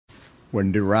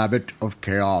When the rabbit of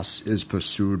chaos is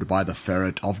pursued by the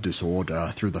ferret of disorder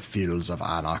through the fields of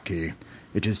anarchy,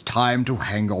 it is time to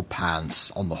hang your pants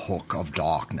on the hook of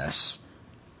darkness,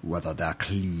 whether they're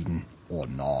clean or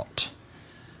not.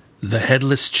 The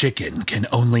headless chicken can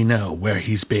only know where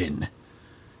he's been.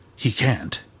 He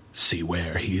can't see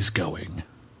where he's going.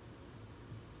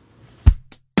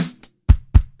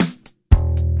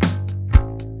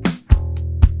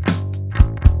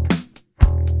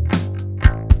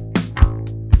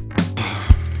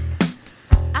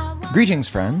 Greetings,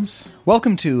 friends.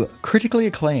 Welcome to Critically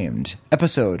Acclaimed,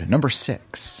 episode number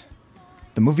 6.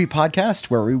 The movie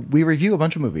podcast where we review a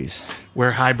bunch of movies.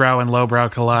 Where highbrow and lowbrow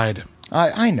collide.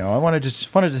 I know. I wanted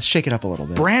to shake it up a little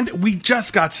bit. Brand, we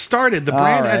just got started. The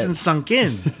brand hasn't sunk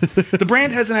in. The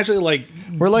brand hasn't actually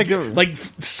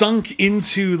sunk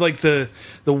into the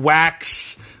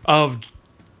wax of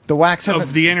the wax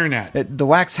of the internet. The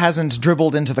wax hasn't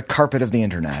dribbled into the carpet of the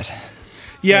internet.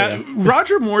 Yeah,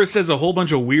 Roger Moore says a whole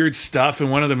bunch of weird stuff in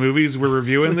one of the movies we're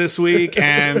reviewing this week,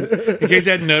 and in case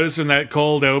you hadn't noticed from that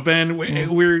cold open,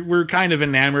 we're kind of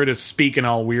enamored of speaking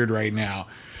all weird right now.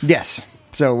 Yes,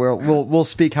 so we'll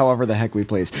speak however the heck we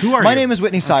please. Who are My you? name is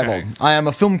Witney Seibold. Okay. I am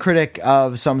a film critic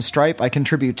of some stripe. I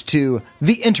contribute to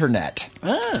the internet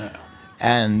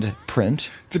and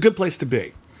print. It's a good place to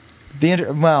be.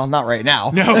 Well, not right now.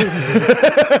 No.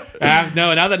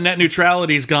 No, now that net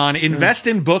neutrality's gone, invest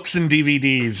in books and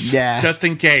DVDs. Yeah. Just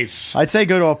in case. I'd say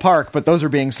go to a park, but those are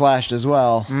being slashed as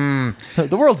well.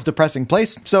 The world's a depressing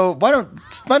place, so why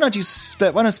don't you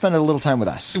spend a little time with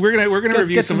us? We're gonna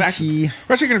review some tea.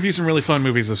 We're actually gonna review some really fun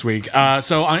movies this week.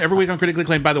 Every week on Critically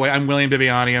Acclaimed, by the way, I'm William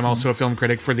Bibbiani. I'm also a film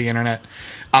critic for the internet.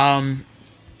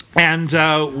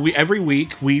 Every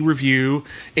week we review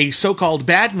a so-called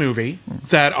bad movie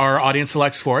that our audience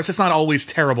selects for us. It's not always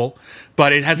terrible,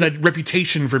 but it has a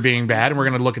reputation for being bad, and we're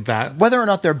going to look at that. Whether or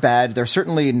not they're bad, they're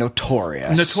certainly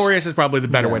notorious. Notorious is probably the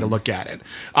better way to look at it.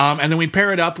 And then we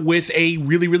pair it up with a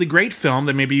really, really great film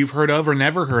that maybe you've heard of or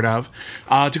never heard of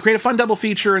to create a fun double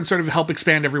feature and sort of help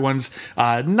expand everyone's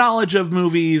knowledge of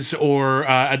movies, or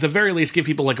at the very least give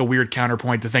people like a weird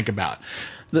counterpoint to think about.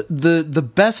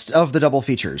 The best of the double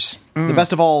features, the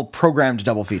best of all programmed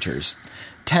double features,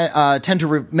 tend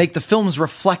to make the films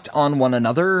reflect on one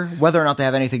another, whether or not they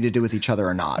have anything to do with each other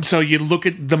or not. So you look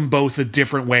at them both a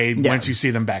different way once you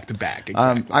see them back to back.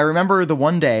 Exactly. I remember the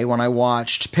one day when I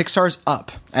watched Pixar's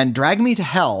Up and Drag Me to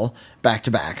Hell back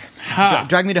to back.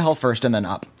 Drag Me to Hell first and then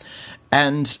Up.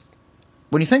 And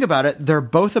when you think about it, they're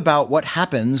both about what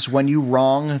happens when you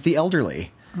wrong the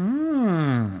elderly.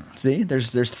 See,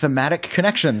 there's thematic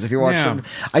connections if you watch them.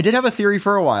 I did have a theory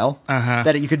for a while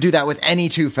that you could do that with any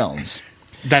two films.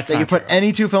 That you put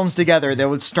any two films together, they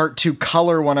would start to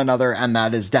color one another, and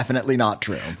that is definitely not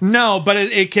true. No, but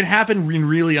it can happen in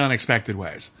really unexpected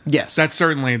ways. Yes. That's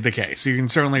certainly the case. You can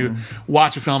certainly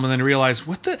watch a film and then realize,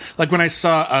 like when I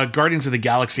saw Guardians of the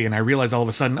Galaxy, and I realized all of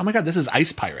a sudden, oh my god, this is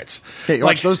Ice Pirates. Yeah, you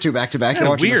watch those two back to back, you're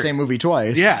watching the same movie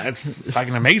twice. Yeah, it's like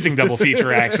an amazing double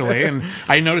feature, actually. And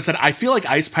I noticed that I feel like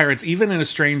Ice Pirates, even in a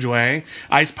strange way,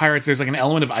 Ice Pirates, there's like an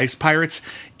element of Ice Pirates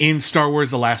in Star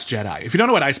Wars The Last Jedi. If you don't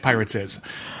know what Ice Pirates is,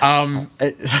 a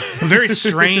very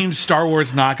strange Star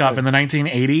Wars knockoff in the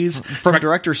 1980s. From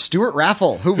director Stuart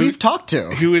Raffle, who we've talked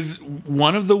to. Who is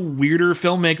one of the weirder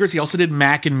filmmakers. He also did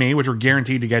Mac and Me, which we're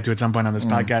guaranteed to get to at some point on this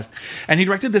podcast. And he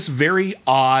directed this very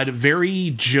odd,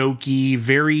 very jokey,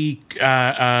 very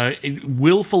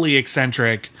willfully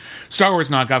eccentric Star Wars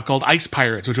knockoff called Ice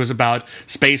Pirates, which was about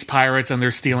space pirates and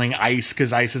they're stealing ice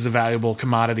because ice is a valuable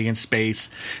commodity in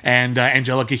space. And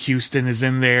Angelica Houston is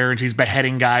in there and she's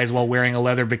beheading guys while wearing a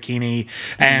leather bikini.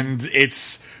 And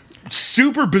it's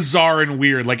super bizarre and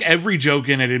weird. Like every joke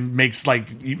in it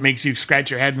makes you scratch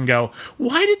your head and go,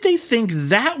 why did they think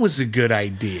that was a good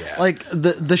idea? Like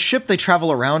the ship they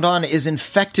travel around on is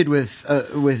infected with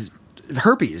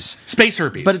herpes. Space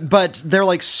herpes. But they're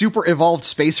like super evolved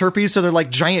space herpes, so they're like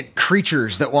giant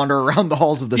creatures that wander around the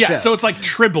halls of the ship. Yeah, so it's like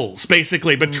tribbles,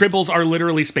 basically, but tribbles are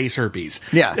literally space herpes.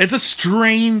 Yeah. It's a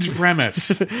strange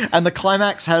premise. And the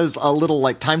climax has a little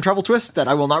like time travel twist that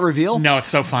I will not reveal. No, it's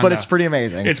so fun. But it's pretty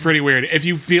amazing. It's pretty weird. If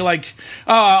you feel like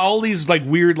all these like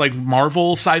weird like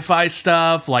Marvel sci-fi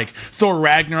stuff, like Thor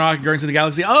Ragnarok and Guardians of the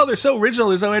Galaxy, they're so original,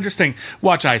 they're so interesting.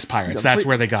 Watch Ice Pirates. That's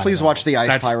where they got it. Please watch the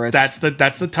Ice Pirates. That's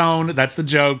the tone. That's the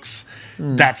jokes.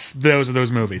 Those are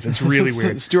those movies. It's really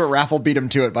weird. Stuart Raffle beat him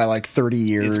to it by like 30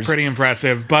 years. It's pretty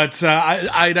impressive. But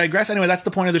I digress. Anyway, that's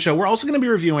the point of the show. We're also going to be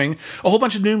reviewing a whole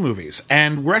bunch of new movies.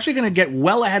 And we're actually going to get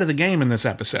well ahead of the game in this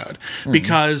episode.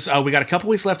 Because we got a couple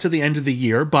weeks left to the end of the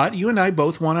year. But you and I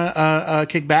both want to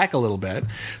kick back a little bit.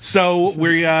 So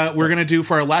we're going to do,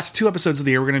 for our last 2 episodes of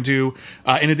the year, we're going to do,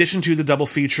 in addition to the double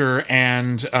feature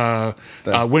and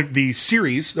the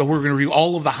series, we're going to review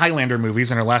all of the Highlander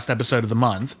movies in our last episode of the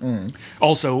month.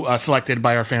 Also selected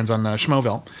by our fans on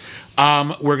Schmoville.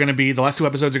 We're going to be, the last 2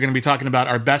 episodes are going to be talking about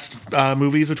our best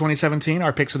movies of 2017,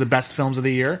 our picks for the best films of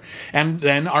the year, and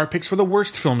then our picks for the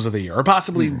worst films of the year, or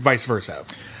possibly vice versa.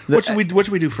 What should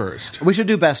we do first? We should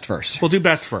do best first. We'll do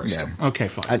best first. Yeah. Okay,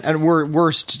 fine. And we're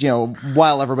worst,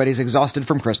 while everybody's exhausted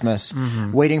from Christmas,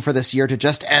 waiting for this year to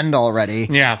just end already.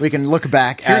 Yeah. We can look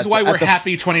back Here's why we're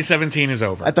happy 2017 is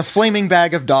over. At the flaming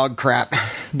bag of dog crap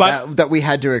that we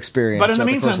had to experience. But in the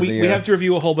meantime, we have to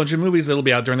review a whole bunch of movies that'll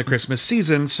be out during the Christmas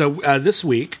season. So this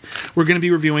week, we're going to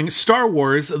be reviewing Star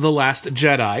Wars The Last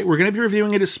Jedi. We're going to be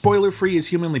reviewing it as spoiler-free as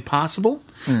humanly possible.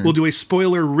 We'll do a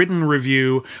spoiler-ridden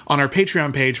review on our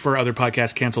Patreon page for other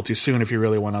podcasts canceled too soon if you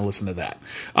really want to listen to that.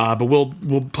 But we'll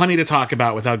plenty to talk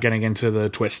about without getting into the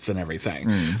twists and everything.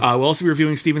 We'll also be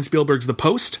reviewing Steven Spielberg's The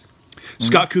Post,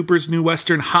 Scott Cooper's new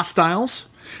Western Hostiles,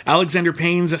 Alexander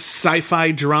Payne's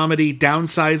sci-fi dramedy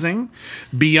Downsizing,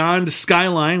 Beyond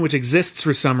Skyline, which exists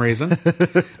for some reason,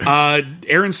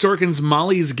 Aaron Sorkin's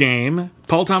Molly's Game,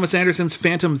 Paul Thomas Anderson's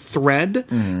Phantom Thread,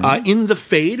 In the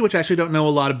Fade, which I actually don't know a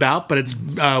lot about, but it's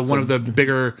one of the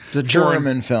bigger... The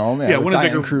German film, one of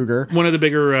the Kruger. One of the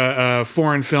bigger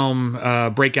foreign film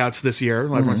breakouts this year.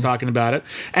 Everyone's talking about it.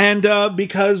 And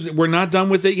because we're not done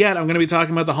with it yet, I'm going to be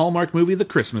talking about the Hallmark movie, The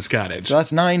Christmas Cottage. So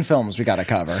that's 9 films we got to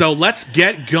cover. So let's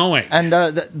get going. And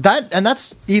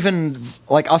that's even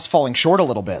like us falling short a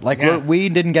little bit. Like we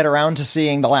didn't get around to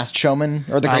seeing The Last Showman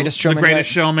or The Greatest Showman. The Greatest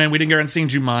Showman. We didn't get around to seeing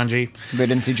Jumanji. We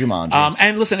didn't see Jumanji.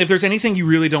 And listen, if there's anything you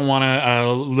really don't want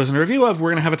to listen to a review of, we're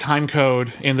going to have a time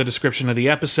code in the description of the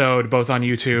episode, both on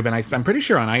YouTube and I'm pretty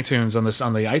sure on iTunes,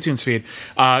 on the iTunes feed,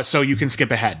 so you can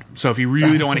skip ahead. So if you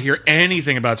really don't want to hear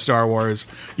anything about Star Wars,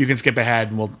 you can skip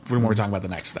ahead, and we're talking about the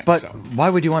next thing. But why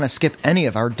would you want to skip any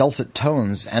of our dulcet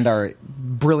tones and our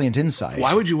brilliant insight?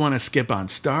 Why would you want to skip on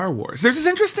Star Wars? There's this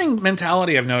interesting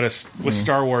mentality I've noticed with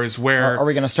Star Wars where... Are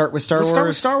we going to start with Star Wars? Let's start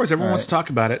with Star Wars. Everyone wants to talk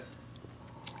about it.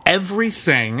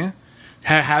 Everything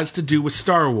has to do with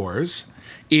Star Wars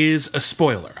is a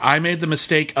spoiler. I made the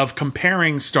mistake of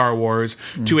comparing Star Wars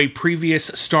to a previous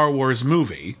Star Wars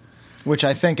movie. Which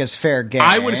I think is fair game.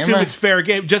 I would assume it's fair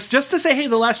game. Just to say, hey,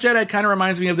 The Last Jedi kind of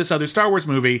reminds me of this other Star Wars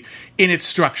movie in its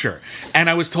structure. And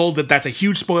I was told that that's a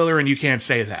huge spoiler and you can't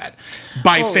say that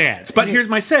by fans. But here's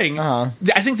my thing. I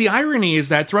think the irony is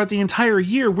that throughout the entire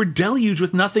year, we're deluged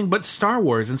with nothing but Star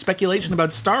Wars and speculation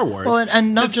about Star Wars. Well,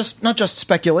 and not just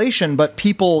speculation, but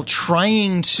people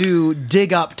trying to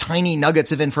dig up tiny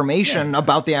nuggets of information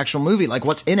about the actual movie, like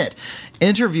what's in it.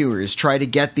 Interviewers try to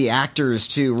get the actors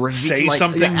to say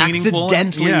something meaningful.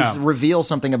 Accidentally reveal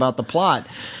something about the plot,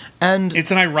 and it's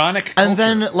an ironic culture. And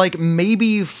then like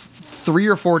maybe 3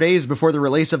 or 4 days before the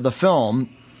release of the film,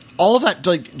 all of that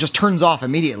just turns off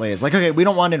immediately. It's like, okay, we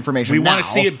don't want information. We want to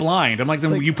see it blind. I'm like,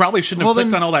 then you probably shouldn't have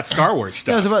clicked on all that Star Wars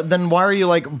stuff. Yeah, then why are you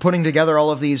like putting together all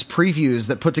of these previews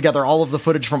that put together all of the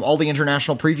footage from all the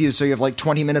international previews, so you have like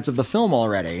 20 minutes of the film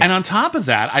already? And on top of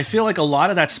that, I feel like a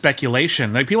lot of that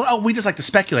speculation, like people, we just like to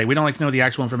speculate. We don't like to know the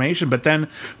actual information. But then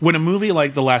when a movie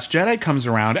like The Last Jedi comes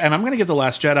around, and I'm going to give The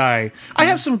Last Jedi, I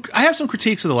have some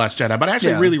critiques of The Last Jedi, but I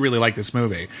actually really, really like this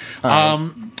movie.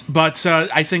 But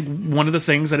I think one of the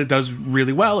things that it does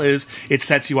really well is it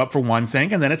sets you up for one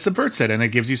thing and then it subverts it and it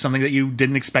gives you something that you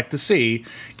didn't expect to see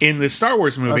in this Star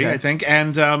Wars movie, I think.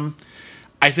 And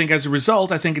I think as a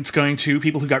result, I think it's going to,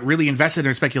 people who got really invested in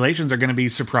their speculations are going to be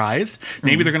surprised.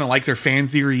 Maybe they're going to like their fan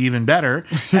theory even better.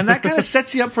 And that kind of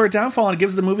sets you up for a downfall and it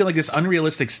gives the movie like this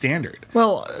unrealistic standard.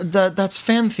 Well, that's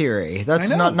fan theory. That's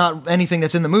not anything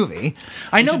that's in the movie.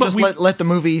 I know, but just let the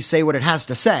movie say what it has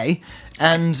to say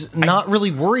and not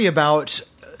really worry about...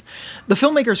 The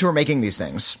filmmakers who are making these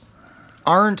things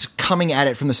aren't coming at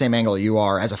it from the same angle you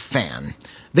are as a fan.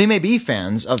 They may be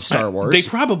fans of Star Wars. They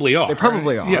probably are. They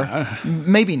probably are. Yeah.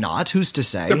 Maybe not. Who's to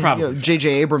say? They're probably J.J.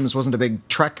 Abrams wasn't a big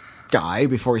Trek guy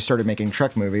before he started making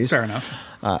Trek movies. Fair enough.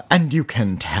 And you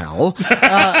can tell.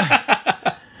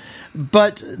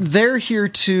 But they're here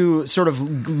to sort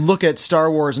of look at Star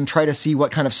Wars and try to see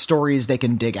what kind of stories they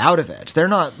can dig out of it. They're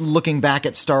not looking back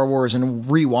at Star Wars and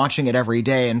rewatching it every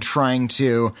day and trying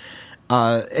to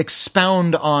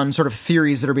expound on sort of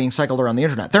theories that are being cycled around the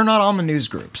internet. They're not on the news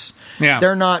groups. Yeah.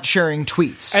 They're not sharing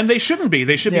tweets. And they shouldn't be.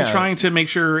 They should be trying to make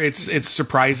sure it's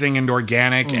surprising and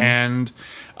organic and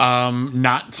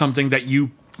not something that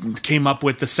you came up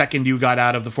with the second you got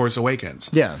out of The Force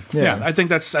Awakens. Yeah. I think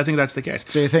that's the case.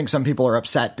 So you think some people are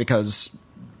upset because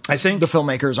I think the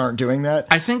filmmakers aren't doing that?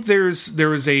 I think there was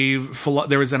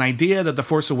an idea that The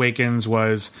Force Awakens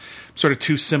was sort of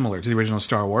too similar to the original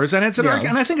Star Wars, and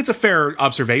and I think it's a fair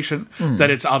observation that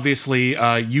it's obviously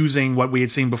using what we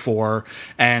had seen before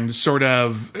and sort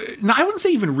of, I wouldn't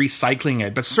say even recycling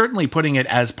it, but certainly putting it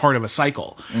as part of a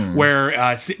cycle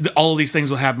where all of these things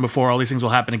will happen before, all these things will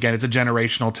happen again. It's a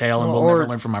generational tale, and we'll never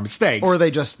learn from our mistakes. Or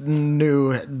they just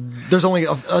knew there's only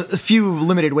a few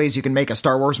limited ways you can make a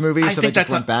Star Wars movie, so they just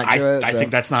went back to it. I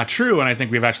think that's not true, and I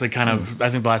think we've actually kind of, I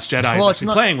think The Last Jedi is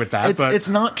actually playing with that. It's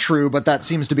not true, but that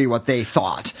seems to be what they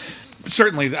thought.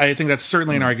 Certainly, I think that's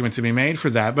certainly an argument to be made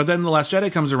for that. But then The Last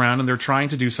Jedi comes around and they're trying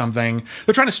to do something.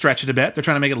 They're trying to stretch it a bit. They're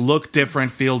trying to make it look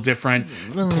different, feel different,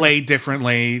 play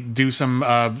differently, do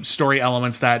some story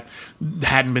elements that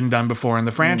hadn't been done before in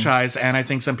the franchise. And I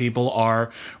think some people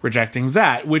are rejecting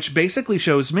that, which basically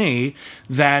shows me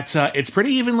that it's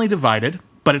pretty evenly divided.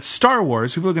 But it's Star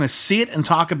Wars. People are going to see it and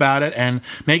talk about it and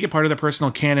make it part of their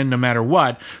personal canon no matter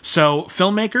what. So,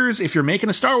 filmmakers, if you're making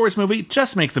a Star Wars movie,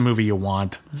 just make the movie you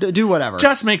want. Do whatever.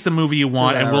 Just make the movie you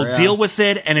want, and we'll deal with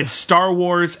it, and it's Star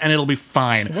Wars, and it'll be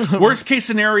fine. Worst case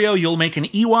scenario, you'll make an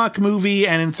Ewok movie,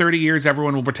 and in 30 years,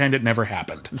 everyone will pretend it never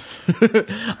happened.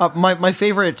 My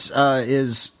favorite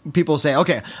is people say,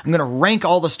 okay, I'm going to rank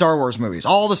all the Star Wars movies.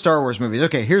 All the Star Wars movies.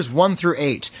 Okay, here's 1 through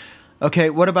 8.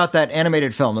 Okay, what about that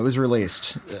animated film that was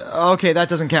released? Okay, that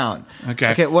doesn't count.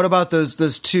 Okay, what about those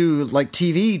 2 like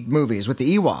TV movies with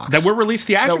the Ewoks that were released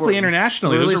theatrically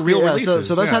internationally? Those are real releases.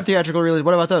 So those have theatrical releases.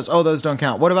 What about those? Oh, those don't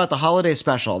count. What about the holiday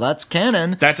special? That's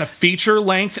canon. That's a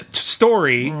feature-length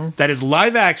story that is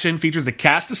live action, features the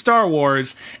cast of Star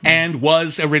Wars, and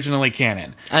was originally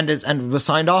canon, and was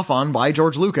signed off on by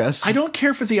George Lucas. I don't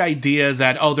care for the idea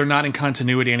that they're not in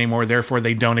continuity anymore, therefore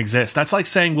they don't exist. That's like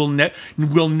saying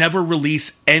we'll never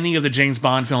release any of the James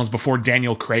Bond films before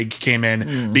Daniel Craig came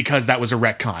in because that was a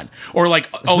retcon. Or like,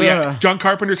 John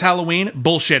Carpenter's Halloween,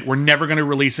 bullshit, we're never going to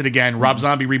release it again. Rob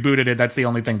Zombie rebooted it, that's the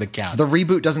only thing that counts. The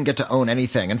reboot doesn't get to own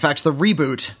anything. In fact, the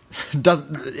reboot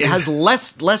has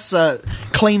less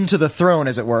claim to the throne,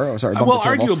 as it were. Oh, sorry,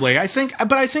 arguably, I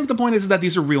think the point is that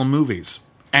these are real movies.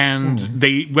 And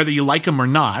they, whether you like them or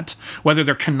not, whether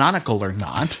they're canonical or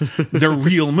not, they're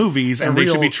real movies, and they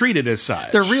should be treated as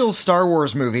such. They're real Star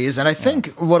Wars movies, and I think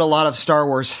what a lot of Star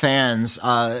Wars fans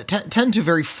tend to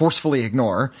very forcefully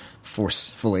ignore,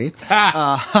 is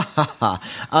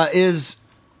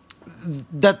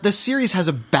that the series has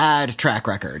a bad track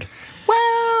record.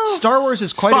 Well, Star Wars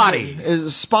is quite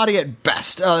spotty at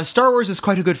best. Star Wars is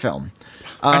quite a good film.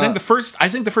 I think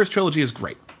the first trilogy is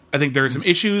great. I think there are some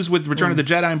issues with Return of the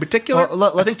Jedi in particular.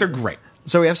 I think they're great.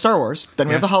 So we have Star Wars, then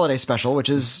we have the holiday special, which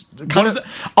is kind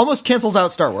of almost cancels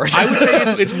out Star Wars. I would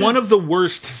say it's one of the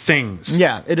worst things.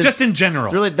 Yeah, it is. Just in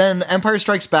general. Really, then Empire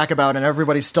Strikes Back about, and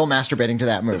everybody's still masturbating to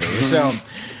that movie. So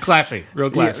classy,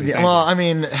 real classy. Yeah, well, I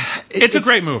mean, it's a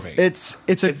great movie. It's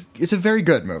a very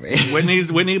good movie.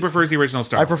 Whitney prefers the original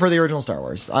Star Wars. I prefer the original Star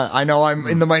Wars. I know I'm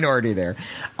in the minority there.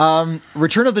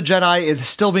 Return of the Jedi is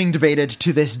still being debated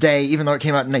to this day, even though it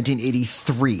came out in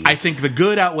 1983. I think the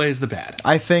good outweighs the bad.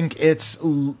 I think it's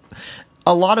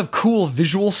a lot of cool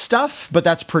visual stuff, but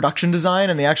that's production design,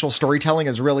 and the actual storytelling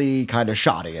is really kind of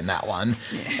shoddy in that one.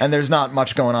 And there's not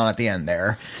much going on at the end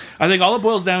there. I think all it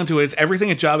boils down to is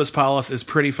everything at Jabba's palace is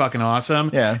pretty fucking awesome.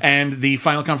 Yeah. And the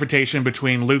final confrontation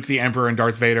between Luke, the Emperor, and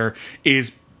Darth Vader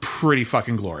is pretty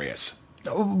fucking glorious.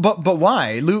 But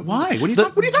why? Luke? Why? What are you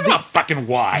talking about? Fucking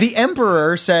why? The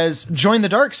Emperor says, "Join the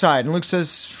dark side," and Luke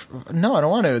says, "No, I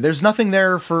don't want to." There's nothing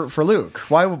there for Luke.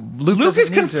 Why? Luke is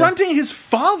confronting his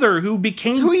father, who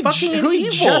became who he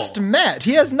just met.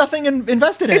 He has nothing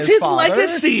invested in. It's his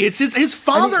legacy. It's his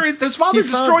father. I mean,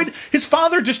 his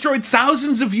father destroyed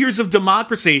thousands of years of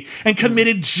democracy and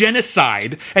committed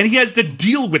genocide, and he has to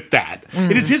deal with that.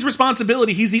 It is his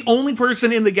responsibility. He's the only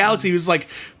person in the galaxy who's like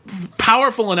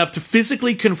powerful enough to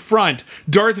physically confront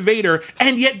Darth Vader,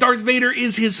 and yet Darth Vader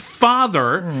is his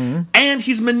father, and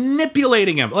he's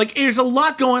manipulating him. Like, there's a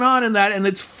lot going on in that, and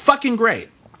it's fucking great.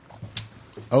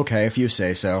 Okay, if you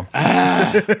say so.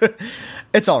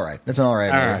 It's all right. It's an all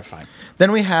right movie. All right, fine.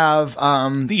 Then we have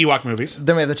the Ewok movies.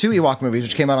 Then we have the 2 Ewok movies,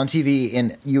 which came out on TV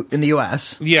in the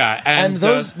U.S. Yeah, and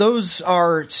those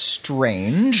are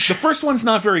strange. The first one's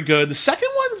not very good. The second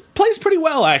one plays pretty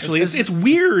well, actually. It's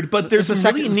weird, but there's the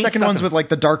some really neat second stuff one's with like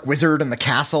the Dark Wizard and the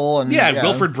castle, and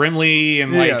Wilford Brimley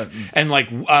and Wicket,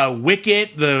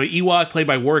 the Ewok played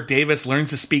by Warwick Davis,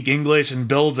 learns to speak English and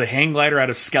builds a hang glider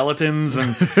out of skeletons,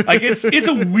 and like it's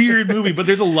a weird movie, but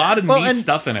there's a lot of neat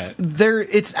stuff in it.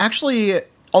 It's actually.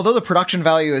 Although the production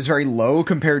value is very low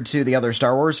compared to the other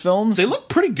Star Wars films, they look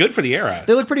pretty good for the era.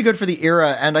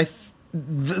 And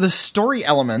the story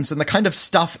elements and the kind of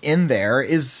stuff in there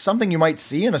is something you might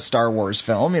see in a Star Wars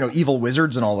film, evil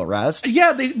wizards and all the rest.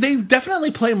 Yeah, they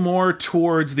definitely play more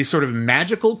towards the sort of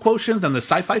magical quotient than the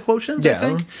sci-fi quotient, I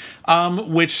think,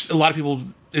 which a lot of people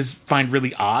find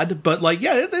really odd, but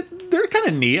they're kind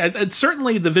of neat.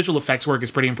 Certainly the visual effects work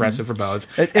is pretty impressive for both.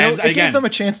 It gave them a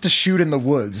chance to shoot in the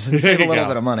woods and save a little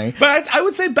bit of money. But I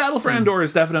would say Battle for Endor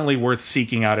is definitely worth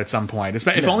seeking out at some point,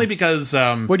 if only because...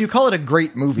 would you call it a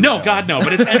great movie? No, though? God, no,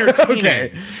 but it's entertaining.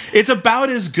 Okay. It's about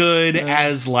as good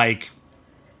as,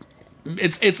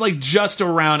 it's like just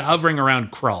hovering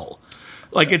around Krull.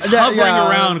 Like, it's hovering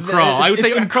around Krull. I would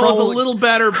say Krull's a little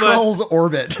better, but... Krull's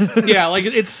orbit. Yeah,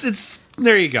 it's...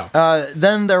 There you go.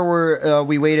 Then there were,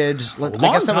 we waited, I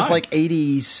guess that was like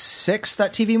 86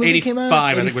 that TV movie came out? 85,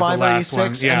 I think was the last 86,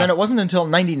 one. Yeah. And then it wasn't until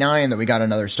 99 that we got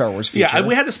another Star Wars feature. Yeah,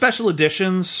 we had the special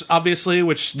editions, obviously,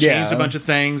 which changed a bunch of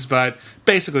things, but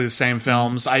basically the same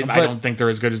films. I don't think they're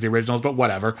as good as the originals, but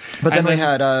whatever. But then we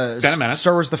had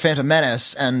Star Wars The Phantom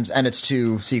Menace and its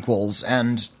 2 sequels,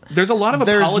 and... There's a lot of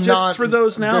apologists for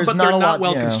those now, but they're not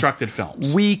well-constructed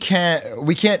films. We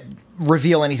can't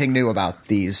reveal anything new about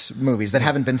these movies that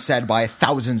haven't been said by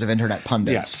thousands of internet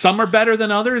pundits. Yeah, some are better than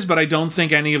others, but I don't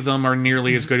think any of them are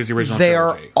nearly as good as the original trilogy. They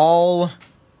are all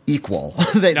equal.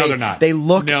 No, they're not. They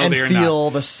look and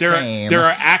feel the same. There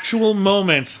are actual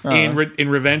moments in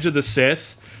Revenge of the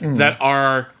Sith that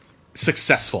are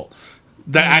successful.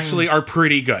 That actually are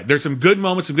pretty good. There's some good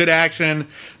moments, some good action.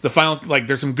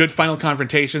 There's some good final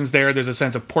confrontations there. There's a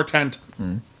sense of portent.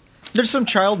 There's some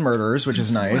child murders, which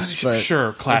is nice. But...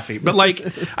 Sure, classy. But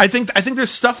I think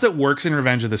there's stuff that works in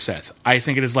Revenge of the Sith. I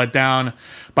think it is let down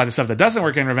by the stuff that doesn't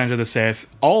work in Revenge of the Sith.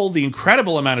 All the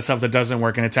incredible amount of stuff that doesn't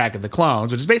work in Attack of the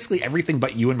Clones, which is basically everything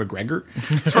but Ewan McGregor,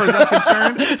 as far as I'm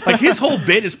concerned. Like, his whole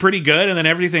bit is pretty good, and then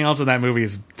everything else in that movie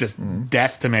is just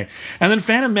death to me. And then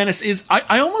Phantom Menace is,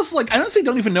 I almost I honestly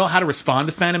don't even know how to respond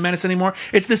to Phantom Menace anymore.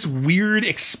 It's this weird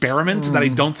experiment that I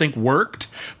don't think worked,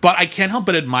 but I can't help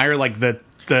but admire the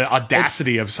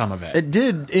audacity of some of it. It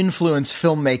did influence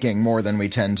filmmaking more than we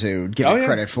tend to give it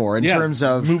credit for in terms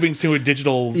of moving to a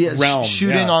digital realm.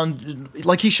 Shooting on,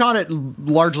 he shot it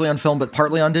largely on film, but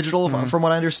partly on digital, from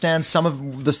what I understand. Some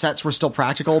of the sets were still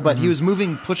practical, but he was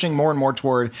pushing more and more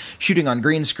toward shooting on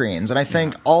green screens. And I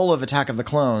think all of Attack of the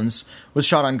Clones was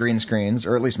shot on green screens,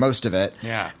 or at least most of it.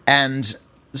 Yeah. And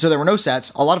so there were no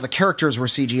sets. A lot of the characters were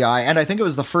CGI, and I think it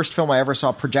was the first film I ever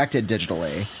saw projected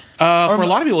digitally. For a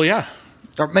lot of people, yeah.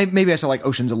 Or maybe I saw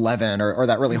Ocean's 11 or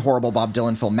that really horrible Bob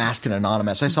Dylan film Masked and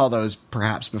Anonymous. I saw those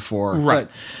perhaps before. Right.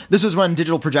 But this was when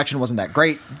digital projection wasn't that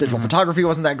great. Digital photography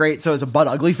wasn't that great. So it was a Bud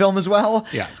Ugly film as well.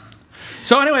 Yeah.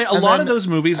 So anyway, a lot of those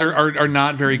movies are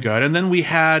not very good. And then we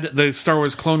had the Star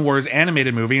Wars Clone Wars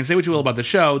animated movie, and say what you will about the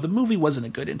show, the movie wasn't a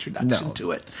good introduction to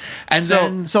it. And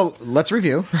so let's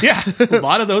review. Yeah, a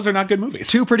lot of those are not good movies.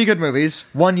 2 pretty good movies.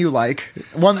 One you like.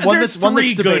 One that's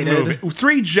debated.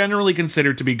 3 generally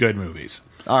considered to be good movies.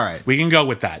 All right. We can go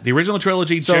with that. The original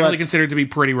trilogy generally considered to be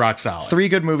pretty rock solid. 3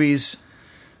 good movies,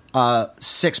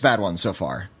 6 bad ones so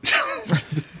far.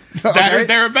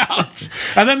 Thereabouts.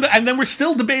 And then we're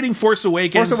still debating Force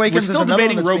Awakens. We're still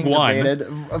debating Rogue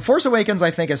One. Force Awakens, I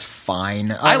think, is fine.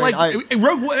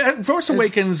 Force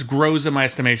Awakens grows in my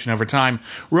estimation over time.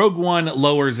 Rogue One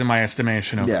lowers in my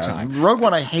estimation over time. Rogue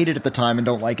One I hated at the time and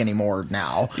don't like anymore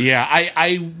now. Yeah,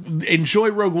 I enjoy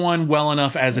Rogue One well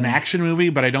enough as an action movie,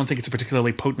 but I don't think it's a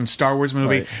particularly potent Star Wars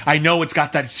movie. Right. I know it's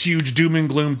got that huge doom and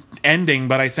gloom ending,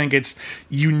 but I think it's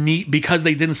unique because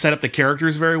they didn't set up the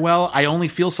characters very well. I only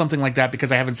feel something like that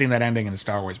because I haven't seen that ending in a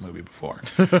Star Wars movie before.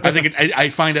 I think I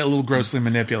find it a little grossly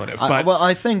manipulative. But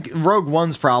I think Rogue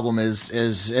One's problem is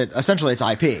essentially its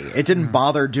IP. It didn't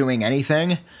bother doing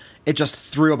anything. It just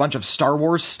threw a bunch of Star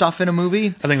Wars stuff in a movie.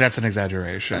 I think that's an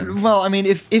exaggeration. Well, I mean,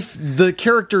 if the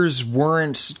characters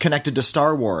weren't connected to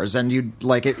Star Wars, and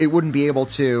it wouldn't be able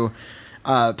to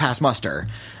pass muster.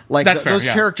 Those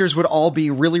characters would all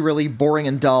be really, really boring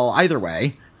and dull either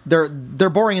way. they're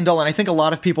boring and dull, and I think a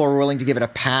lot of people are willing to give it a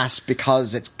pass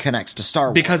because it connects to Star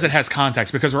Wars. Because it has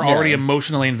context, because we're already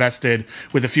emotionally invested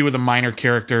with a few of the minor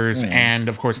characters, and,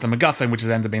 of course, the MacGuffin, which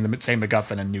ends up being the same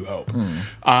MacGuffin in New Hope.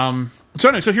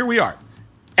 So here we are.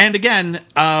 And again,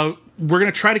 we're going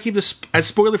to try to keep this as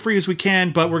spoiler-free as we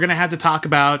can, but we're going to have to talk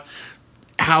about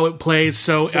how it plays.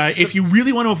 So if you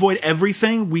really want to avoid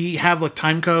everything, we have like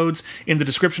time codes in the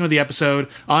description of the episode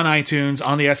on iTunes,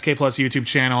 on the SK Plus YouTube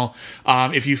channel.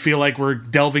 If you feel like we're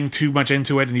delving too much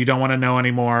into it and you don't want to know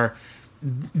anymore,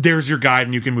 there's your guide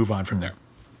and you can move on from there.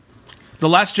 The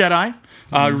Last Jedi,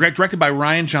 directed by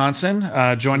Rian Johnson,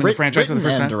 joining the franchise for the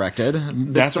first time. Directed.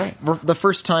 That's right. The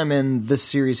first time in this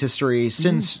series history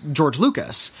since George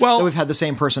Lucas that we've had the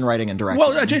same person writing and directing.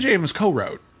 Well, J.J. Abrams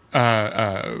co-wrote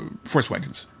Force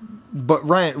Awakens. But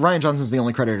Rian Johnson's the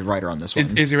only credited writer on this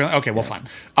one. Is he really? Okay, well, fine.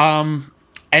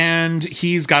 And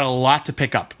he's got a lot to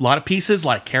pick up. A lot of pieces, a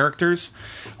lot of characters.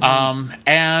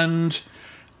 And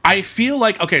I feel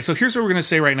like, okay, so here's what we're going to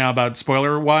say right now about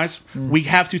spoiler-wise. We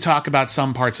have to talk about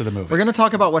some parts of the movie. We're going to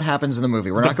talk about what happens in the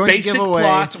movie. We're not going to give away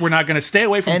plot. We're not going to stay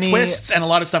away from twists and a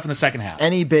lot of stuff in the second half.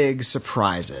 Any big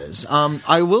surprises.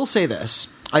 I will say this.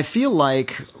 I feel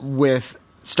like with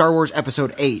Star Wars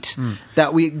Episode 8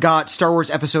 that we got Star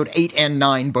Wars Episode 8 and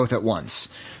 9 both at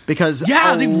once. Because a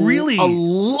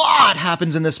lot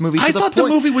happens in this movie. I thought the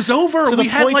movie was over. We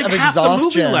had like half the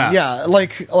movie left. Yeah,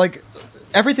 like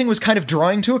everything was kind of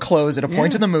drawing to a close at a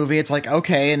point in the movie. It's like,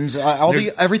 okay, and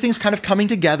everything's kind of coming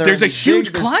together. There's a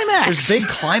huge climax. There's big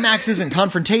climaxes and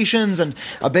confrontations and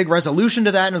a big resolution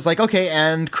to that. And it's like, okay,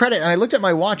 and credit. And I looked at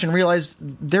my watch and realized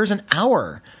there's an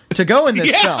hour to go in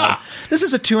this film. This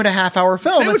is a 2.5 hour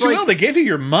film. Say what you will, they gave you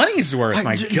your money's worth.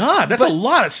 My God, that's a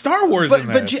lot of Star Wars in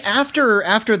this. But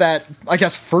after that, I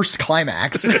guess, first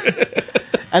climax...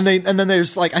 And then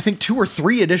there's like I think 2 or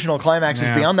 3 additional climaxes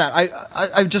beyond that.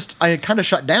 I kind of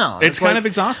shut down. It's kind of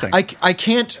exhausting. I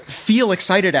can't feel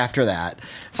excited after that.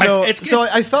 So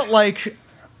I felt like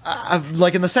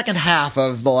in the second half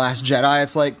of The Last Jedi,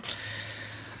 it's like,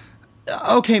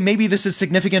 okay, maybe this is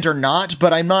significant or not,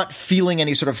 but I'm not feeling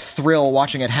any sort of thrill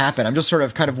watching it happen. I'm just sort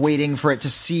of kind of waiting for it to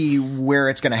see where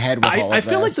it's going to head with all of this. I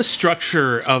feel like the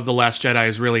structure of The Last Jedi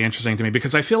is really interesting to me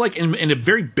because I feel like in a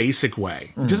very basic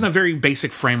way, just in a very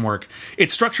basic framework,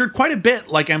 it's structured quite a bit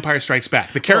like Empire Strikes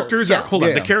Back. The characters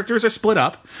the characters are split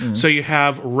up. So you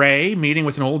have Rey meeting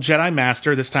with an old Jedi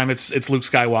Master. This time it's Luke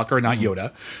Skywalker, not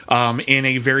Yoda, in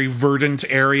a very verdant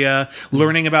area,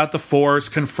 learning about the Force,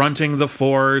 confronting the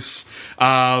Force,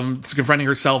 confronting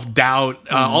her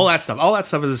self-doubt, all that stuff. All that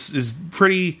stuff is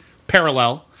pretty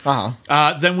parallel.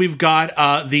 Then we've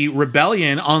got the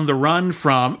rebellion on the run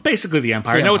from basically the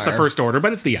Empire. I know it's the First Order,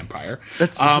 but it's the Empire.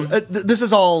 This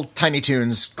is all Tiny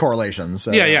Toons correlations.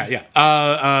 So. Yeah.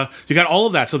 You got all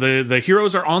of that. So the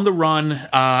heroes are on the run,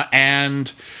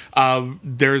 and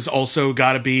there's also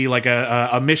got to be like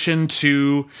a mission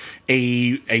to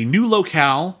a new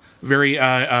locale. Very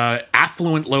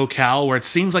affluent locale where it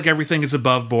seems like everything is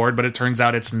above board, but it turns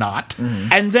out it's not.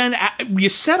 And then you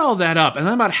set all that up, and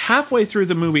then about halfway through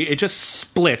the movie, it just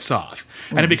splits off,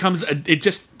 and it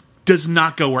just does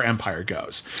not go where Empire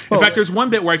goes. In fact, there's one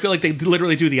bit where I feel like they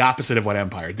literally do the opposite of what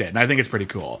Empire did, and I think it's pretty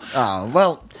cool. Now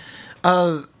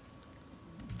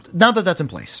that that's in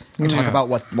place, we can talk about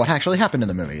what actually happened in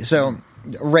the movie. So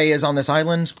Rey is on this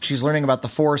island. She's learning about the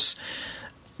Force.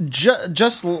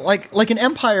 Just like in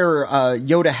Empire,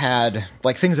 Yoda had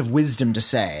like things of wisdom to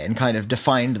say and kind of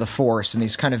defined the Force and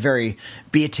these kind of very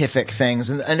beatific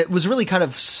things, and it was really kind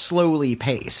of slowly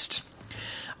paced.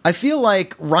 I feel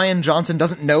like Rian Johnson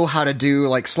doesn't know how to do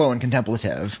like slow and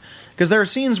contemplative, because there are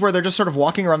scenes where they're just sort of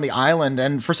walking around the island,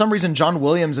 and for some reason John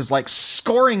Williams is like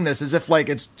scoring this as if like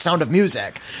it's Sound of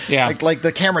Music. Yeah, like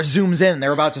the camera zooms in,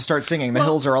 they're about to start singing, "The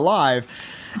Hills Are Alive,"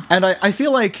 and I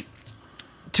feel like,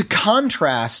 to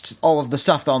contrast all of the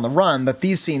stuff on the run, that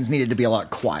these scenes needed to be a lot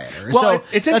quieter. Well, so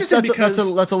it's interesting because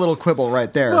that's a little quibble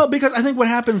right there. Well, because I think what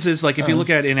happens is, like, if you look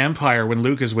at in Empire, when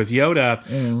Luke is with Yoda,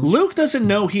 Luke doesn't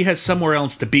know he has somewhere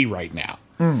else to be right now.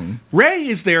 Rey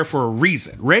is there for a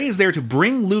reason. Rey is there to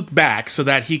bring Luke back so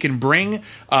that he can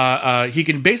he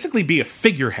can basically be a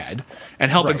figurehead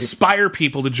and help inspire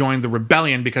people to join the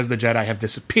rebellion because the Jedi have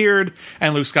disappeared,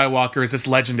 and Luke Skywalker is this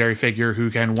legendary figure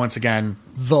who can once again...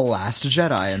 The Last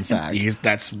Jedi, in fact.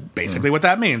 That's basically what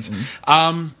that means.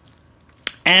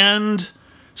 And...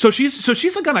 So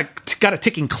she's like got a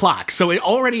ticking clock, so it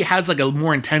already has like a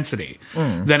more intensity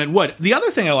than it would. The other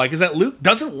thing I like is that Luke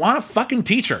doesn't want a fucking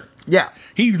teacher. Yeah.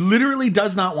 He literally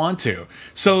does not want to.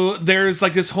 So there's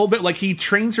like this whole bit, like he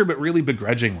trains her, but really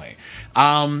begrudgingly.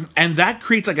 And that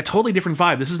creates like a totally different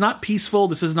vibe. This is not peaceful.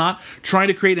 This is not trying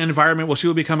to create an environment where she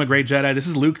will become a great Jedi. This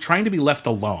is Luke trying to be left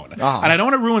alone. And I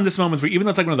don't want to ruin this moment for you, even though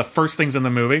it's like one of the first things in the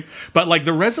movie. But like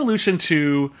the resolution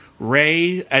to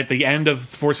Rey at the end of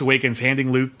Force Awakens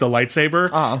handing Luke the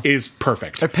lightsaber is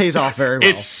perfect. It pays off very well.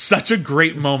 It's such a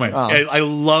great moment. I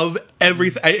love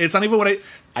everything. It's not even what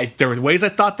there were ways I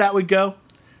thought that would go.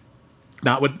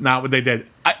 Not what they did.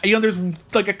 There's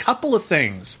like a couple of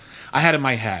things I had in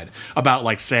my head about,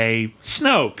 like, say,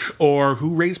 Snoke or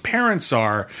who Rey's parents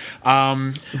are.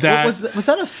 Was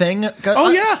that a thing?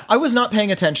 I was not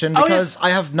paying attention because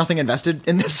I have nothing invested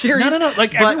in this series. No.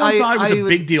 Like, everyone thought it was a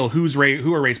big deal.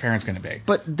 Who are Rey's parents going to be?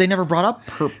 But they never brought up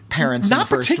her parents. Not in the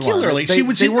first particularly.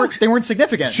 One. They weren't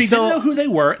significant. She didn't know who they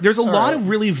were. There's a lot of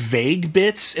really vague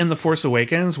bits in The Force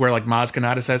Awakens where, like, Maz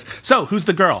Kanata says, "So who's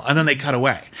the girl?" And then they cut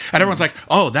away, and everyone's like,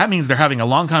 "Oh, that means they're having a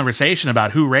long conversation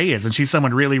about who Rey is, and she's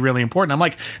someone really, really important." I'm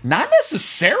like, not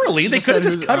necessarily. They could have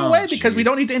just cut away because we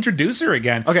don't need to introduce her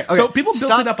again. Okay. So people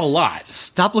built it up a lot.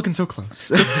 Stop looking so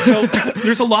close. So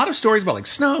there's a lot of stories about like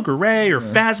Snoke or Rey or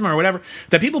Phasma or whatever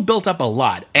that people built up a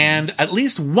lot, and at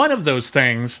least one of those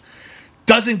things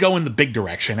doesn't go in the big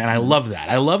direction, and I love that.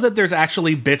 I love that there's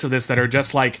actually bits of this that are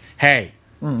just like, hey,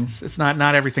 it's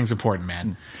not everything's important,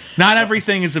 man. Not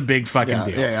everything is a big fucking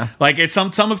deal. Yeah. Like it's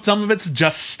some of it's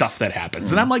just stuff that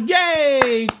happens, and I'm like,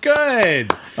 yay,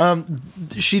 good.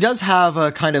 She does have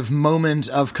a kind of moment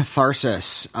of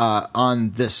catharsis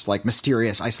on this like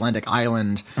mysterious Icelandic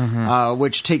island,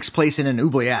 which takes place in an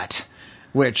oubliette.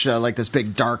 Which, like this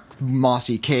big, dark,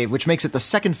 mossy cave, which makes it the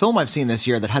second film I've seen this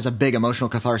year that has a big emotional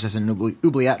catharsis in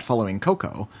oubliette following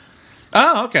Coco.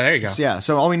 Oh, okay, there you go.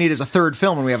 So all we need is a third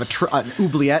film, and we have an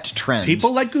oubliette trend.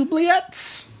 People like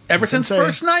oubliettes. Ever since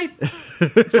First Night,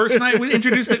 we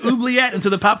introduced the oubliette into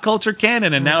the pop culture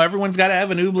canon, and now everyone's got to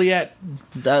have an oubliette.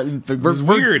 It was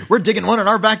weird. We're digging one in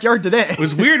our backyard today. It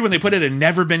was weird when they put it in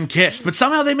Never Been Kissed, but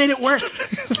somehow they made it work.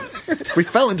 We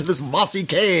fell into this mossy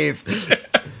cave.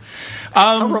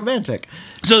 How romantic.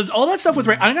 So all that stuff with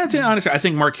Rey, I'm going to tell you honestly, I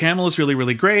think Mark Hamill is really,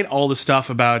 really great. All the stuff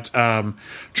about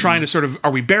trying to sort of,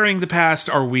 are we burying the past?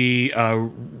 Are we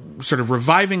sort of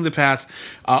reviving the past?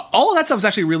 All of that stuff is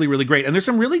actually really, really great. And there's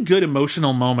some really good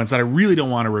emotional moments that I really don't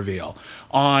want to reveal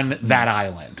on that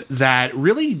island that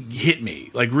really hit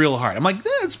me like real hard. I'm like,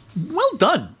 it's well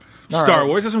done, Star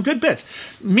Wars. There's some good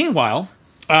bits. Meanwhile,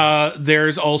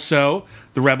 there's also...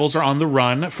 The rebels are on the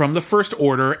run from the First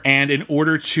Order, and in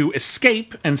order to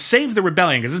escape and save the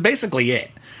rebellion, because this is basically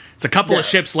it. It's a couple of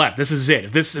ships left. This is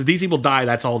it. If these people die,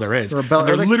 that's all there is. They're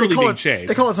literally being chased.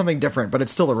 They call it something different, but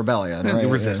it's still the rebellion. Right? The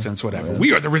resistance, whatever.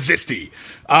 We are the Resisti.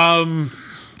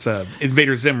 It's a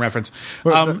Invader Zim reference.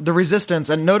 The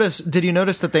Resistance, and did you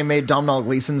notice that they made Domhnall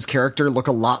Gleeson's character look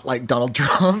a lot like Donald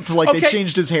Trump? They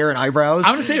changed his hair and eyebrows.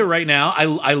 I'm going to say it right now.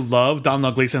 I love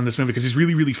Domhnall Gleeson in this movie because he's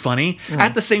really, really funny.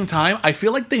 At the same time, I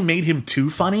feel like they made him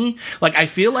too funny. Like, I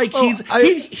feel like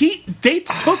they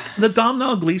took the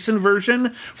Domhnall Gleeson version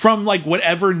from, like,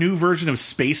 whatever new version of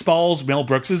Spaceballs Mel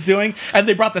Brooks is doing, and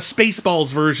they brought the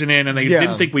Spaceballs version in, and they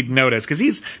didn't think we'd notice, because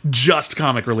he's just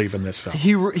comic relief in this film.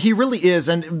 He really is,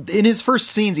 and in his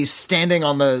first scenes, he's standing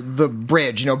on the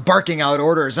bridge, barking out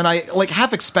orders, and I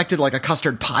half expected like a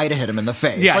custard pie to hit him in the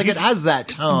face. Yeah, it has that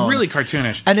tone, really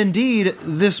cartoonish. And indeed,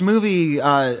 this movie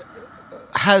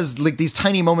has like these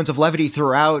tiny moments of levity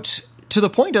throughout, to the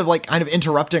point of like kind of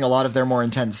interrupting a lot of their more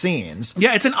intense scenes.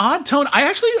 Yeah, it's an odd tone.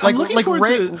 I'm looking forward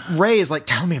to... Rey is like,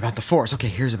 tell me about the Force. Okay,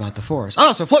 here's about the Force.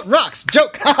 Oh, so floating rocks,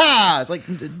 joke. It's like,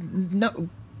 no.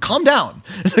 Calm down.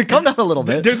 Calm down a little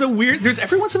bit. There's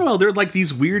every once in a while, there are like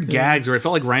these weird gags where I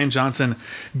felt like Rian Johnson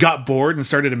got bored and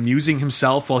started amusing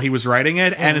himself while he was writing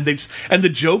it. And the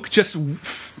joke just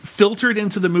filtered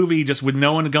into the movie just with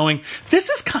no one going, this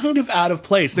is kind of out of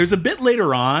place. There's a bit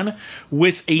later on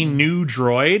with a new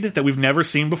droid that we've never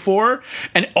seen before.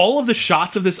 And all of the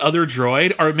shots of this other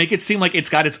droid make it seem like it's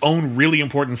got its own really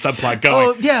important subplot going.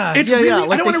 Oh, yeah. It's really,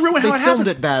 I don't want to ruin how it happens. They filmed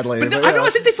it badly. But I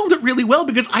think they filmed it really well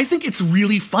because I think it's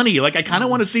really funny. Like, I kind of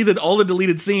want to see all the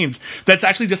deleted scenes. That's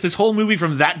actually just this whole movie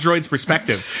from that droid's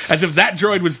perspective, as if that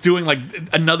droid was doing like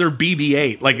another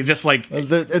BB-8. Like, just like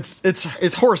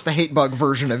it's Horace the Hate Bug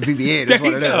version of BB-8 is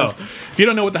what it is. If you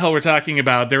don't know what the hell we're talking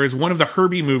about, there is one of the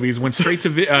Herbie movies went straight to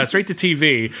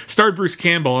TV, starred Bruce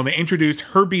Campbell, and they introduced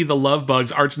Herbie the Love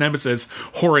Bug's arch nemesis,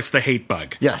 Horace the Hate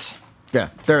Bug. Yes. Yeah,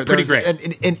 there's pretty great.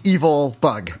 An evil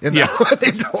bug in there.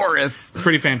 It's Horace. It's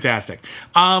pretty fantastic.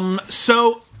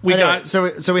 So we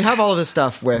have all of this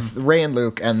stuff with Rey and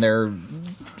Luke, and they're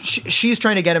she's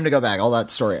trying to get him to go back, all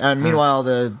that story. And meanwhile,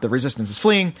 the resistance is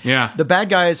fleeing. Yeah. The bad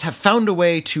guys have found a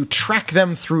way to track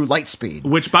them through light speed.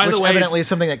 Which, by the way, evidently is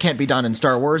something that can't be done in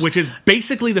Star Wars. Which is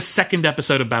basically the second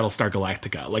episode of Battlestar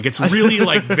Galactica. Like, it's really,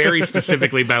 like, very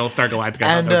specifically Battlestar Galactica.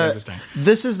 I thought that was interesting.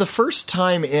 This is the first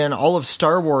time in all of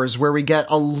Star Wars where we get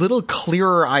a little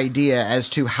clearer idea as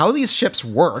to how these ships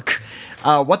work,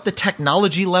 what the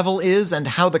technology level is, and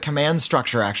how the command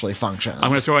structure actually functions. I'm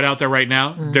going to throw it out there right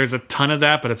now. There's a ton of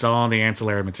that, but it's all in the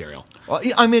ancillary material. Well,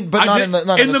 I mean, but not in the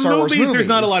Star Wars movies. There's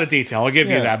not a lot of detail. I'll give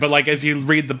you that. But like, if you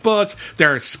read the books,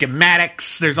 there are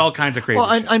schematics. There's all kinds of crazy.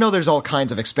 Well, I know there's all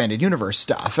kinds of expanded universe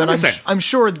stuff, and I'm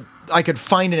sure I could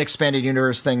find an expanded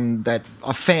universe thing that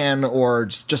a fan or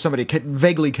just somebody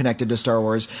vaguely connected to Star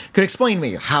Wars could explain to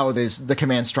me how the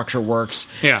command structure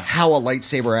works, how a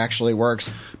lightsaber actually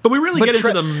works. But we really get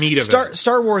into the meat of it.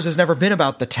 Star Wars has never been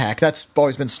about the tech. That's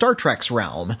always been Star Trek's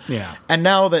realm. Yeah. And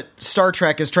now that Star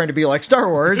Trek is trying to be like Star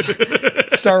Wars,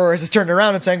 Star Wars is turning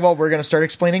around and saying, well, we're going to start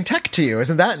explaining tech to you.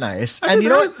 Isn't that nice? And you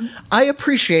know what? I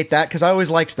appreciate that because I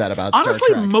always liked that about Star Trek.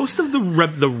 Honestly, most of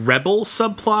the Rebel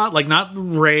subplot, like not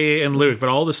Rey and Luke, but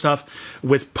all the stuff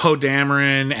with Poe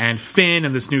Dameron and Finn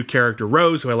and this new character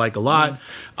Rose, who I like a lot,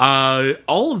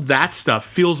 all of that stuff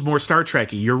feels more Star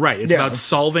Trek-y. You're right. It's about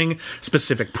solving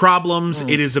specific problems.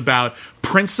 It is about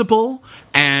principle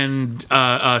and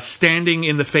standing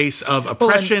in the face of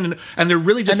oppression, and they're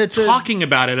really just talking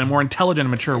about it in a more intelligent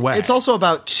and mature way. It's also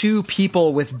about two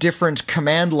people with different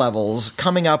command levels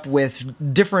coming up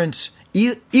with different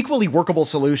equally workable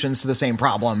solutions to the same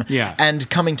problem, and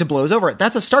coming to blows over it.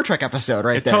 That's a Star Trek episode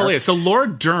right there. Totally is. So Laura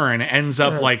Dern ends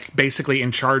up like basically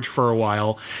in charge for a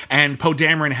while, and Poe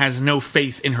Dameron has no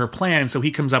faith in her plan, so he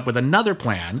comes up with another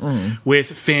plan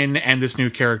with Finn and this new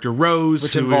character Rose,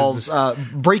 which involves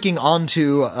breaking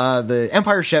onto the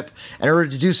Empire ship. And in order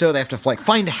to do so, they have to like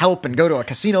find help and go to a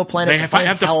casino planet. They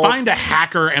have to find a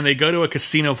hacker, and they go to a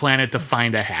casino planet to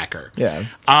find a hacker. Yeah.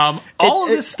 All of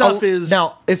this stuff is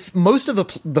now if most of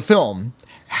the film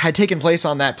had taken place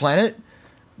on that planet,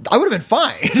 I would have been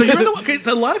fine. So you're it's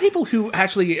a lot of people who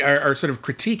actually are sort of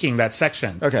critiquing that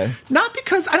section. Okay. Not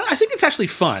because I think it's actually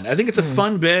fun. I think it's a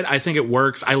fun bit. I think it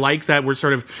works. I like that we're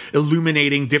sort of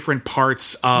illuminating different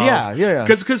parts of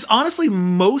Because honestly,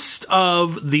 most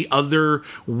of the other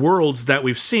worlds that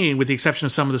we've seen, with the exception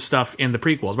of some of the stuff in the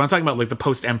prequels, but I'm talking about like the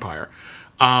post-Empire,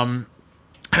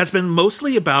 has been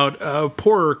mostly about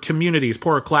poorer communities,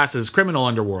 poorer classes, criminal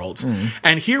underworlds.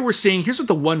 And here we're seeing, here's what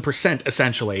the 1%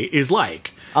 essentially is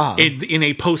like in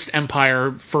a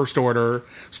post-Empire, First Order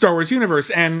Star Wars universe.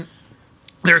 And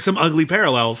there are some ugly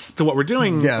parallels to what we're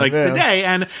doing today,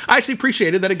 and I actually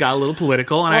appreciated that it got a little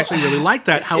political, and I actually really liked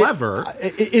that. However,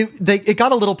 it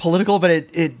got a little political, but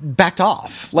it backed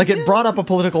off. Like it brought up a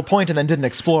political point and then didn't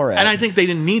explore it. And I think they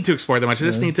didn't need to explore that much. They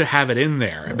just need to have it in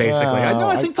there, basically.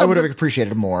 I would have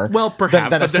appreciated more. Well,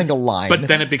 perhaps than a single line. But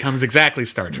then it becomes exactly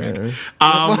Star Trek.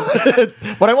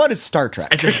 What I want is Star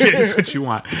Trek. It is what you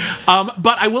want.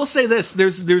 But I will say this: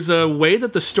 there's a way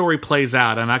that the story plays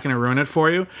out. I'm not going to ruin it for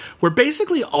you. Where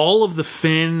basically all of the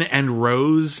Finn and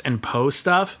Rose and Poe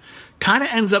stuff kind of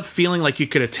ends up feeling like you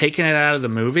could have taken it out of the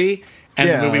movie and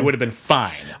the movie would have been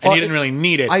fine, and you didn't really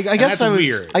need it. I guess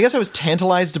I was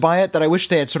tantalized by it, that I wish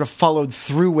they had sort of followed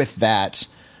through with that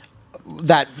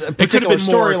particular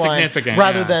storyline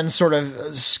rather than sort of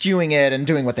skewing it and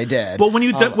doing what they did. Well, I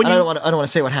don't want to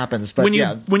say what happens, but when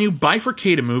you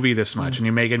bifurcate a movie this much and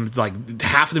you make it like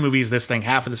half of the movie is this thing,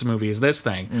 half of this movie is this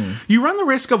thing, you run the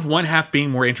risk of one half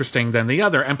being more interesting than the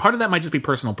other, and part of that might just be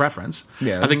personal preference.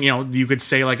 I think you could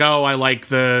say like, oh, I like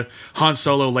the Han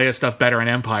Solo Leia stuff better in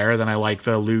Empire than I like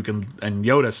the Luke and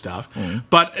Yoda stuff.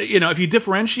 But if you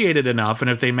differentiate it enough, and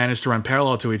if they manage to run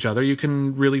parallel to each other, you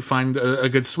can really find a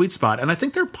good sweet spot. And I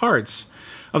think there are parts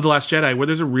of The Last Jedi where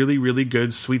there's a really, really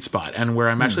good sweet spot, and where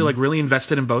I'm actually like really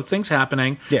invested in both things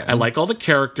happening. I like all the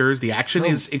characters. The action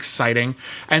is exciting.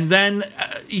 And then,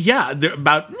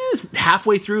 about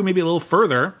halfway through, maybe a little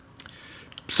further,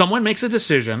 someone makes a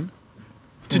decision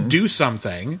to do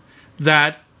something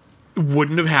that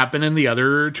wouldn't have happened in the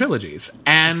other trilogies,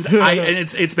 and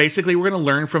it's basically, we're going to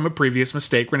learn from a previous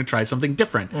mistake, we're going to try something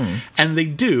different, and they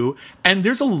do, and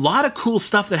there's a lot of cool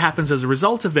stuff that happens as a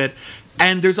result of it,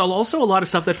 And there's also a lot of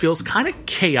stuff that feels kind of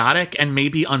chaotic and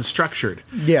maybe unstructured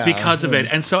because of it.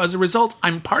 And so as a result,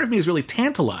 part of me is really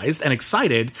tantalized and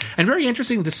excited and very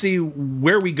interesting to see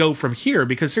where we go from here,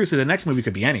 because seriously, the next movie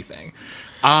could be anything.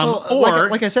 Or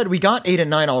like I said, we got 8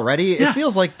 and 9 already. It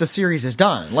feels like the series is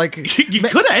done. Like you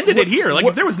could have ended it here. Like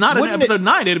if there was not an episode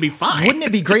 9, it'd be fine. Wouldn't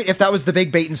it be great if that was the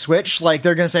big bait and switch? Like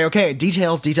they're going to say, okay,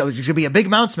 details. There's going to be a big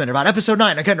announcement about episode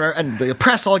 9. Okay, and the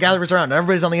press all gathers around, and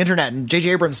everybody's on the internet, and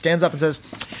J.J. Abrams stands up and says,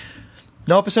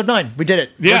 "No, episode 9. We did it.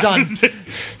 We're done."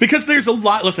 Because there's a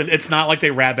lot. Listen, it's not like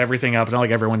they wrap everything up. It's not like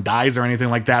everyone dies or anything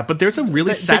like that. But there's a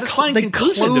really satisfying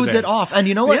conclusion to this. They close it off, and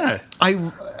you know what?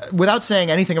 Without saying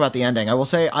anything about the ending, I will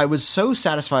say I was so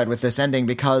satisfied with this ending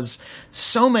because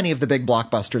so many of the big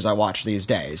blockbusters I watch these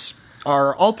days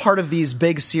are all part of these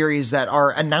big series that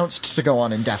are announced to go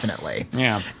on indefinitely.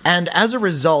 Yeah. And as a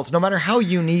result, no matter how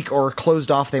unique or closed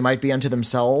off they might be unto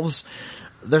themselves,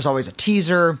 there's always a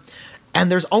teaser. And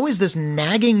there's always this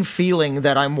nagging feeling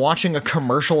that I'm watching a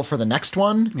commercial for the next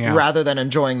one rather than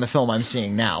enjoying the film I'm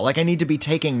seeing now. Like, I need to be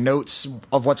taking notes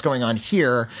of what's going on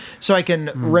here so I can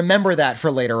remember that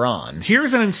for later on.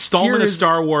 Here's an installment of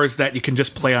Star Wars that you can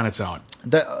just play on its own.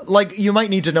 Like, you might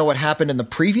need to know what happened in the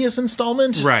previous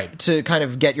installment to kind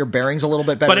of get your bearings a little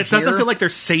bit better. But it doesn't feel like they're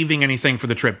saving anything for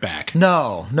the trip back.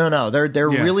 No. They're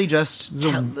really just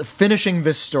finishing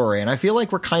this story. And I feel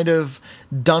like we're kind of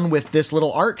done with this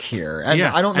little arc here. And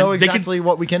I don't know exactly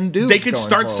what we can do. They could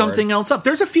start something else up.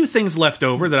 There's a few things left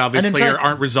over that obviously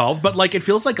aren't resolved, but like it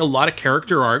feels like a lot of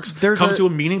character arcs come to a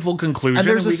meaningful conclusion.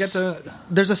 And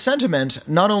there's a sentiment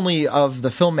not only of the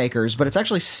filmmakers, but it's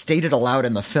actually stated aloud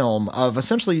in the film of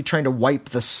essentially trying to wipe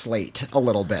the slate a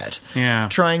little bit. Yeah.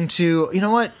 Trying to, you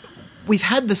know what? We've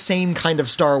had the same kind of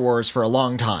Star Wars for a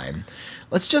long time.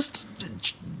 Let's just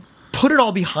put it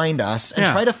all behind us and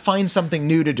try to find something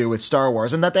new to do with Star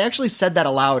Wars. And that they actually said that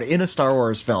aloud in a Star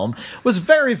Wars film was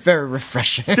very, very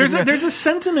refreshing. There's a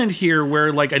sentiment here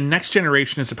where like a next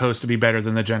generation is supposed to be better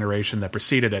than the generation that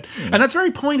preceded it. And that's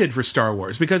very pointed for Star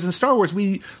Wars, because in Star Wars,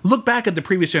 we look back at the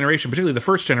previous generation, particularly the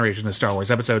first generation of Star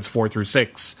Wars, episodes 4 through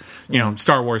 6,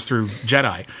 Star Wars through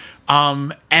Jedi.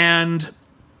 And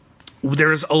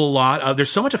there's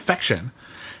there's so much affection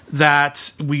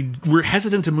that we're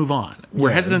hesitant to move on.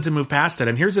 We're hesitant to move past it.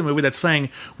 And here's a movie that's saying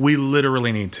we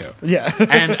literally need to. Yeah.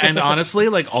 and honestly,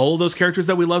 like all of those characters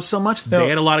that we love so much, they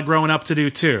had a lot of growing up to do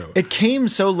too. It came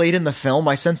so late in the film.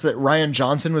 I sense that Rian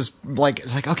Johnson was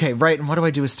like, okay, right. And what do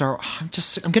I do with Star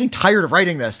Wars? I'm getting tired of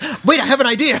writing this. Wait, I have an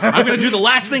idea. I'm going to do the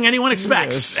last thing anyone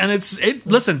expects. Yes. And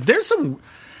listen, there's some.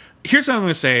 Here's what I'm going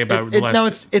to say about the last... Now,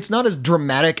 it's not as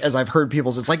dramatic as I've heard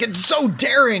people's. It's like, it's so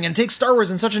daring and takes Star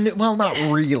Wars in such a new... Well, not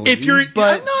really,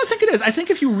 but... No, I think it is. I think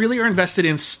if you really are invested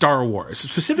in Star Wars,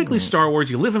 specifically Star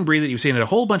Wars, you live and breathe it, you've seen it a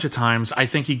whole bunch of times, I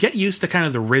think you get used to kind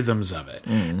of the rhythms of it.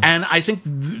 And I think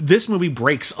this movie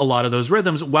breaks a lot of those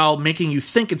rhythms while making you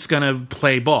think it's going to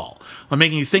play ball, while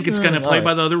making you think it's going to play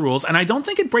by the other rules. And I don't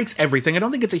think it breaks everything. I don't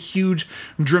think it's a huge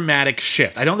dramatic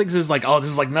shift. I don't think this is like,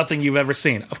 this is like nothing you've ever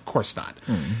seen. Of course not.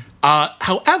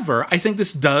 However, I think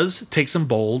this does take some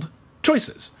bold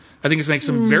choices. I think it's makes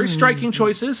some very striking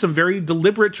choices, some very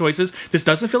deliberate choices. This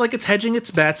doesn't feel like it's hedging its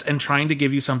bets and trying to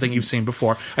give you something you've seen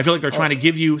before. I feel like they're trying to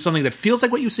give you something that feels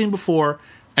like what you've seen before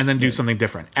and then do something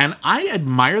different. And I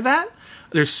admire that.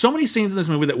 There's so many scenes in this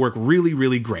movie that work really,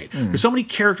 really great. There's so many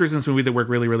characters in this movie that work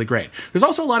really, really great. There's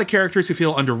also a lot of characters who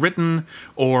feel underwritten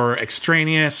or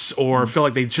extraneous or feel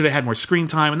like they should have had more screen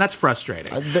time, and that's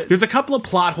frustrating. There's a couple of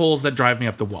plot holes that drive me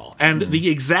up the wall. And the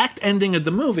exact ending of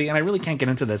the movie, and I really can't get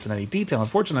into this in any detail,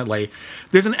 unfortunately,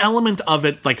 there's an element of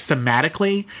it, like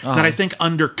thematically, that I think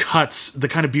undercuts the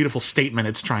kind of beautiful statement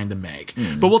it's trying to make.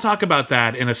 But we'll talk about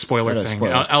that in a spoiler thing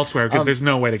elsewhere, because there's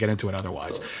no way to get into it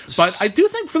otherwise. But I do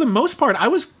think, for the most part, I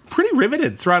was pretty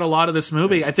riveted throughout a lot of this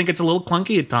movie. I think it's a little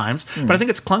clunky at times, but I think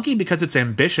it's clunky because it's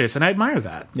ambitious, and I admire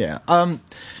that. Yeah.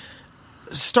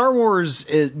 Star Wars,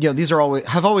 these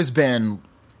have always been,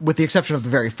 with the exception of the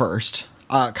very first,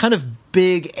 kind of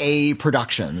big A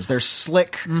productions. They're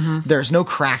slick. There's no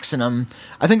cracks in them.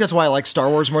 I think that's why I like Star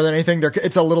Wars more than anything.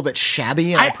 It's a little bit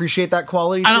shabby, and I appreciate that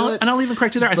quality to it. And I'll even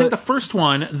correct you there. I think the first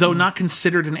one, though not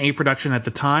considered an A production at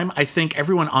the time, I think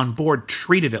everyone on board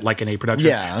treated it like an A production.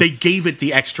 Yeah. They gave it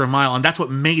the extra mile, and that's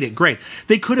what made it great.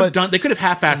 They could have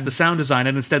half-assed the sound design,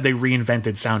 and instead they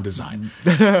reinvented sound design.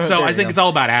 So I think it's all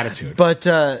about attitude. But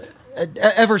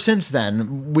ever since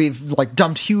then, we've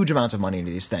dumped huge amounts of money into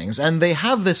these things, and they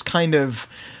have this kind of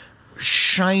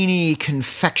shiny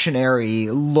confectionery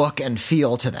look and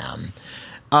feel to them,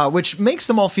 which makes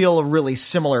them all feel really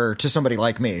similar to somebody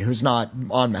like me, who's not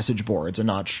on message boards and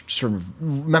not sort of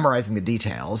memorizing the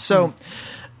details. So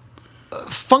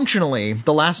functionally,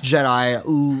 The Last Jedi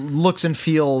looks and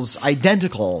feels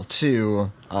identical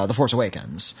to The Force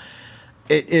Awakens.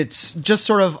 It's just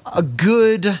sort of a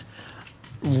good,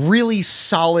 really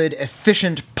solid,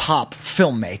 efficient pop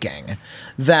filmmaking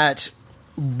that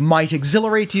might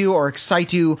exhilarate you or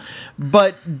excite you,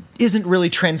 but isn't really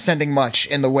transcending much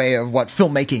in the way of what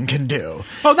filmmaking can do.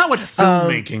 Oh, not what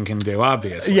filmmaking can do,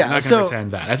 obviously. Yeah, I'm not going to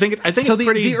pretend that. I think it's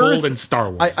pretty bold in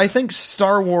Star Wars. I think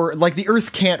Star Wars, like, the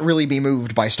Earth can't really be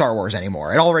moved by Star Wars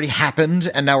anymore. It already happened,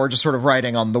 and now we're just sort of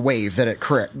riding on the wave that it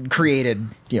created,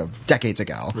 decades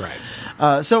ago.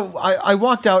 Right. So I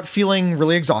walked out feeling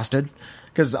really exhausted,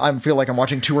 because I feel like I'm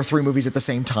watching 2 or 3 movies at the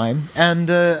same time, and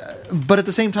but at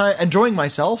the same time enjoying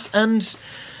myself and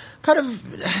kind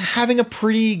of having a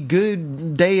pretty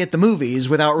good day at the movies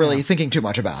without really thinking too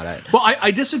much about it. Well,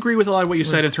 I disagree with a lot of what you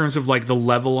said in terms of like the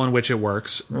level on which it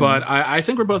works, but I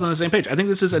think we're both on the same page. I think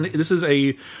this is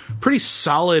a pretty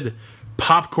solid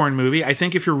popcorn movie. I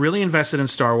think if you're really invested in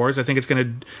Star Wars, I think it's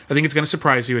gonna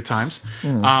surprise you at times.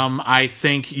 I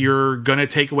think you're gonna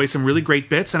take away some really great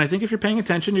bits, and I think if you're paying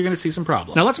attention, you're gonna see some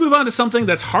problems. Now let's move on to something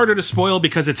that's harder to spoil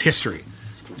because it's history.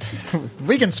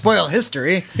 We can spoil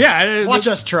history. Yeah. Watch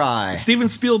us try. Steven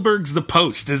Spielberg's The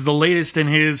Post is the latest in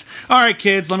his, all right,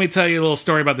 kids, let me tell you a little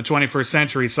story about the 21st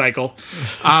century cycle,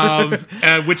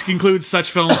 which includes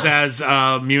such films as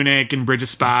Munich and Bridge of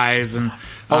Spies and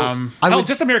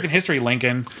just American History,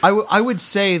 Lincoln. I would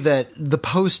say that The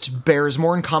Post bears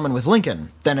more in common with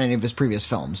Lincoln than any of his previous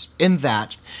films, in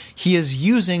that he is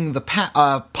using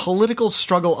the political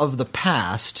struggle of the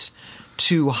past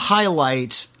to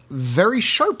highlight very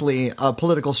sharply a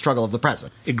political struggle of the present.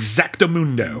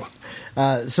 Exactamundo.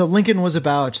 So Lincoln was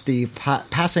about the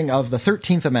passing of the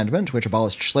 13th Amendment, which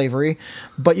abolished slavery,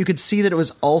 but you could see that it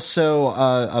was also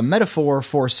a metaphor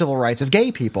for civil rights of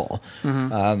gay people.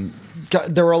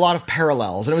 There were a lot of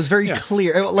parallels, and it was very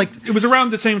clear. It was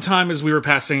around the same time as we were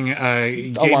passing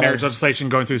gay marriage legislation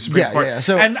going through the Supreme Court.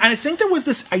 So, and I think there was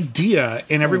this idea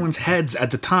in everyone's heads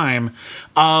at the time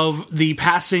of the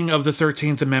passing of the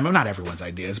 13th Amendment. Not everyone's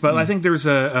ideas, but I think there's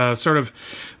a sort of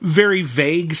very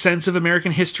vague sense of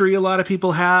American history a lot of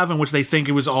people have, in which they think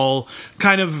it was all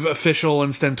kind of official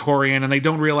and stentorian, and they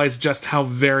don't realize just how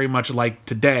very much like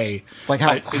today, like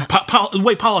how the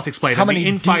way politics played, how many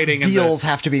infighting deals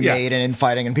have to be made and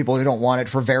infighting, and people who don't want it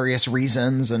for various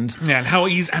reasons, and how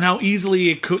easily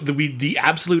it could the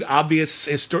absolute obvious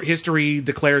history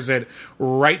declares it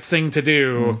right thing to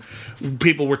do.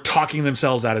 People were talking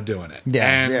themselves out of doing it,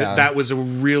 that was a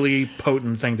really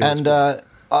potent thing to do. And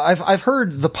I've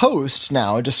heard The Post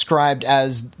now described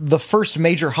as the first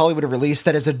major Hollywood release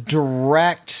that is a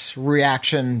direct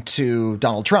reaction to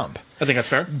Donald Trump. I think that's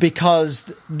fair.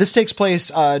 Because this takes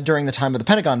place during the time of the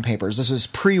Pentagon Papers. This was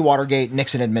pre-Watergate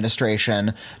Nixon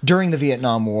administration, during the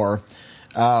Vietnam War,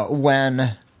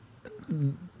 when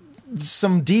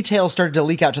some details started to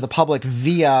leak out to the public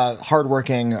via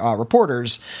hardworking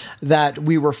reporters that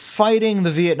we were fighting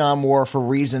the Vietnam War for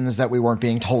reasons that we weren't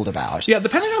being told about. Yeah, the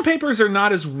Pentagon Papers are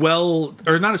not as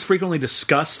frequently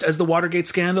discussed as the Watergate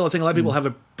scandal. I think a lot of people have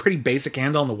a pretty basic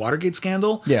handle on the Watergate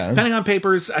scandal. Yeah. Pentagon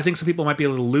Papers, I think some people might be a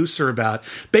little looser about.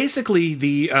 Basically,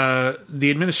 the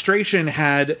administration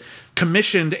had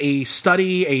commissioned a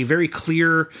study, a very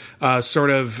clear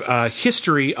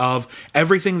history of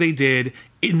everything they did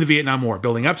in the Vietnam War,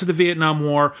 building up to the Vietnam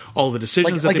War, all the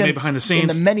decisions that they made behind the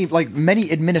scenes. In the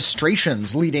many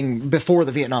administrations leading before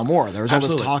the Vietnam War, there was all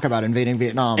this talk about invading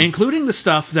Vietnam. Including the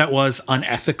stuff that was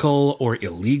unethical or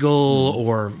illegal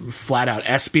or flat-out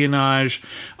espionage.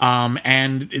 And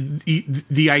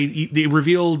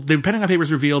the Pentagon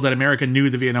Papers revealed that America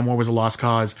knew the Vietnam War was a lost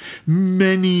cause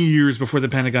many years before the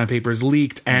Pentagon Papers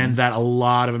leaked, and that a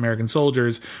lot of American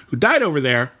soldiers who died over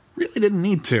there really didn't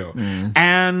need to.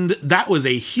 And that was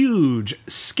a huge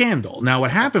scandal. Now, what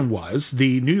happened was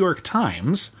the New York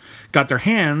Times got their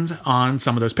hands on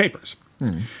some of those papers.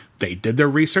 They did their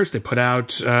research. They put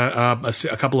out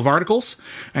a couple of articles,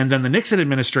 and then the Nixon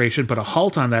administration put a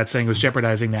halt on that, saying it was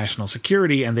jeopardizing national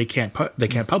security, and they can't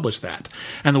publish that.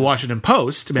 And the Washington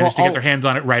Post managed to get their hands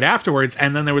on it right afterwards,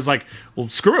 and then there was like, well,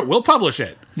 screw it, we'll publish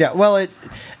it. Yeah, well,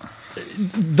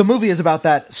 the movie is about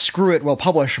that "screw it, we'll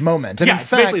publish" moment, and in it's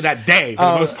fact, basically that day for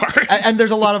the most part. And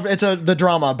there's a lot of the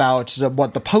drama about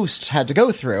what the Post had to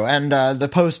go through, and the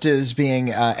Post is being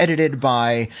edited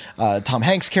by Tom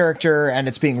Hanks' character, and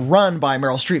it's being run by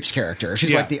Meryl Streep's character.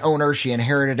 She's like the owner; she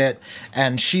inherited it,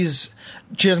 and she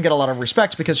doesn't get a lot of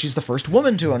respect because she's the first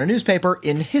woman to own a newspaper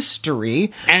in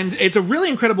history. And it's a really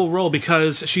incredible role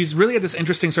because she's really at this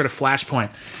interesting sort of flashpoint.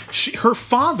 Her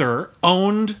father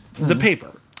owned the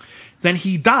paper. Then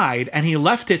he died, and he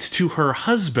left it to her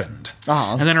husband.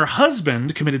 And then her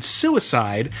husband committed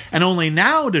suicide, and only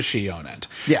now does she own it.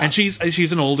 And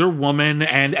she's an older woman,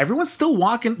 and everyone's still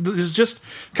there's just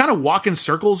kind of walking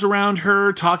circles around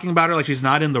her, talking about her like she's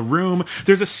not in the room.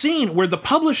 There's a scene where the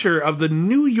publisher of the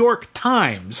New York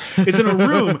Times is in a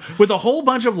room with a whole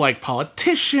bunch of like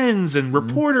politicians and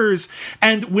reporters,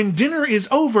 and when dinner is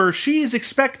over, she is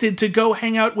expected to go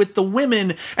hang out with the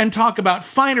women and talk about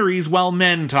fineries while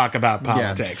men talk about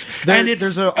politics. And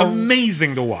it's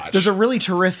amazing to watch. There's a really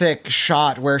terrific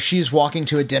shot where she's walking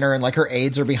to a dinner and like her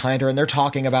aides are behind her and they're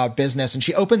talking about business, and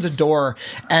she opens a door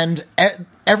and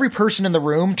every person in the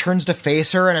room turns to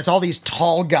face her, and it's all these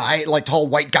tall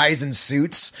white guys in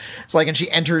suits. It's like, and she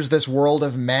enters this world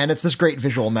of men. It's this great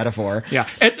visual metaphor. Yeah.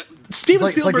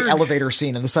 Spielberg, it's like the elevator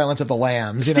scene in The Silence of the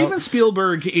Lambs. Steven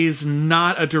Spielberg is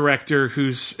not a director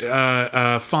who's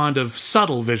fond of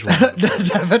subtle visual.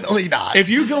 Definitely not. If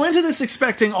you go into this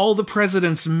expecting All the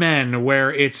President's Men,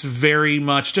 where it's very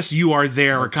much just you are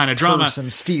there kind of drama,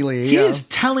 and steely, he is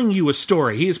telling you a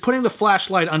story. He is putting the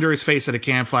flashlight under his face at a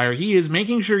campfire. He is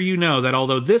making sure you know that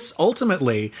although this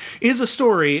ultimately is a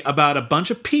story about a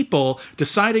bunch of people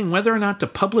deciding whether or not to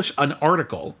publish an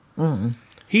article,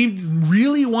 he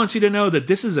really wants you to know that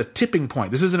this is a tipping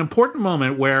point. This is an important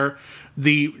moment where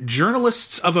the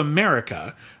journalists of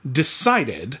America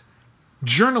decided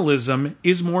journalism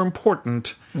is more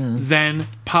important than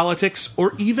politics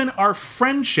or even our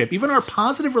friendship, even our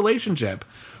positive relationship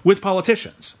with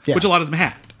politicians, which a lot of them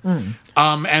had. And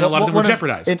a lot of them were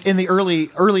jeopardized. In the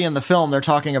early in the film, they're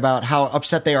talking about how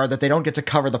upset they are that they don't get to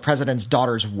cover the president's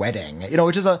daughter's wedding,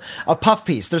 which is a puff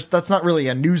piece. That's not really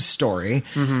a news story,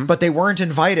 but they weren't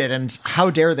invited, and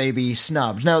how dare they be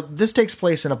snubbed? Now, this takes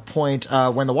place in a point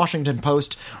when the Washington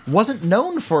Post wasn't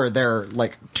known for their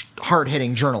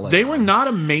hard-hitting journalism. They were not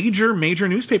a major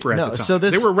newspaper at the time. So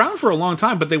they were around for a long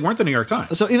time, but they weren't the New York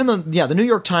Times. So even though, the New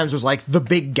York Times was like the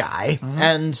big guy,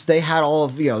 and they had all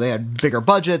of, they had bigger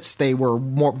budgets, they were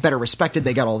better respected,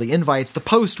 they got all the invites. The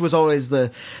Post was always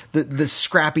the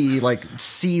scrappy,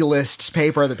 C-list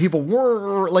paper that people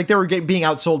were, they were being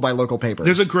outsold by local papers.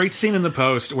 There's a great scene in the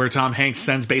Post where Tom Hanks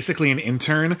sends basically an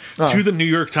intern to the New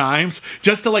York Times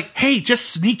just to hey, just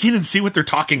sneak in and see what they're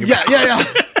talking about. Yeah.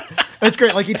 That's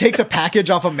great. He takes a package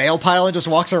off a mail pile and just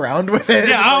walks around with it.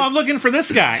 Yeah, I'm looking for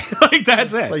this guy.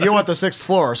 That's it. You want the 6th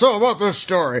floor. So about this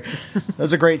story.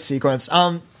 That's a great sequence.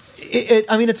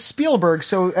 It's Spielberg,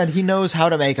 and he knows how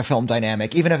to make a film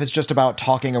dynamic, even if it's just about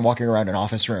talking and walking around an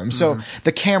office room. So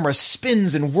the camera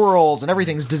spins and whirls, and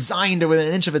everything's designed to within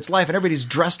an inch of its life, and everybody's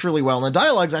dressed really well, and the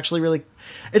dialogue's actually really...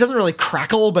 It doesn't really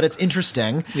crackle, but it's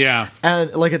interesting. Yeah.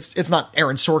 And, it's not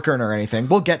Aaron Sorkin or anything.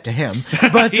 We'll get to him.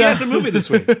 But he has a movie this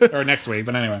week, or next week,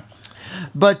 but anyway.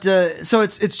 But so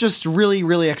it's just really,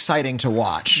 really exciting to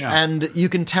watch. Yeah. And you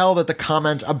can tell that the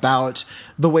comment about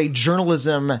the way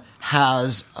journalism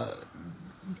has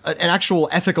an actual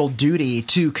ethical duty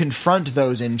to confront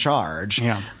those in charge,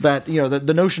 that,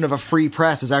 the notion of a free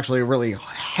press is actually a really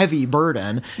heavy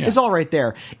burden, is all right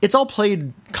there. It's all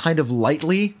played kind of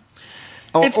lightly.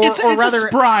 It's rather a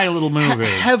spry little movie.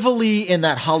 Heavily in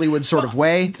that Hollywood sort of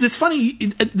way. It's funny,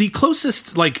 the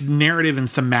closest narrative and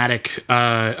thematic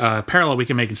parallel we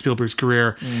can make in Spielberg's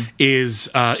career is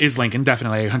Lincoln.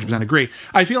 Definitely, I 100% agree.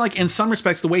 I feel like in some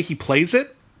respects the way he plays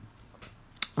it,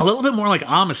 a little bit more like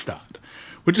Amistad.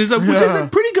 Which is a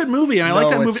pretty good movie, and I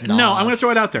like that movie. Not. No, I'm going to throw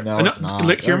it out there. No, it's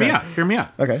not. Hear me out.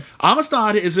 Okay.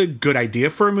 Amistad is a good idea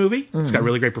for a movie. It's got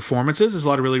really great performances. There's a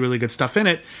lot of really, really good stuff in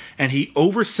it, and he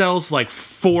oversells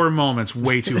 4 moments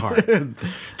way too hard.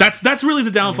 That's really the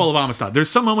downfall of Amistad.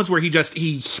 There's some moments where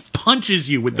he punches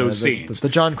you with those scenes. The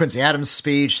John Quincy Adams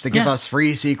speech, the Give Us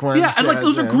Free sequence. Yeah, and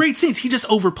those are great scenes. He just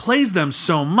overplays them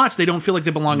so much they don't feel like they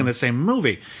belong in the same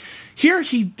movie. Here,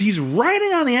 he's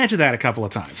riding on the edge of that a couple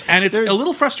of times. And it's a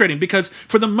little frustrating because,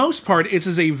 for the most part, it's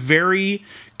a very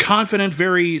confident,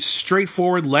 very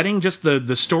straightforward, letting just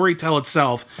the story tell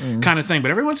itself kind of thing. But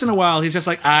every once in a while, he's just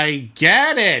I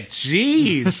get it.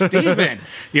 Jeez, Stephen,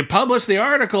 you publish the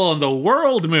article and the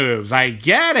world moves. I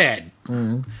get it.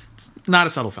 It's not a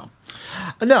subtle film.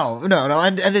 No.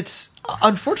 And it's,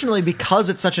 unfortunately, because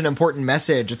it's such an important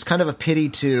message, it's kind of a pity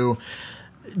to...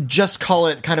 just call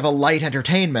it kind of a light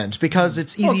entertainment, because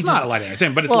it's easy. It's not a light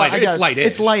entertainment, but it's light-ish.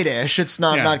 It's light-ish. It's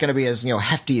not going to be as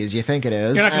hefty as you think it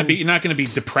is. You're not going to be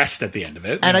depressed at the end of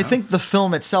it. And I think the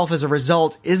film itself, as a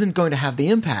result, isn't going to have the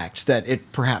impact that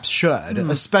it perhaps should,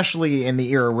 especially in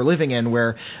the era we're living in,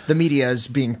 where the media is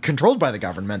being controlled by the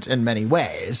government in many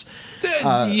ways.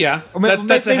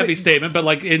 That's a heavy statement, but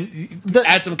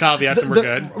add some caveats and we're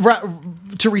good.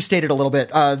 To restate it a little bit,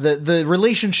 the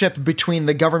relationship between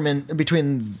the government,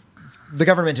 between the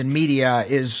government and media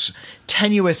is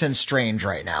tenuous and strange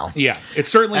right now. Yeah, it's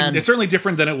certainly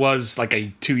different than it was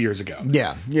like 2 years ago.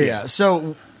 Yeah.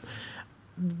 So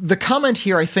the comment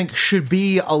here, I think, should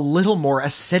be a little more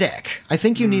acidic. I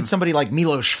think you need somebody like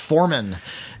Milos Forman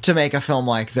to make a film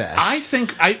like this. I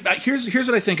think here's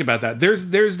what I think about that. There's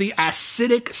the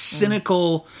acidic,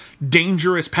 cynical,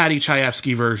 dangerous Patty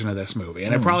Chayefsky version of this movie,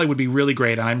 and it probably would be really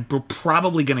great. And I'm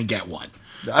probably going to get one.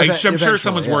 I'm sure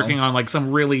someone's working on like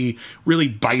some really, really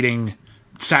biting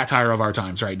satire of our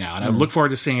times right now, and I look forward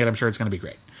to seeing it. I'm sure it's going to be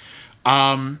great.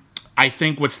 I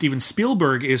think what Steven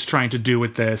Spielberg is trying to do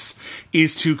with this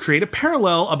is to create a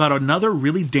parallel about another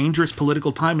really dangerous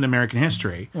political time in American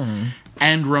history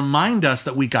and remind us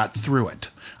that we got through it.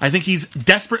 I think he's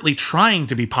desperately trying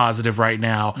to be positive right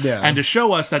now and to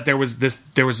show us that there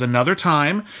was another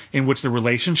time in which the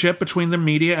relationship between the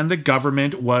media and the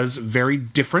government was very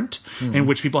different, in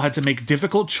which people had to make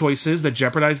difficult choices that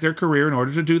jeopardized their career in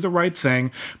order to do the right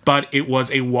thing. But it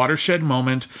was a watershed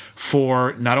moment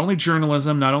for not only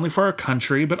journalism, not only for our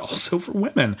country, but also for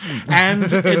women. And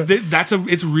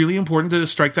it's really important to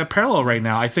strike that parallel right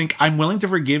now. I think I'm willing to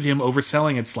forgive him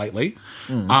overselling it slightly,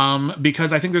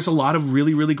 because I think there's a lot of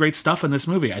really, really great stuff in this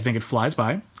movie. I think it flies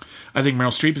by. I think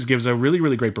Meryl Streep gives a really,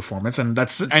 really great performance, and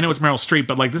I know it's Meryl Streep,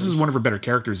 but like this is one of her better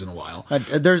characters in a while.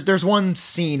 There's one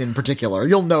scene in particular.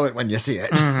 You'll know it when you see it.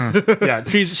 Yeah,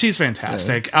 she's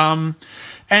fantastic. I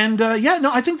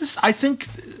think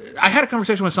I had a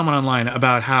conversation with someone online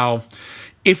about how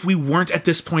if we weren't at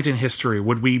this point in history,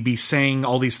 would we be saying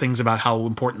all these things about how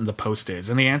important the Post is?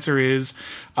 And the answer is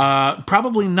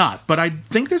probably not. But I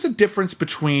think there's a difference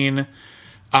between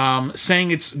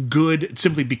saying it's good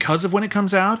simply because of when it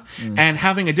comes out and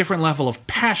having a different level of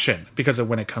passion because of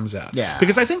when it comes out. Yeah.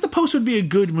 Because I think The Post would be a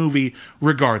good movie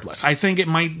regardless. I think it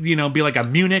might, be like a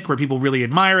Munich where people really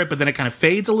admire it, but then it kind of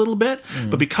fades a little bit.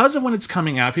 But because of when it's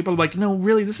coming out, people are like, no,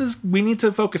 really, we need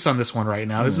to focus on this one right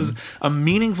now. This is a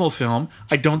meaningful film.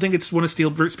 I don't think it's one of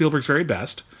Spielberg's very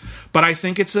best, but I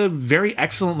think it's a very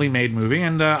excellently made movie,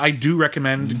 and I do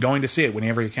recommend going to see it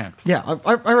whenever you can. Yeah,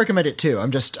 I recommend it too.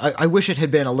 I wish it had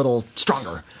been a little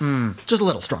stronger. Just a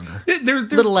little stronger. A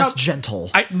little less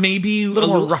gentle. Maybe a little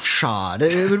more roughshod.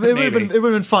 It would have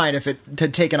been fine if it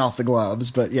had taken off the gloves,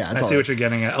 but yeah, it's I see what you're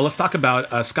getting at. Let's talk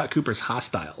about Scott Cooper's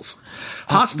Hostiles.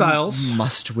 Hostiles.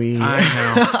 Must we? I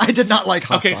know. I did not like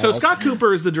Hostiles. Okay, so Scott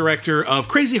Cooper is the director of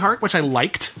Crazy Heart, which I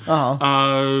liked.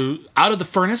 Out of the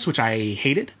Furnace, which I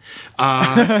hated.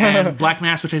 And Black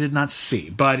Mass, which I did not see.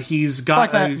 But he's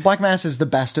got... Black Mass is the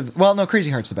best of... Well, no,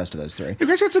 Crazy Heart's the best of those three.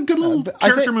 Crazy Heart's a good little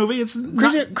character movie. It's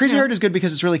Crazy Heart is good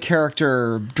because it's really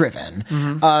character-driven.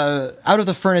 Out of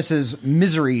the Furnace is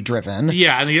misery-driven.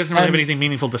 Yeah, and he doesn't really have anything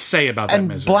meaningful to say about that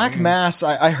misery. And Black Mass,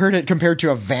 I heard it compared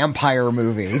to a vampire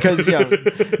movie because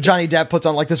Johnny Depp puts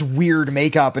on like this weird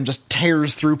makeup and just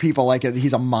tears through people like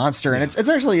he's a monster, and it's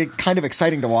actually kind of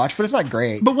exciting to watch, but it's not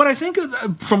great. But what I think,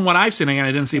 from what I've seen, and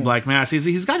I didn't see Black Mass,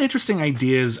 he's got interesting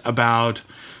ideas about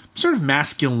sort of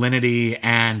masculinity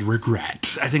and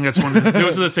regret. I think that's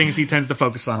those are the things he tends to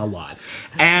focus on a lot.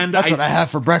 And that's what I have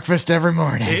for breakfast every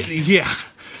morning. Yeah.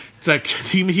 It's like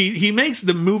he makes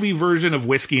the movie version of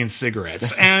whiskey and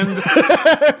cigarettes, and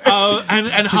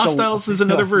Hostiles is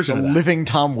another version of that. Living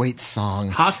Tom Waits song.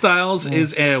 Hostiles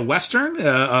is a western,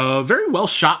 a very well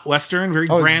shot western, very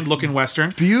grand looking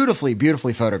western, beautifully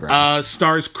photographed.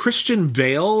 Stars Christian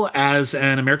Bale as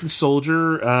an American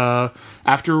soldier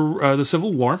after the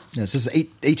Civil War. Yeah, this is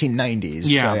 1890s.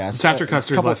 Yeah, it's after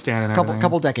Custer's last stand and everything.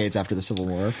 Couple decades after the Civil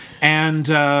War, and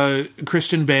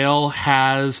Christian Bale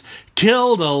has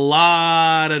killed a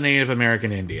lot of Native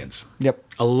American Indians. Yep.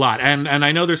 A lot. And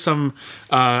I know there's some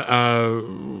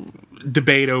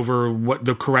debate over what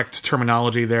the correct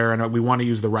terminology there, and we want to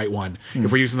use the right one.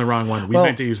 If we're using the wrong one, we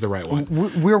meant to use the right one.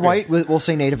 We're white, we'll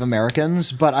say Native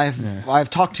Americans, but I've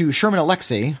talked to Sherman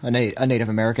Alexie, a Native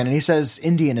American, and he says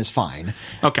Indian is fine.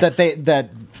 Okay. That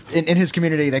in his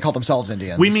community they call themselves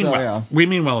Indians. We mean well. Yeah. We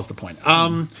mean well is the point.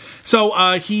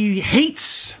 So he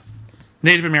hates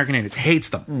Native American Indians, hates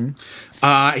them.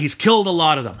 He's killed a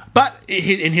lot of them. But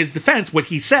in his defense, what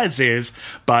he says is,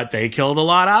 but they killed a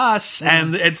lot of us.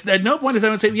 And it's at no point does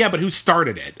anyone say, yeah, but who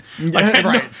started it? Like,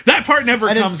 right. That part never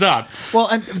comes up. Well,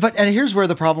 and here's where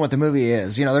the problem with the movie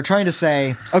is. They're trying to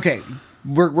say, okay,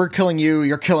 we're killing you,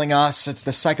 you're killing us. It's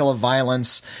the cycle of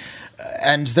violence.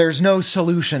 And there's no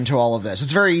solution to all of this.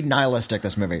 It's very nihilistic,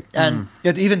 this movie. And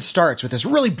it even starts with this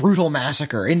really brutal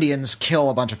massacre. Indians kill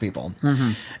a bunch of people.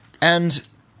 And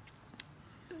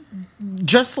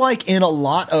just like in a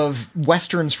lot of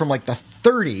westerns from like the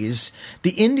 30s,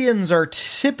 the Indians are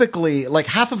typically, like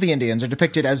half of the Indians are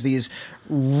depicted as these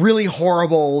really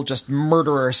horrible, just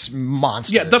murderous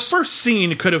monsters. Yeah, the first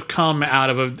scene could have come out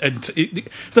of a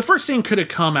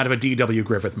D.W.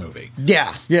 Griffith movie.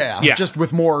 Yeah, just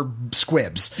with more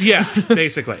squibs. Yeah,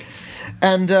 basically.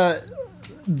 And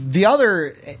the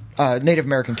other Native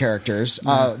American characters,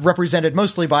 represented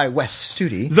mostly by Wes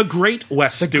Studi. The great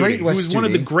Wes Studi, who is one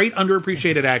of the great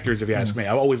underappreciated actors, if you ask me.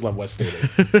 I always love Wes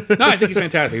Studi. No, I think he's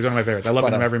fantastic. He's one of my favorites. I love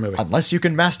him in every movie. Unless you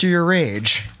can master your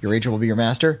rage will be your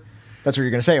master. That's what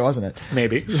you're going to say, wasn't it?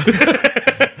 Maybe.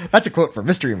 That's a quote from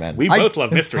Mystery Men. We both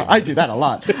love Mystery Men. I do that a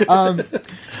lot.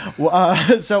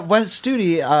 So Wes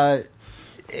Studi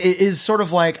is sort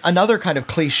of like another kind of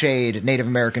cliched Native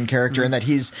American character in that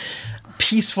he's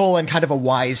peaceful and kind of a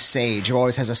wise sage who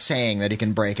always has a saying that he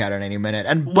can break out at any minute.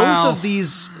 And both of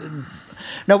these...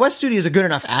 Now, Wes Studi is a good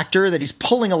enough actor that he's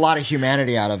pulling a lot of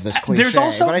humanity out of this cliche. But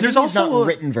I think he's not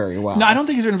written very well. No, I don't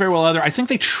think he's written very well either. I think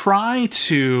they try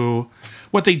to...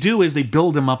 What they do is they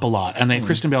build him up a lot, and then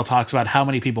Christian Bale talks about how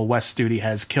many people Wes Studi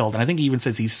has killed, and I think he even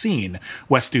says he's seen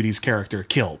Wes Studi's character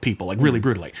kill people, like really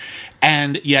brutally.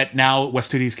 And yet now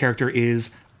Wes Studi's character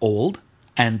is old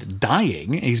and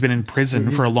dying. He's been in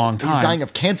prison for a long time. He's dying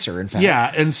of cancer, in fact.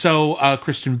 Yeah, and so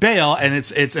Christian Bale, and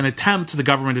it's an attempt the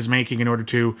government is making in order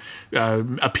to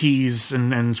appease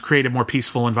and create a more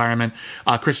peaceful environment.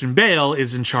 Christian Bale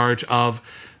is in charge of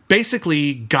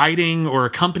basically guiding or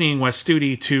accompanying Wes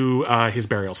Studi to his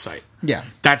burial site. Yeah.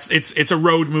 It's a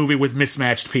road movie with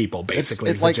mismatched people, basically,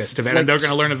 it's the gist of it. And they're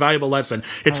going to learn a valuable lesson.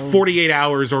 It's 48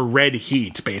 hours or red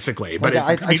heat, basically. But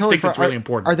I think it's really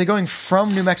important. Are they going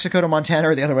from New Mexico to Montana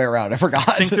or the other way around? I forgot.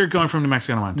 I think they're going from New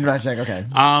Mexico to Montana. New Mexico, okay.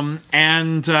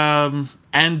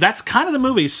 And that's kind of the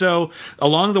movie. So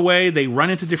along the way, they run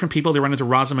into different people. They run into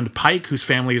Rosamund Pike, whose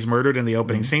family is murdered in the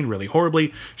opening scene really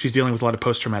horribly. She's dealing with a lot of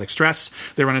post-traumatic stress.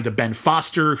 They run into Ben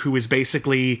Foster, who is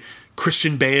basically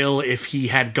Christian Bale if he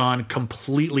had gone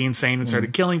completely insane and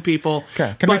started killing people.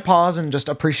 Okay. Can we pause and just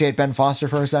appreciate Ben Foster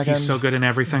for a second? He's so good in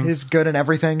everything. He's good in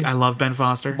everything. I love Ben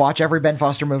Foster. Watch every Ben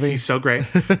Foster movie. He's so great.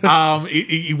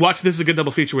 You watch, this is a good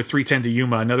double feature with 310 to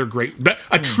Yuma, another great,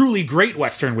 a truly great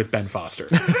Western with Ben Foster.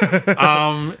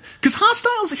 Because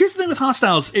Hostiles, here's the thing with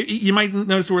Hostiles, you might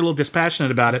notice we're a little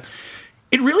dispassionate about it.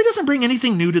 It really doesn't bring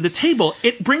anything new to the table.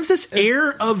 It brings this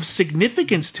air of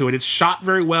significance to it. It's shot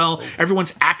very well.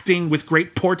 Everyone's acting with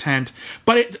great portent.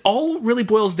 But it all really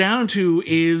boils down to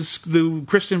is the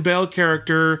Christian Bale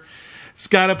character has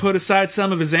got to put aside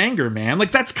some of his anger, man.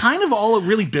 Like, that's kind of all it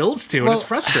really builds to, and it's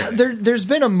frustrating. There's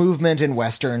been a movement in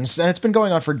Westerns, and it's been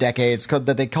going on for decades,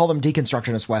 that they call them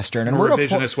deconstructionist Western. And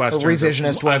revisionist Western.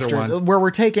 Revisionist Western, where we're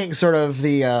taking sort of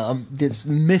the this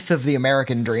myth of the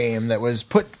American dream that was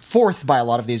put forth by a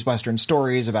lot of these Western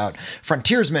stories about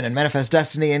frontiersmen and manifest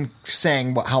destiny, and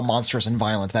saying how monstrous and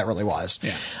violent that really was.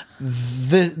 Yeah.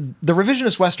 The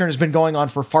revisionist Western has been going on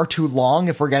for far too long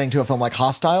if we're getting to a film like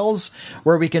Hostiles,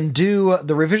 where we can do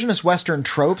the revisionist Western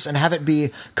tropes and have it be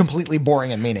completely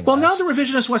boring and meaningless. Well, now the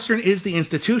revisionist Western is the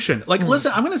institution. Like,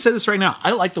 listen, I'm going to say this right now.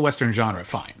 I like the Western genre,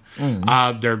 fine.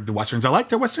 They're the Westerns I like,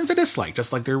 they're Westerns I dislike,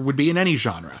 just like there would be in any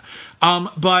genre.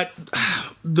 But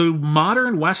the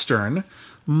modern Western,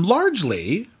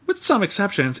 largely, with some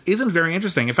exceptions, isn't very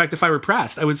interesting. In fact, if I were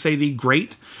pressed, I would say the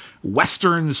great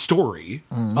Western story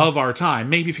of our time,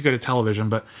 maybe if you go to television,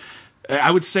 but I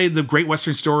would say the great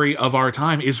Western story of our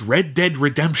time is Red Dead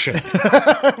Redemption.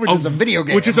 Which is a video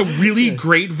game. Which is a really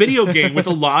great video game with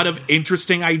a lot of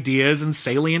interesting ideas and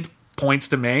salient points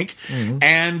to make.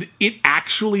 And it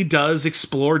actually does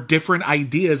explore different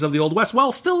ideas of the Old West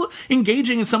while still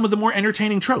engaging in some of the more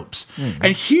entertaining tropes.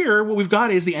 And here, what we've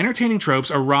got is the entertaining tropes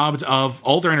are robbed of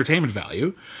all their entertainment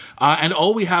value. And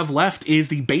all we have left is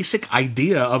the basic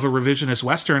idea of a revisionist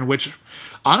Western, which,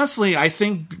 honestly, I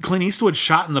think Clint Eastwood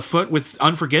shot in the foot with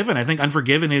Unforgiven. I think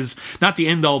Unforgiven is not the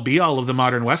end-all, be-all of the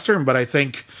modern Western, but I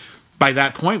think by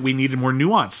that point, we needed more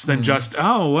nuance than just,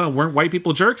 weren't white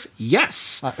people jerks?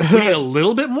 Yes. We need a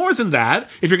little bit more than that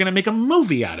if you're going to make a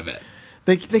movie out of it.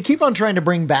 They keep on trying to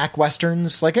bring back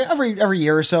Westerns. Like, every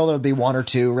year or so, there would be one or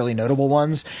two really notable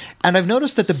ones. And I've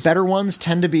noticed that the better ones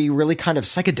tend to be really kind of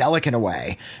psychedelic in a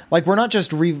way. Like, we're not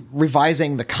just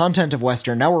revising the content of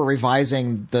Western, now we're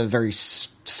revising the very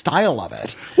style of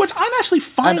it. Which I'm actually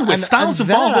fine with. Styles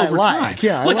evolve over time.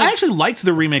 Yeah, I actually liked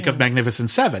the remake of Magnificent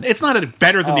Seven. It's not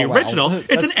better than the original. Well,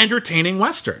 it's an entertaining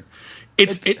Western.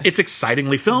 It's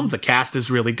excitingly filmed. The cast is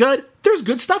really good. There's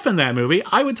good stuff in that movie.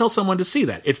 I would tell someone to see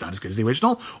that. It's not as good as the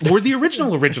original or the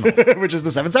original, which is the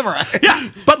Seven Samurai. Yeah,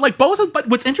 but like both. But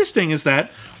what's interesting is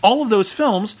that all of those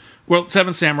films Well,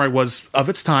 Seven Samurai was of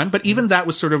its time, but even that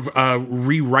was sort of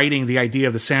rewriting the idea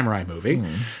of the samurai movie.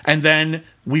 And then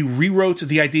we rewrote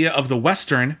the idea of the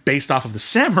Western based off of the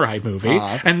samurai movie.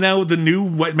 And now the new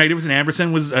Magnificent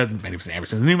Amberson was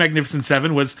the new Magnificent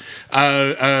Seven was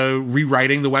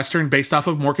rewriting the Western based off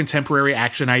of more contemporary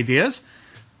action ideas.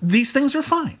 These things are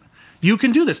fine. You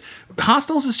can do this.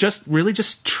 Hostiles is just really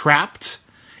just trapped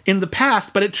in the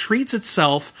past, but it treats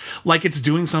itself like it's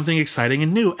doing something exciting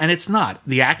and new, and it's not.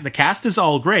 The cast is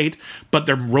all great, but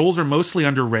their roles are mostly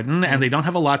underwritten, and they don't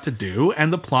have a lot to do,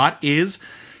 and the plot is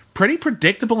pretty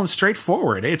predictable and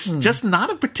straightforward. It's just not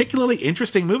a particularly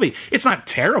interesting movie. It's not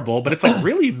terrible, but it's like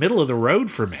really middle of the road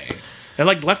for me. It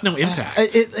like left no impact.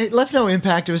 It left no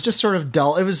impact. It was just sort of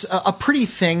dull. It was a pretty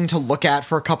thing to look at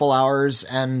for a couple hours,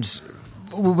 and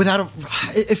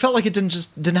it felt like it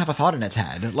didn't have a thought in its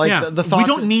head. Like the thoughts. We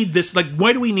don't need this. Like,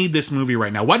 why do we need this movie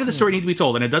right now? Why did the story need to be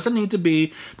told? And it doesn't need to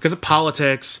be because of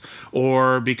politics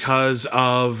or because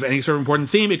of any sort of important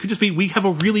theme. It could just be we have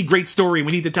a really great story and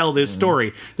we need to tell this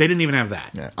story. They didn't even have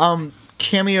that. Yeah.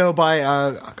 Cameo by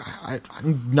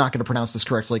I'm not going to pronounce this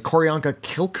correctly. Korianka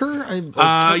Kilker.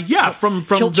 From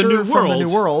the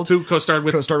New World, who co-starred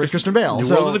with Kristen Bale. New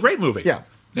World was a great movie. Yeah.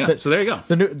 So there you go.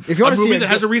 If you want to see that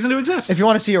has a reason to exist. If you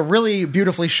want to see a really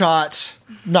beautifully shot,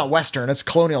 not Western, it's a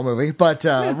colonial movie, but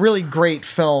really great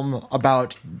film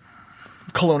about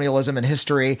colonialism and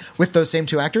history with those same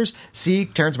two actors, see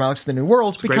Terrence Malick's The New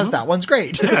World, because that one's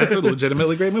great. Yeah, it's a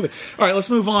legitimately great movie. All right, let's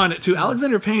move on to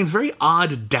Alexander Payne's very odd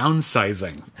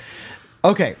Downsizing.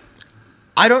 Okay.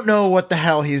 I don't know what the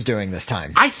hell he's doing this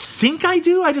time. I think I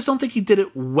do. I just don't think he did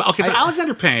it well. Okay, so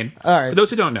Alexander Payne, for those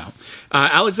who don't know,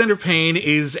 Alexander Payne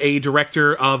is a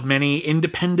director of many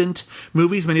independent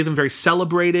movies, many of them very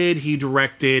celebrated. He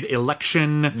directed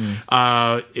Election,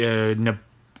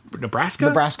 Nebraska?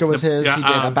 Nebraska was his. He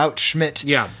did About Schmidt.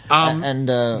 And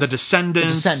The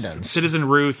Descendants. Citizen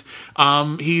Ruth.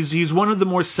 He's one of the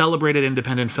more celebrated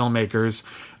independent filmmakers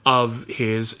of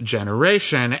his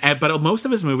generation. But most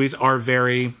of his movies are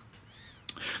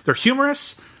they're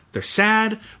humorous, they're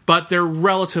sad, but they're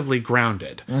relatively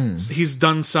grounded. He's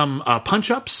done some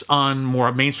punch-ups on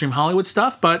more mainstream Hollywood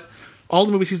stuff, but all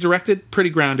the movies he's directed,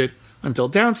 pretty grounded. Until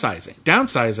Downsizing.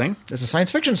 Downsizing... It's a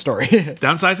science fiction story.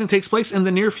 Downsizing takes place in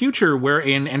the near future, where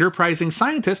an enterprising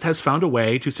scientist has found a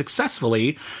way to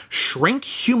successfully shrink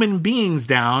human beings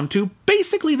down to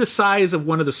basically the size of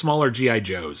one of the smaller G.I.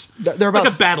 Joes. They're about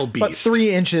like a battle beast. About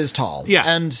 3 inches tall. Yeah.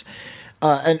 And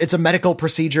it's a medical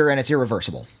procedure, and it's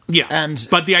irreversible. Yeah.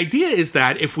 But the idea is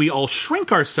that if we all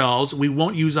shrink ourselves, we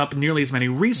won't use up nearly as many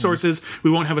resources, we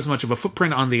won't have as much of a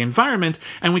footprint on the environment,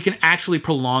 and we can actually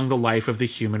prolong the life of the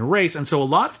human race. And so a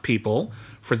lot of people,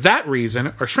 for that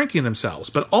reason, are shrinking themselves.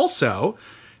 But also,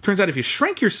 it turns out if you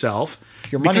shrink yourself...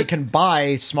 Your money can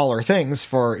buy smaller things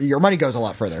your money goes a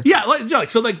lot further. Yeah,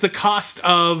 so the cost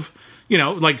of,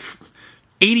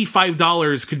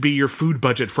 $85 could be your food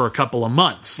budget for a couple of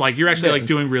months. Like, you're actually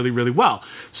doing really, really well.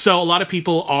 So a lot of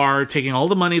people are taking all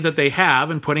the money that they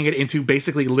have and putting it into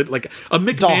basically like a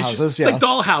McMansion, like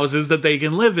doll houses that they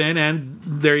can live in. And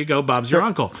there you go, Bob's your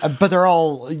uncle. But they're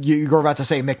all, you were about to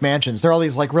say McMansions. They're all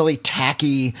these like really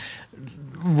tacky,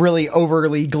 really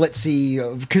overly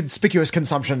glitzy, conspicuous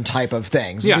consumption type of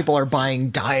things. Yeah. People are buying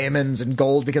diamonds and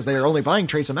gold because they are only buying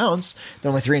trace amounts. They're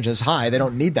only 3 inches high. They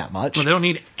don't need that much. Well, they don't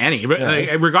need any, but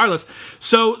regardless.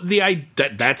 So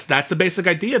that's the basic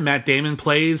idea. Matt Damon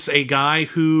plays a guy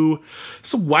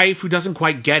it's a wife who doesn't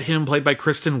quite get him, played by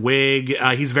Kristen Wiig.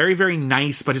 He's very, very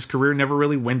nice, but his career never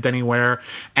really went anywhere.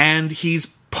 And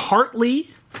he's partly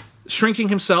shrinking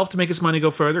himself to make his money go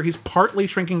further. He's partly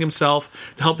shrinking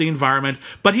himself to help the environment,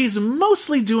 but he's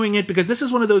mostly doing it because this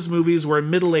is one of those movies where a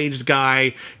middle-aged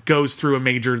guy goes through a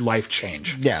major life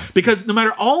change. Yeah. Because no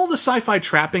matter all the sci-fi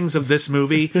trappings of this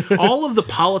movie, all of the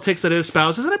politics that it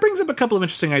espouses, and it brings up a couple of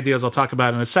interesting ideas I'll talk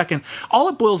about in a second, all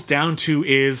it boils down to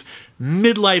is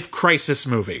midlife crisis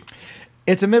movie.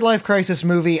 It's a midlife crisis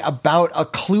movie about a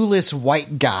clueless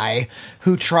white guy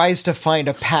who tries to find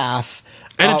a path.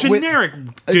 And a generic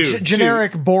dude.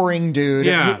 Generic, boring dude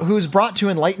who's brought to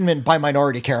enlightenment by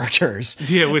minority characters.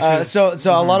 Yeah, which is... So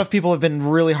a lot of people have been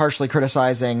really harshly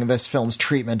criticizing this film's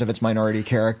treatment of its minority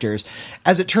characters.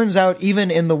 As it turns out, even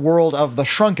in the world of The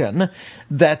Shrunken,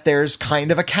 that there's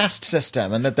kind of a caste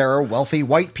system, and that there are wealthy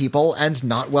white people and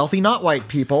not wealthy not white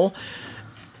people.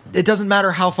 it doesn't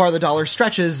matter how far the dollar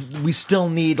stretches, we still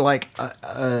need, like,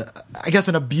 I guess,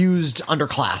 an abused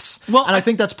underclass. Well, and I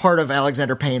think that's part of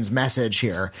Alexander Payne's message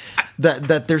here,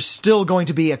 that there's still going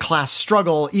to be a class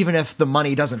struggle, even if the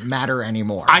money doesn't matter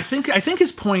anymore. I think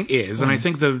his point is, and I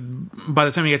think by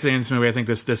the time you get to the end of the movie, I think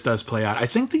this does play out. I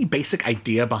think the basic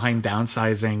idea behind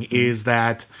downsizing is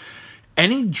that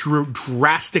any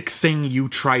drastic thing you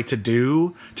try to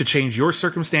do to change your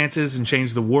circumstances and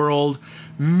change the world,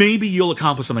 maybe you'll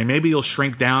accomplish something. Maybe you'll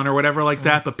shrink down or whatever like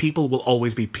that, but people will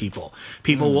always be people.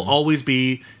 People will always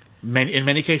be, in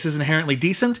many cases, inherently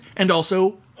decent and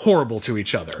also horrible to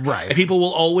each other. Right. And people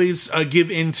will always give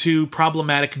into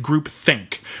problematic group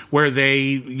think, where they,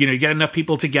 you get enough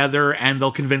people together and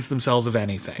they'll convince themselves of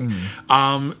anything.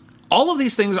 All of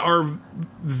these things are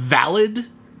valid,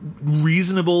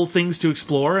 reasonable things to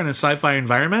explore in a sci-fi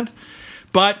environment.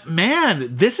 But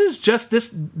man, this is just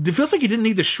this. It feels like you didn't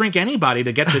need to shrink anybody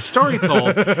to get this story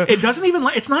told. It doesn't even.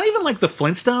 It's not even like the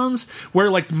Flintstones, where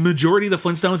like the majority of the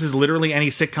Flintstones is literally any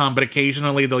sitcom, but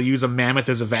occasionally they'll use a mammoth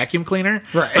as a vacuum cleaner.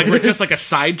 Right. Like, where it's just like a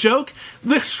side joke.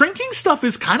 The shrinking stuff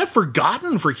is kind of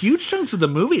forgotten for huge chunks of the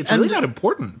movie. It's really not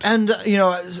important. And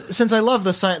since I love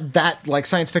the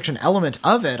science fiction element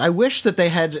of it, I wish that they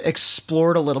had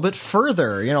explored a little bit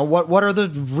further. What are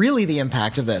really the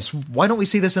impact of this? Why don't we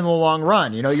see this in the long run?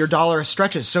 Your dollar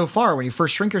stretches so far when you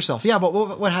first shrink yourself. Yeah, but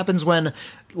what happens when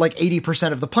like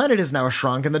 80% of the planet is now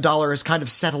shrunk and the dollar is kind of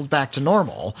settled back to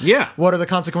normal? Yeah. What are the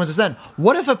consequences then?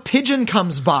 What if a pigeon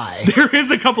comes by? There is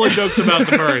a couple of jokes about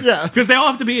the birds. Yeah. Because they all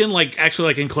have to be in like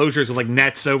enclosures with like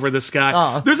nets over the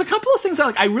sky. There's a couple of things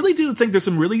I really do think there's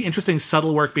some really interesting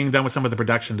subtle work being done with some of the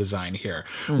production design here,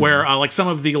 where like some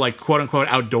of the like quote unquote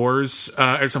outdoors,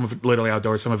 or some of it literally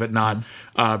outdoors, some of it not,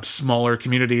 smaller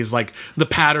communities, like the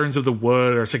patterns of the wood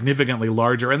are significantly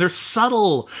larger, and there's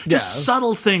subtle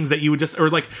things that you would just, or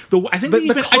like I think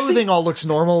the clothing all looks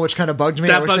normal, which kind of bugged me.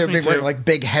 I wish they were wearing like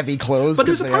big heavy clothes. But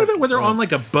there's a part of it where they're on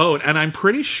like a boat, and I'm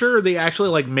pretty sure they actually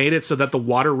like made it so that the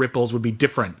water ripples would be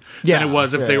different than it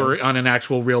was if they were on an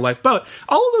actual real life boat.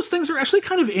 All of those things are actually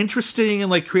kind of interesting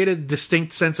and like create a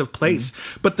distinct sense of place.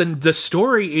 But then the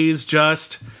story is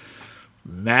just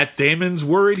Matt Damon's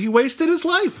worried he wasted his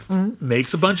life.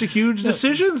 Makes a bunch of huge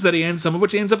decisions some of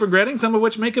which he ends up regretting, some of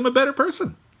which make him a better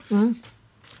person.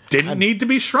 Didn't need to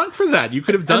be shrunk for that. You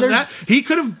could have done that. He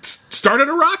could have started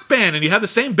a rock band and you have the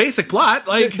same basic plot.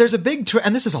 Like, there's a big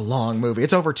and this is a long movie.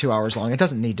 It's over 2 hours long. It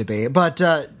doesn't need to be. But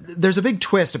there's a big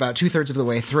twist about 2/3 of the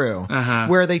way through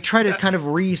where they try to kind of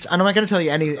and I'm not going to tell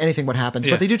you anything what happens,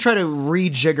 but they do try to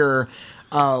rejigger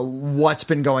what's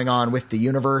been going on with the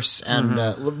universe and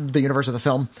the universe of the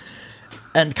film,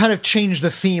 and kind of change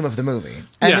the theme of the movie.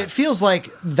 And it feels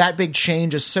like that big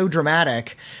change is so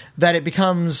dramatic that it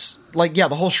becomes like, the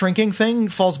whole shrinking thing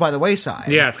falls by the wayside.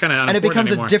 Yeah, it's kind of and it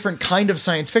becomes a different kind of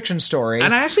science fiction story.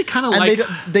 And I actually kind of like...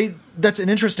 that's an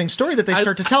interesting story that they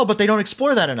start to tell, but they don't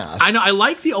explore that enough. I know. I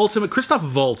like the ultimate...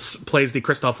 Christoph Waltz plays the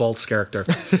Christoph Waltz character,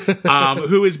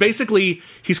 who is basically...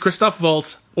 He's Christoph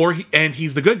Waltz, and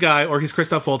he's the good guy, or he's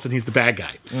Christoph Waltz and he's the bad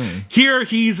guy. Here,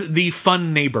 he's the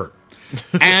fun neighbor.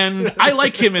 And I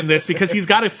like him in this because he's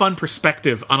got a fun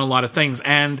perspective on a lot of things.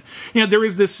 And, there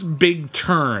is this big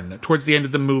turn towards the end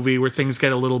of the movie where things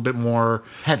get a little bit more...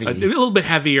 heavy. A little bit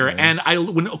heavier. And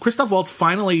when Christoph Waltz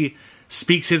finally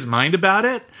speaks his mind about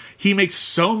it, he makes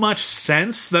so much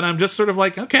sense that I'm just sort of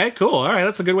like, okay, cool. All right,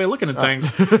 that's a good way of looking at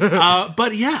things.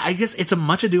 But yeah, I guess it's a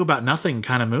much ado about nothing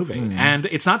kind of movie. And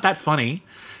it's not that funny.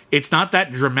 It's not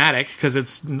that dramatic because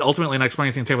it's ultimately not exploring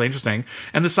anything terribly interesting.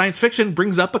 And the science fiction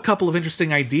brings up a couple of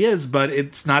interesting ideas, but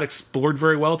it's not explored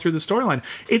very well through the storyline.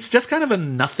 It's just kind of a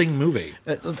nothing movie.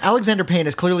 Alexander Payne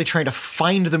is clearly trying to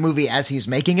find the movie as he's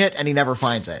making it, and he never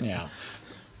finds it. Yeah.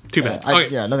 Too bad.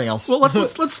 Okay. Nothing else. Well,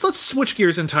 let's switch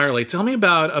gears entirely. Tell me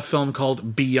about a film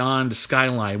called Beyond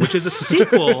Skyline, which is a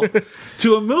sequel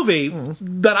to a movie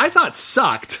that I thought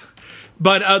sucked.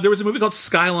 But there was a movie called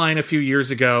Skyline a few years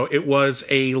ago. It was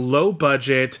a low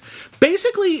budget.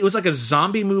 Basically, it was like a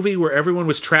zombie movie where everyone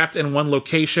was trapped in one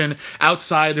location.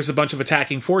 Outside, there's a bunch of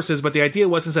attacking forces, but the idea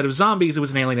was instead of zombies, it was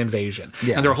an alien invasion.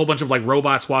 Yeah. And there were a whole bunch of like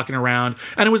robots walking around.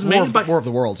 And it was made by... War of the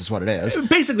Worlds is what it is.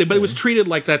 Basically, but it was treated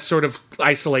like that sort of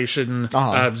isolation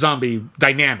zombie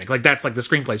dynamic. Like that's like the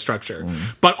screenplay structure.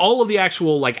 But all of the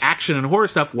actual like action and horror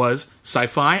stuff was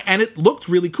sci-fi, and it looked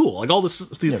really cool. Like all the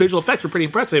visual effects were pretty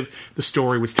impressive. The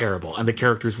story was terrible, and the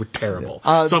characters were terrible.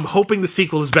 So I'm hoping the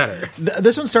sequel is better.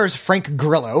 This one stars Frank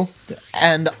Grillo,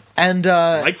 and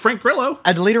like Frank Grillo.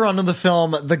 And later on in the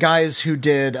film, the guys who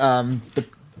did the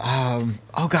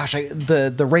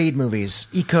Raid movies,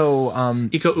 Iko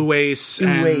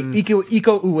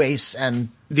Uwais and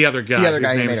The other guy. The other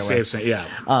guy his who name made is away. Yeah.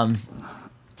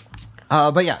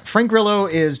 But yeah, Frank Grillo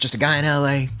is just a guy in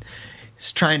LA.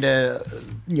 He's trying to,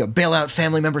 bail out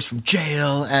family members from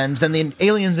jail, and then the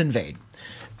aliens invade.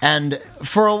 And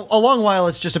for a long while,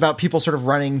 it's just about people sort of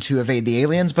running to evade the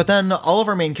aliens, but then all of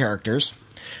our main characters,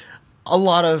 a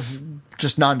lot of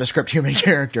just nondescript human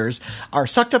characters, are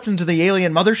sucked up into the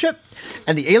alien mothership,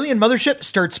 and the alien mothership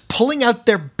starts pulling out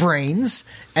their brains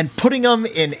and putting them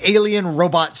in alien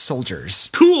robot soldiers.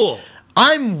 Cool!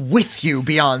 I'm with you,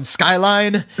 Beyond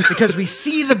Skyline, because we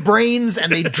see the brains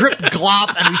and they drip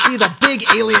glop, and we see the big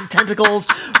alien tentacles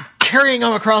carrying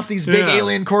them across these big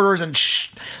alien corridors and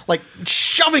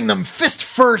shoving them fist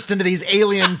first into these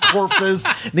alien corpses.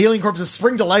 And the alien corpses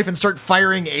spring to life and start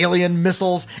firing alien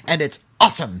missiles, and it's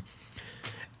awesome.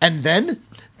 And then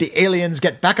the aliens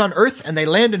get back on Earth and they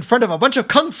land in front of a bunch of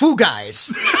kung fu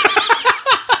guys.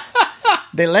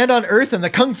 They land on Earth and the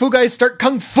kung fu guys start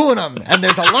kung fuing them, and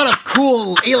there's a lot of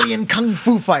cool alien kung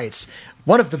fu fights.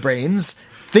 One of the brains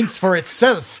thinks for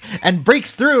itself and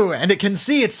breaks through, and it can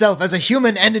see itself as a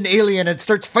human and an alien, and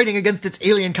starts fighting against its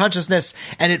alien consciousness,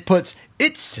 and it puts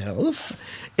itself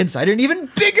inside an even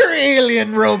bigger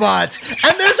alien robot.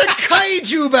 And there's a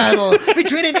kaiju battle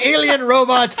between an alien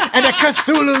robot and a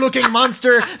Cthulhu-looking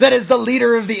monster that is the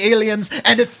leader of the aliens,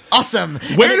 and it's awesome.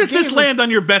 Where does this land on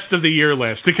your best of the year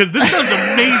list? Because this sounds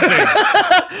amazing.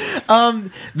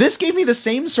 This gave me the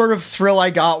same sort of thrill I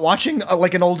got watching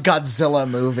an old Godzilla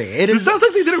movie. It sounds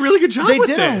like they did a really good job with this.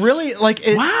 They did a really,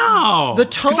 wow. The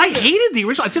tone... Because I hated the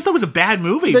original. I just thought it was a bad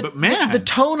movie, but man. The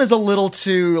tone is a little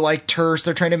too, terse.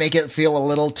 They're trying to make it feel a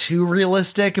little too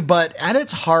realistic, but at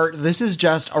its heart, this is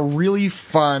just a really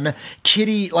fun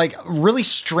kitty, really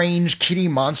strange kitty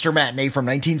monster matinee from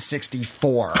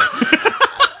 1964.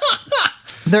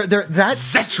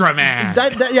 That's Zetraman.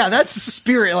 That's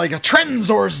spirit, like a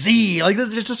Trenzor Z.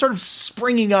 This is just sort of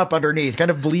springing up underneath,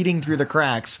 kind of bleeding through the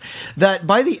cracks. That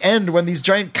by the end, when these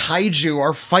giant kaiju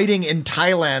are fighting in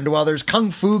Thailand while there's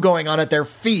kung fu going on at their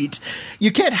feet,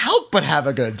 you can't help but have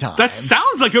a good time. That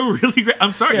sounds like a really great...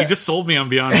 I'm sorry, you just sold me on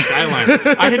Beyond Skyline.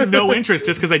 I had no interest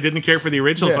just because I didn't care for the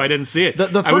original, so I didn't see it.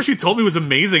 I wish you told me it was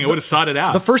amazing. I would have sought it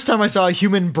out. The first time I saw a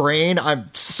human brain, I'm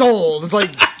sold. It's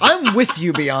like, I'm with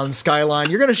you, Beyond Skyline.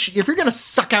 If you're gonna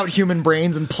suck out human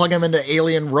brains and plug them into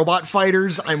alien robot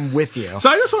fighters, I'm with you. So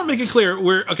I just want to make it clear,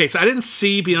 so I didn't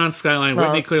see Beyond Skyline.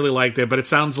 Whitney clearly liked it, but it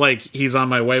sounds like he's on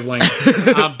my wavelength.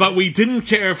 But we didn't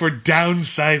care for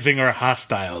Downsizing or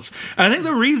Hostiles. And I think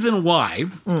the reason why,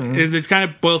 it kind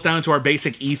of boils down to our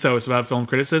basic ethos about film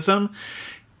criticism.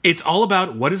 It's all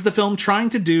about what is the film trying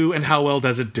to do and how well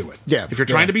does it do it. Yeah. If you're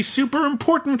trying to be super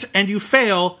important and you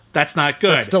fail, that's not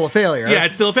good. That's still a failure. Yeah,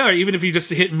 it's still a failure, even if you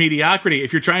just hit mediocrity.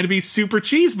 If you're trying to be super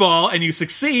cheeseball and you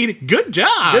succeed, good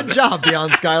job. Good job,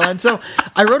 Beyond Skyline. So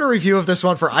I wrote a review of this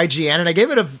one for IGN, and I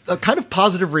gave it a kind of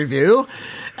positive review,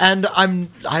 and I'm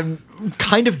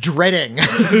kind of dreading.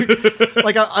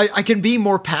 I can be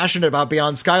more passionate about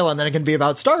Beyond Skyline than I can be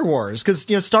about Star Wars, because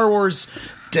Star Wars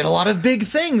did a lot of big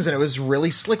things, and it was really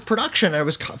slick production, and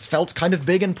it felt kind of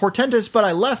big and portentous, but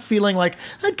I left feeling like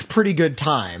I had a pretty good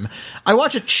time. I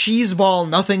watch a cheeseball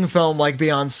nothing film like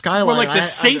Beyond Skyline. Well, the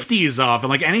safety is off,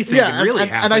 and anything can really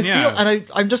happen. And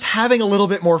I'm just having a little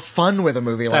bit more fun with a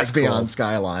movie like Beyond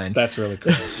Skyline. That's really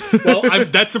cool. Well,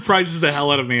 that surprises the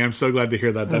hell out of me. I'm so glad to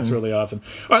hear that. That's really awesome.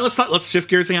 All right, let's shift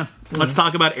gears again. Let's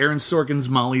talk about Aaron Sorkin's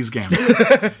Molly's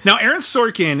Gambit. Now, Aaron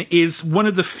Sorkin is one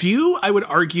of the few, I would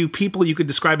argue, people you could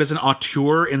describe as an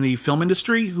auteur in the film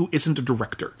industry who isn't a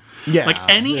director. Yeah,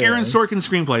 Aaron Sorkin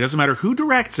screenplay, doesn't matter who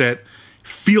directs it,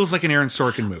 feels like an Aaron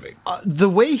Sorkin movie. The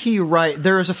way he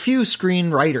there's a few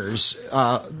screenwriters,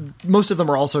 most of them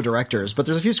are also directors, but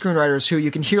there's a few screenwriters who you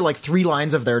can hear 3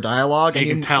 lines of their dialogue and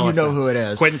you know who it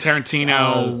is. Quentin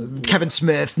Tarantino, Kevin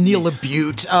Smith, Neil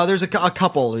LaBute. There's a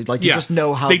couple, you just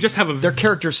know how they just have their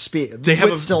characters speak.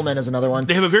 Whit Stillman is another one.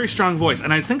 They have a very strong voice,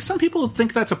 and I think some people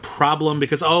think that's a problem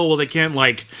because, they can't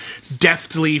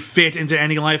deftly fit into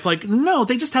any life. No,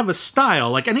 they just have a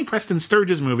style. Any Preston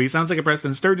Sturges movie sounds like a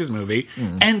Preston Sturges movie.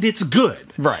 And it's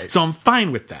good. Right. So I'm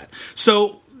fine with that.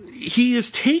 So he has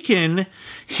taken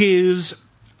his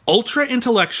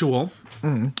ultra-intellectual,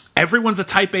 everyone's a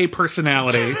type A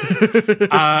personality,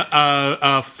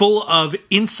 full of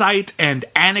insight and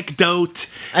anecdote.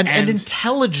 And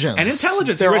intelligence. And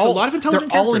intelligence. There's a lot of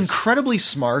intelligent They're all characters. incredibly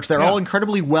smart. They're all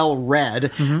incredibly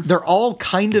well-read. They're all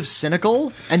kind of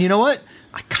cynical. And you know what?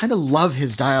 I kind of love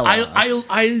his dialogue.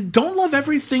 I don't love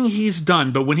everything he's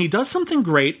done, but when he does something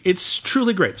great, it's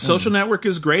truly great. Social Network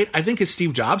is great. I think his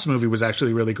Steve Jobs movie was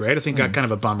actually really great. I think got kind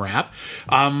of a bum rap.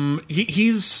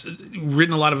 He's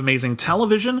written a lot of amazing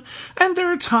television, and there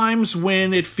are times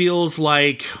when it feels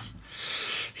like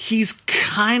he's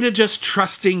kind of just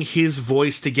trusting his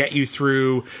voice to get you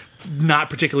through not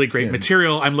particularly great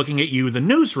material. I'm looking at you, The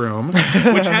Newsroom,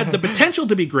 which had the potential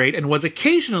to be great and was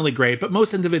occasionally great, but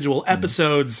most individual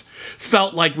episodes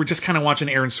felt like we're just kind of watching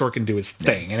Aaron Sorkin do his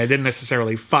thing, and it didn't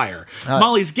necessarily fire.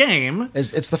 Molly's Game...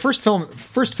 It's the first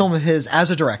film of his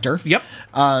as a director. Yep.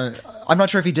 I'm not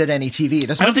sure if he did any TV.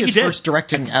 This might be his first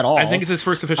directing at all. I think it's his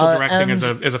first official directing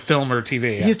as a film or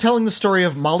TV. Yeah. He's telling the story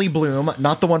of Molly Bloom,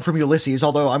 not the one from Ulysses,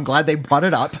 although I'm glad they brought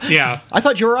it up. Yeah. I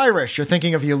thought you were Irish. You're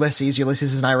thinking of Ulysses.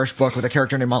 Ulysses is an Irish book with a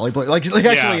character named Molly Bloom. Like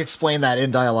actually explain that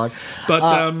in dialogue.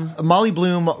 But Molly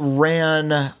Bloom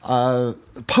ran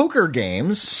poker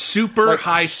games. Super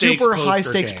high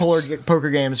stakes poker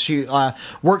games. She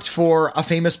worked for a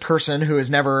famous person who is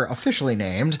never officially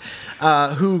named,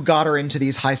 who got her into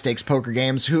these high stakes poker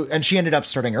games, and she ended up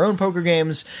starting her own poker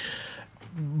games.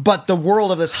 But the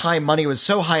world of this high money was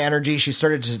so high energy, she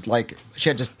started to she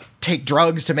had to take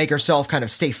drugs to make herself kind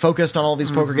of stay focused on all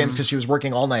these poker games because she was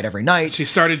working all night every night. She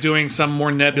started doing some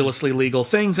more nebulously legal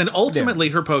things, and ultimately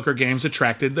her poker games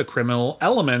attracted the criminal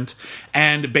element,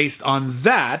 and based on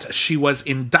that, she was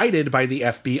indicted by the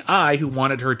FBI, who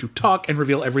wanted her to talk and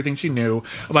reveal everything she knew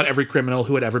about every criminal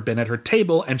who had ever been at her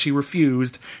table, and she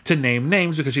refused to name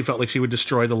names because she felt like she would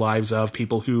destroy the lives of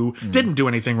people who didn't do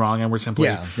anything wrong and were simply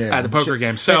at the poker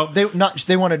game. So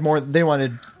they wanted more. They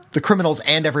wanted the criminals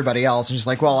and everybody else, and she's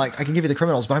like, well, I can give you the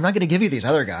criminals, but I'm not going to give you these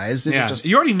other guys. These are just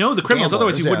you already know the criminals,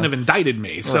 gamblers, otherwise you wouldn't have indicted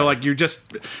me. So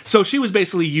so she was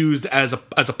basically used as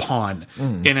a pawn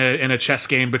in a chess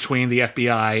game between the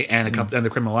FBI and the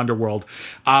criminal underworld.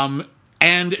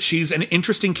 And she's an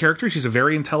interesting character. She's a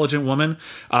very intelligent woman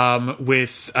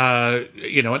with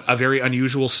a very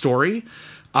unusual story.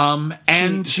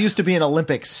 And she used to be an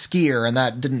Olympic skier, and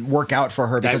that didn't work out for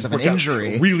her because of an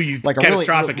injury. Really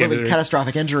catastrophic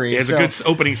injury. There's a good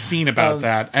opening scene about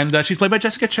that. And she's played by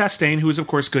Jessica Chastain, who is, of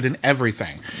course, good in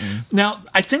everything. Now,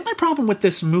 I think my problem with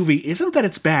this movie isn't that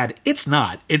it's bad. It's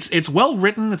not. It's well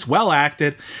written. It's well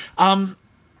acted.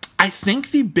 I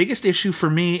think the biggest issue for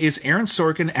me is Aaron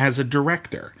Sorkin as a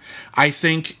director. I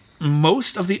think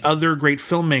most of the other great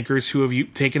filmmakers who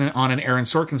have taken on an Aaron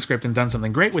Sorkin script and done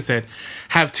something great with it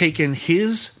have taken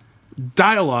his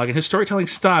dialogue and his storytelling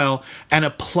style and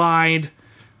applied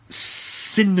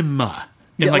cinema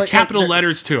in capital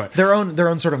letters to it. Their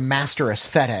own sort of master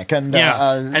aesthetic, and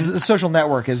the Social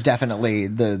Network is definitely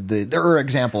the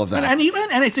example of that.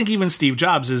 And I think even Steve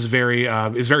Jobs is very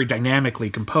dynamically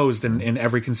composed in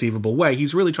every conceivable way.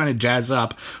 He's really trying to jazz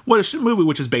up what a movie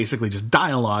which is basically just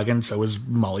dialogue, and so is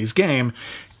Molly's Game.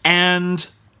 And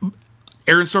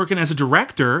Aaron Sorkin as a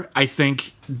director, I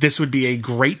think this would be a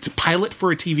great pilot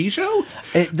for a TV show,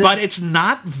 but it's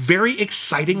not very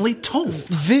excitingly told.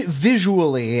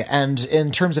 Visually and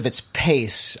in terms of its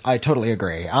pace, I totally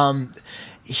agree.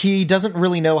 He doesn't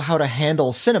really know how to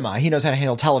handle cinema. He knows how to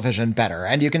handle television better,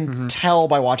 and you can tell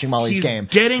by watching Molly's Game.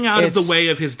 He's getting out of the way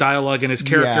of his dialogue and his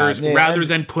characters rather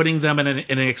than putting them in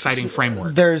an exciting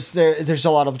framework. There's a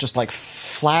lot of just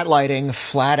flat lighting,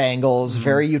 flat angles,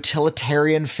 very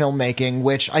utilitarian filmmaking,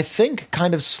 which I think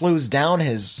kind of slows down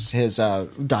his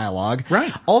dialogue.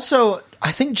 Right. Also,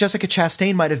 I think Jessica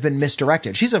Chastain might have been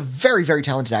misdirected. She's a very, very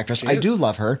talented actress. I do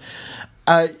love her.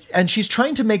 And she's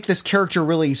trying to make this character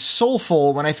really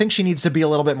soulful when I think she needs to be a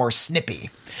little bit more snippy.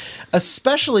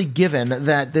 Especially given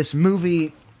that this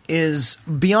movie is,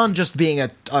 beyond just being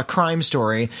a crime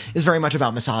story, is very much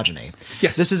about misogyny.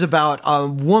 Yes. This is about a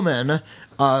woman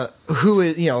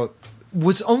who,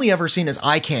 was only ever seen as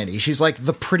eye candy. She's like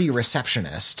the pretty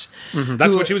receptionist.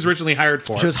 That's what she was originally hired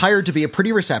for. She was hired to be a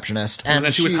pretty receptionist. And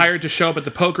then she was hired to show up at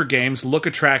the poker games, look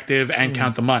attractive, and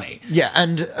count the money. Yeah,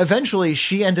 and eventually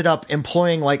she ended up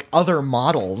employing other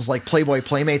models, like Playboy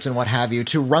Playmates and what have you,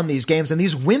 to run these games. And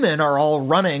these women are all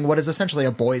running what is essentially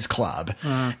a boys' club.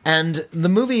 And the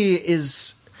movie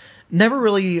is never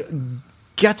really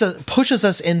pushes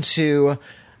us into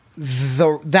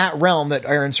that realm that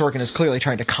Aaron Sorkin is clearly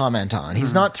trying to comment on.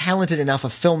 He's not talented enough a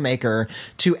filmmaker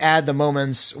to add the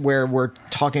moments where we're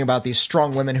talking about these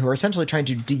strong women who are essentially trying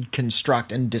to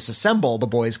deconstruct and disassemble the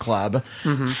boys' club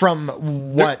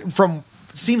from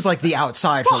seems like the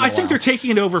outside. Well, I think they're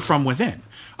taking it over from within.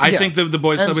 I think the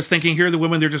boys club is thinking, here are the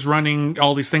women, they're just running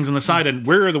all these things on the side, and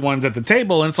we're the ones at the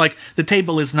table. And it's like, the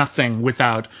table is nothing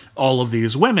without all of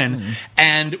these women,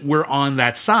 and we're on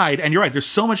that side. And you're right, there's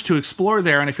so much to explore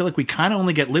there, and I feel like we kind of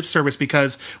only get lip service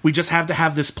because we just have to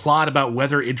have this plot about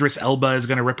whether Idris Elba is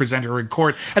going to represent her in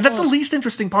court. And that's the least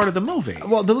interesting part of the movie.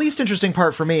 Well, the least interesting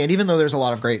part for me, and even though there's a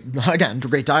lot of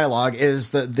great dialogue, is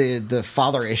the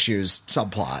father issues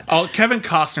subplot. Oh, Kevin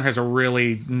Costner has a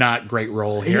really not great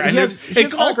role here. And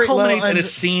it all culminates in a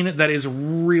scene that is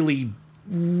really,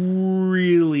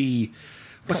 really...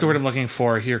 What's the word I'm looking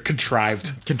for here?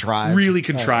 Contrived. Really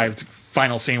contrived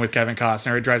final scene with Kevin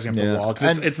Costner. It drives me up the wall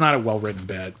because it's not a well-written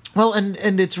bit. Well, and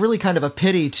it's really kind of a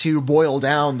pity to boil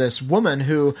down this woman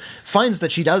who finds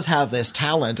that she does have this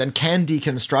talent and can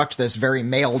deconstruct this very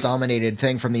male-dominated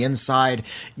thing from the inside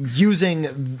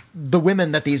using the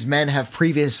women that these men have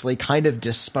previously kind of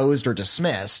disposed or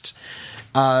dismissed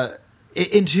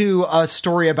into a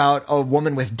story about a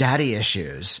woman with daddy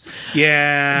issues.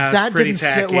 Yeah, that didn't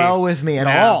sit well with me at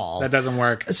all. That doesn't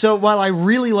work. So while I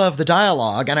really love the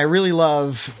dialogue, and I really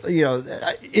love,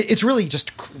 it's really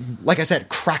just, like I said,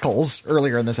 crackles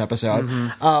earlier in this episode,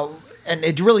 and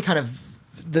it really kind of,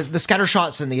 the scatter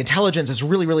shots and the intelligence is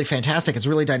really, really fantastic. It's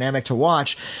really dynamic to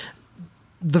watch.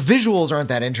 The visuals aren't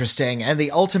that interesting, and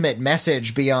the ultimate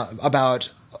message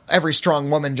about every strong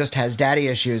woman just has daddy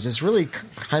issues is really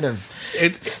kind of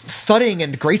thudding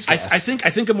and graceless. I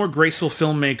think a more graceful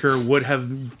filmmaker would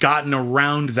have gotten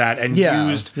around that and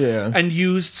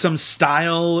used some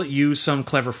style, used some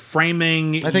clever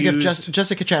framing. I think if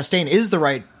Jessica Chastain is the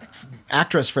right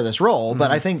actress for this role,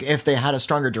 but I think if they had a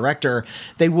stronger director,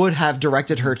 they would have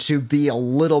directed her to be a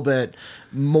little bit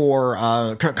more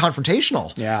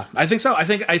confrontational. Yeah, I think so. I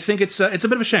think it's a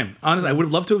bit of a shame. Honestly, I would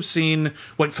have loved to have seen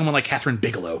what someone like Catherine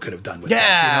Bigelow could have done with this.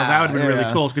 That would have been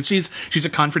really cool because she's a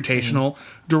confrontational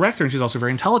director, and she's also a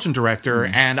very intelligent director.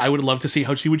 And I would love to see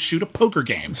how she would shoot a poker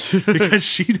game because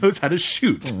she knows how to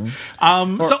shoot.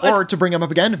 Or to bring him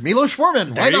up again, Milos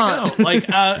Forman. Why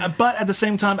not? But at the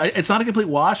same time, it's not a complete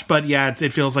wash. But yeah,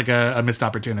 it feels like a missed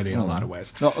opportunity in a lot of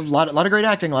ways. A lot of great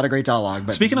acting, a lot of great dialogue.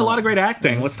 But speaking of a lot of great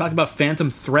acting, let's talk about Phantom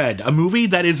Thread, a movie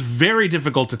that is very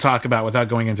difficult to talk about without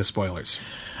going into spoilers.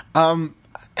 And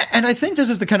I think this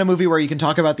is the kind of movie where you can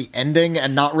talk about the ending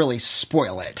and not really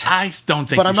spoil it. I don't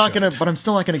think. But I'm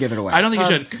still not gonna give it away. I don't think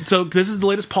you should. So this is the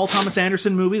latest Paul Thomas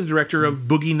Anderson movie, the director of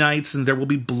Boogie Nights and There Will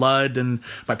Be Blood, and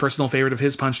my personal favorite of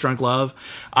his, Punch Drunk Love.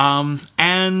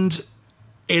 And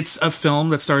it's a film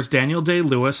that stars Daniel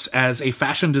Day-Lewis as a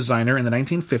fashion designer in the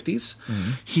 1950s.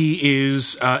 He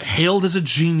is hailed as a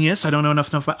genius. I don't know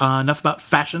enough about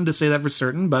fashion to say that for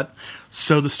certain, but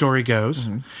so the story goes.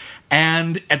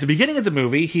 And at the beginning of the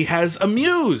movie, he has a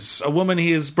muse, a woman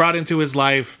he has brought into his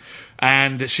life,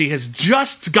 and she has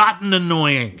just gotten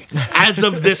annoying as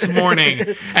of this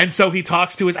morning. And so he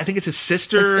talks to I think it's his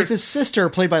sister. It's his sister,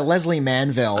 played by Leslie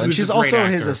Manville, and she's also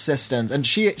his assistant. And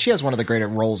she has one of the great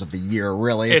roles of the year,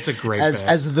 really. It's a great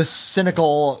as the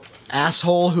cynical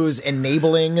asshole who's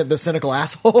enabling the cynical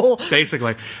asshole.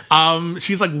 Basically.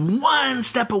 She's like one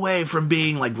step away from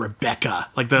being like Rebecca.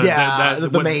 Like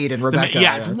the maid in Rebecca.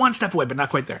 It's one step away, but not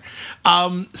quite there.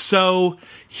 So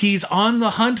he's on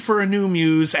the hunt for a new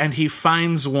muse, and he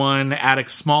finds one at a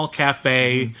small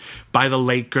cafe by the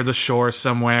lake or the shore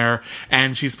somewhere,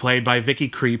 and she's played by Vicky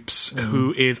Creeps,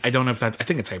 who is, I don't know if I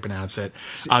think it's how you pronounce it,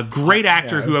 a great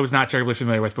actor who I was not terribly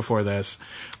familiar with before this.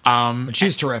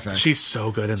 She's terrific. She's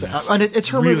so good in this. And it's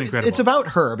her really incredible. It's about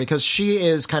her because she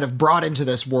is kind of brought into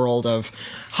this world of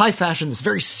high fashion, this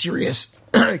very serious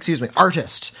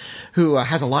artist who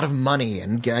has a lot of money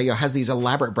and has these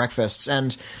elaborate breakfasts.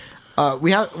 And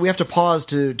we have to pause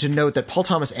to note that Paul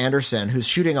Thomas Anderson, who's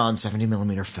shooting on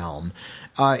 70mm film,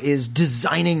 is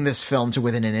designing this film to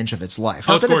within an inch of its life.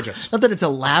 It's gorgeous. Not that it's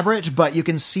elaborate, but you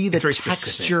can see the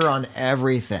texture on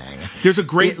everything. There's a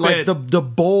great bit. Like the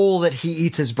bowl that he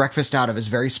eats his breakfast out of is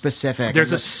very specific.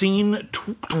 There's a scene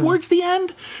towards the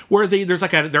end where they're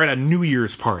at a New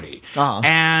Year's party,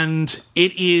 and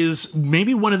it is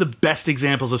maybe one of the best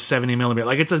examples of 70mm.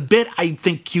 Like, it's a bit I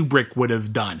think Kubrick would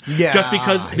have done. Yeah, just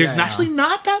because there's actually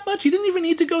not that much. You didn't even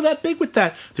need to go that big with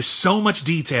that. There's so much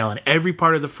detail in every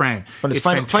part of the frame. But it's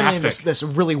finally this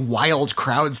really wild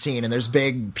crowd scene, and there's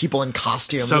big people in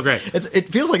costumes. So great. It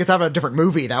feels like it's out of a different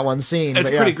movie, that one scene. It's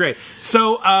pretty great.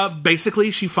 So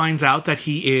basically, she finds out that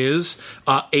he is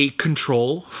a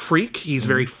control freak. He's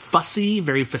very fussy,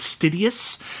 very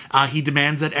fastidious. He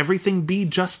demands that everything be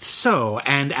just so.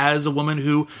 And as a woman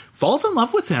who falls in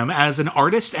love with him as an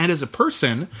artist and as a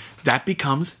person, that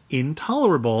becomes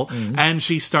intolerable. and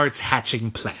she starts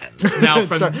hatching plans. Now,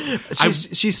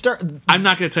 I'm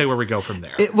not going to tell you where we go from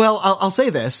there. I'll say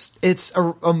this. It's a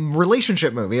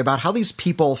relationship movie about how these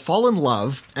people fall in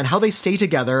love and how they stay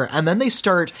together, and then they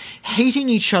start hating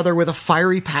each other with a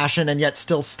fiery passion and yet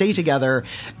still stay together,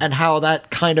 and how that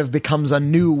kind of becomes a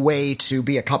new way to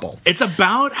be a couple. It's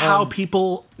about how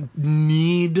people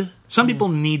need... Some people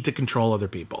need to control other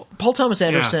people. Paul Thomas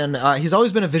Anderson, he's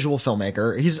always been a visual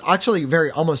filmmaker. He's actually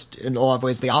almost in a lot of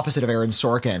ways, the opposite of Aaron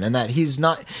Sorkin, in that he's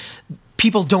not...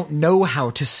 People don't know how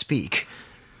to speak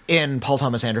in Paul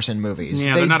Thomas Anderson movies.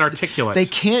 Yeah, they're not articulate. They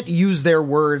can't use their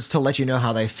words to let you know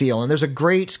how they feel. And there's a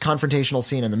great confrontational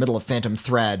scene in the middle of Phantom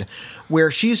Thread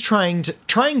where she's trying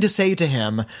to say to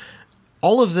him...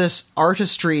 All of this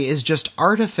artistry is just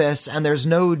artifice, and there's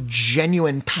no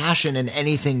genuine passion in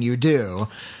anything you do.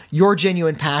 Your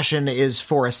genuine passion is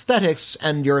for aesthetics,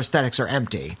 and your aesthetics are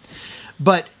empty.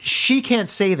 But she can't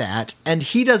say that, and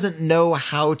he doesn't know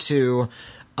how to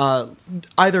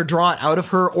either draw it out of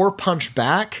her or punch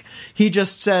back. He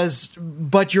just says,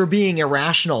 but you're being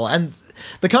irrational. And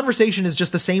the conversation is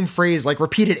just the same phrase, like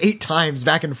repeated 8 times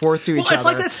back and forth to each other. It's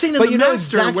like that scene in The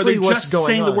Master where they're just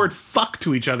saying the word fuck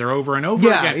to each other over and over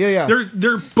again. Yeah.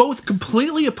 They're both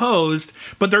completely opposed,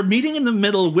 but they're meeting in the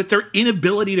middle with their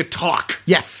inability to talk.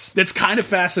 Yes. That's kind of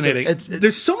fascinating.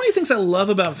 There's so many things I love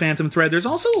about Phantom Thread. There's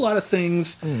also a lot of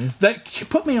things that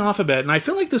put me off a bit, and I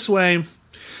feel like this way...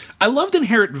 I loved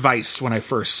Inherent Vice when I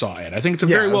first saw it. I think it's a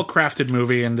very well-crafted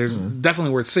movie, and there's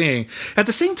definitely worth seeing. At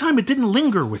the same time, it didn't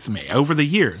linger with me over the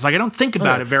years. Like, I don't think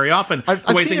about it very often the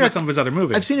way I think about some of his other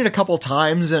movies. I've seen it a couple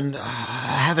times, and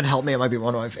haven't helped me. It might be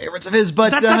one of my favorites of his,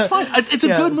 but... That's fine. It's a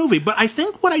good movie, but I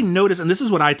think what I noticed, and this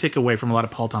is what I take away from a lot of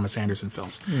Paul Thomas Anderson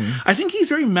films, I think he's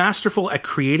very masterful at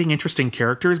creating interesting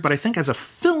characters, but I think as a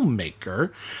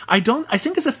filmmaker, I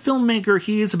think as a filmmaker,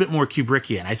 he is a bit more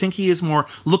Kubrickian. I think he is more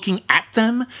looking at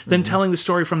them than telling the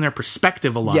story from their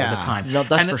perspective a lot of the time. No,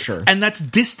 that's for sure. And that's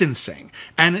distancing.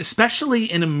 And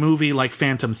especially in a movie like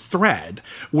Phantom Thread,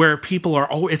 where people are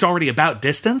it's already about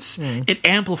distance, it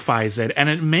amplifies it, and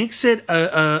it makes it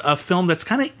a film that's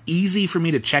kind of easy for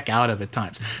me to check out of at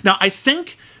times. Now, I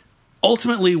think...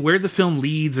 ultimately, where the film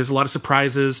leads, there's a lot of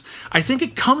surprises. I think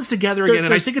it comes together again,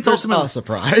 and I think it's ultimately a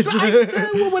surprise.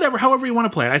 Whatever, however you want to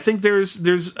play it. I think there's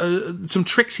some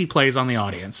tricks he plays on the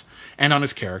audience and on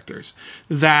his characters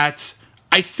that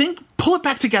I think pull it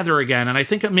back together again, and I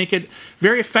think it make it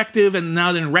very effective. And now,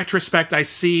 in retrospect, I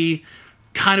see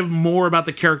kind of more about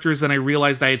the characters than I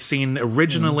realized I had seen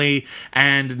originally,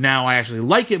 and now I actually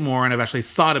like it more, and I've actually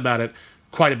thought about it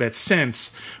quite a bit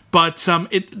since. But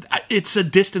it's a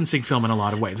distancing film in a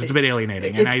lot of ways. It's a bit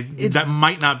alienating, and that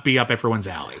might not be up everyone's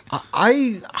alley.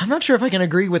 I'm not sure if I can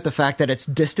agree with the fact that it's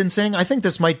distancing. I think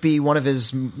this might be one of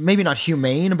his, maybe not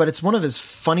humane, but it's one of his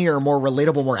funnier, more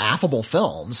relatable, more affable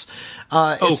films.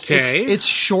 It's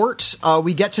short.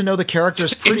 We get to know the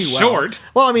characters pretty well. Short?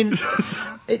 Well, I mean...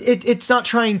 It's not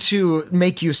trying to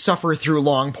make you suffer through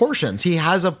long portions. He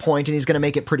has a point, and he's going to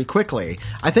make it pretty quickly.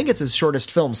 I think it's his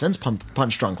shortest film since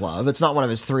Punch Drunk Love. It's not one of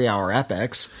his 3-hour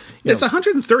epics. It's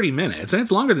 130 minutes, and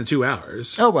it's longer than 2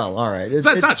 hours. Oh, well, all right. It's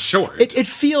not short. It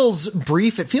feels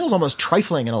brief. It feels almost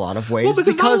trifling in a lot of ways. Well,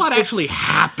 because not a lot actually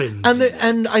happens.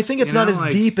 And I think it's not as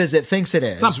deep as it thinks it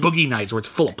is. It's not Boogie Nights where it's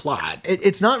full of plot.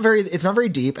 It's not very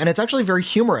deep, and it's actually very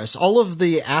humorous. All of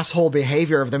the asshole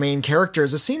behavior of the main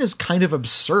characters is seen as kind of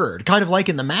absurd, kind of like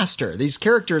in The Master. These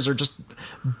characters are just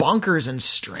bonkers and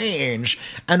strange,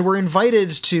 and we're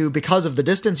invited to, because of the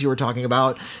distance you were talking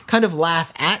about, kind of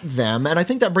laugh at them, and I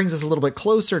think that brings us a little bit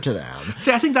closer to them.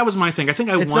 See, I think that was my thing. I think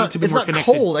I wanted to be more connected. It's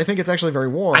not cold. I think it's actually very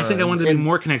warm. I think I wanted to be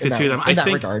more connected to them. In that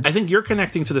regard. I think you're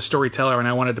connecting to the storyteller, and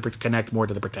I wanted to connect more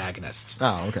to the protagonists.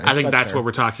 Oh, okay. I think that's what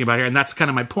we're talking about here, and that's kind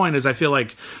of my point, is I feel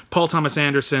like Paul Thomas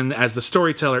Anderson, as the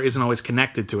storyteller, isn't always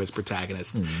connected to his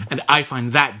protagonists, and I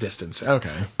find that distancing.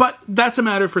 Okay. But that's a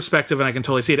matter of perspective, and I can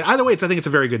totally see it. Either way, I think it's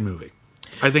a very good movie.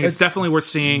 I think it's definitely worth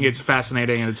seeing. It's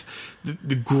fascinating, and it's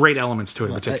the great elements to it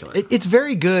in particular. It's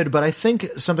very good, but I think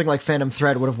something like Phantom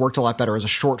Thread would have worked a lot better as a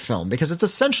short film, because it's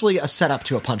essentially a setup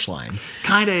to a punchline.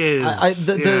 Kind of is.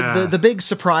 The big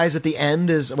surprise at the end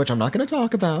is, which I'm not going to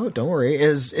talk about, don't worry,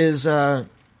 is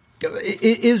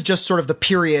just sort of the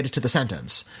period to the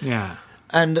sentence. Yeah.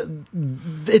 And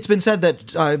it's been said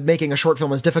that making a short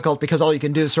film is difficult because all you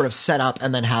can do is sort of set up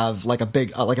and then have like a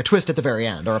big, like a twist at the very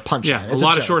end or a punchline. Yeah, a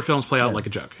lot of short films play out like a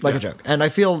joke. Like a joke. And I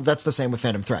feel that's the same with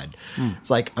Phantom Thread. It's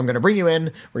like, I'm going to bring you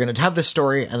in, we're going to have this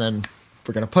story, and then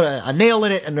put a nail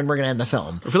in it, and then we're going to end the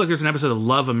film. I feel like there's an episode of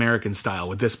Love American Style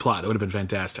with this plot. That would have been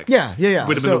fantastic. Yeah.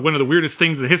 Would have been one of the weirdest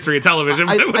things in the history of television.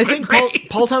 I think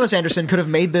Paul Thomas Anderson could have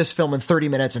made this film in 30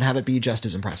 minutes and have it be just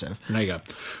as impressive. There you go. All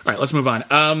right, let's move on.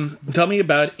 Tell me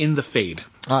about In the Fade.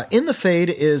 In the Fade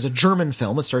is a German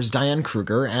film. It stars Diane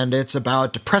Kruger, and it's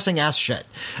about depressing ass shit.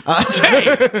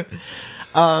 Okay.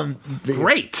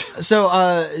 Great.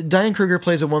 So Diane Kruger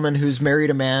plays a woman who's married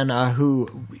a man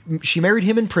who she married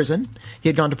him in prison. He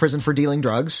had gone to prison for dealing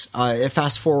drugs. It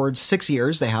fast forwards 6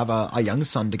 years. They have a young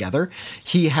son together.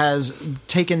 He has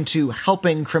taken to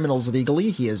helping criminals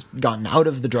legally. He has gotten out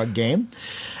of the drug game.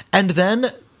 And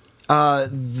then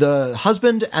the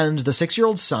husband and the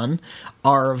 6-year-old son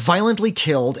are violently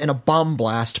killed in a bomb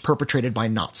blast perpetrated by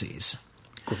Nazis.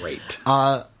 Great.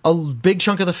 A big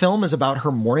chunk of the film is about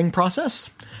her mourning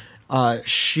process.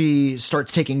 She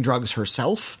starts taking drugs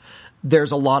herself.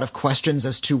 There's a lot of questions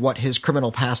as to what his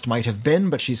criminal past might have been,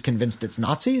 but she's convinced it's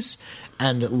Nazis,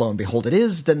 and lo and behold it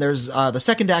is. Then there's the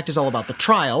second act is all about the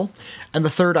trial, and the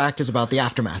third act is about the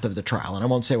aftermath of the trial, and I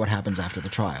won't say what happens after the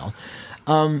trial.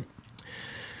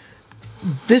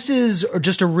 This is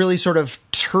just a really sort of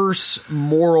terse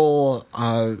moral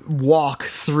walk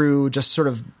through just sort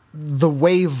of the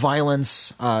way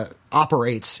violence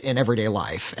operates in everyday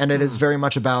life. And it is very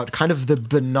much about kind of the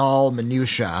banal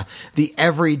minutiae, the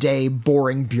everyday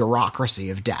boring bureaucracy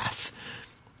of death,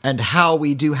 and how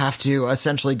we do have to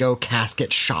essentially go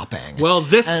casket shopping. Well,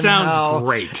 this sounds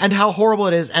great. And how horrible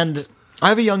it is. And I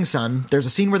have a young son. There's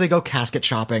a scene where they go casket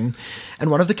shopping,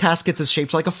 and one of the caskets is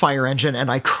shaped like a fire engine,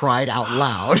 and I cried out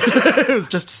loud. It was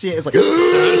just it's like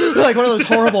like one of those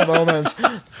horrible moments.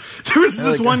 There was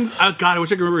this one, God, I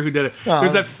wish I could remember who did it.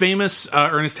 There's that famous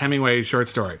Ernest Hemingway short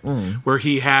story where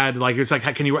he had, like, it was like,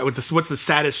 can you write, what's the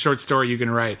saddest short story you can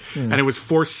write? And it was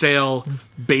for sale,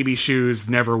 baby shoes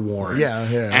never worn.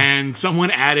 Yeah. And someone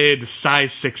added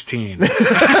size 16.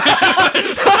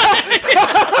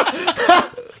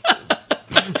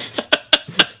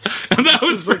 And that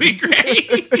was pretty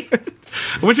great.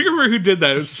 I wish I could remember who did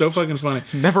that. It was so fucking funny.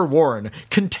 Never worn.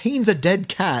 Contains a dead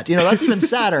cat. You know, that's even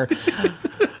sadder.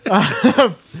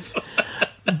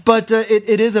 But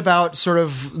it is about sort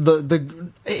of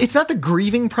the it's not the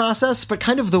grieving process, but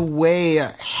kind of the way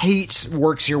hate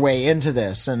works your way into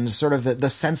this, and sort of the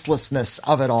senselessness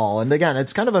of it all. And again,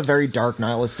 it's kind of a very dark,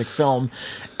 nihilistic film,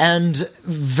 and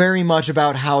very much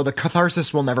about how the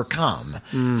catharsis will never come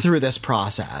through this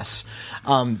process.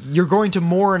 You're going to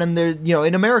mourn, and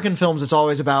in American films, it's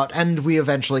always about, and we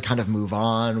eventually kind of move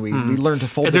on. We learn to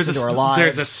fold this into our lives.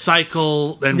 There's a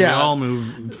cycle, and we all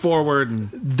move forward.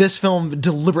 And this film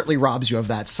deliberately robs you of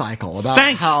that cycle. About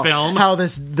film. How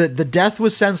the death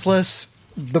was senseless,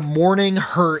 the mourning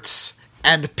hurts,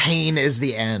 and pain is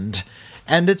the end.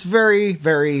 And it's very,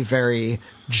 very, very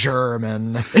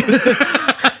German.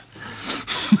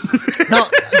 Now,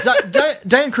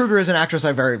 Diane Kruger is an actress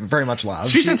I very, very much love.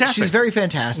 She's fantastic. She's very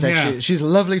fantastic. Yeah. She's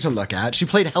lovely to look at. She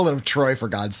played Helen of Troy, for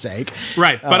God's sake.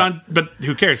 Right, but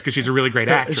who cares? Because she's a really great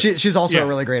actress. She's also a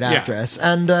really great actress,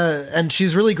 and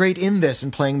she's really great in this,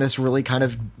 and playing this really kind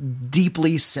of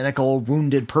deeply cynical,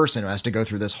 wounded person who has to go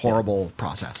through this horrible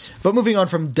process. But moving on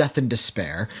from Death and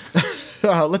Despair,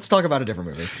 let's talk about a different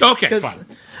movie. Okay, fine.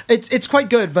 It's quite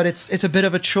good, but it's a bit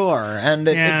of a chore, and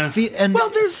there's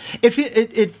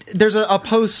a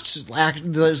post act,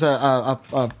 there's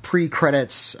a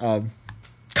pre-credits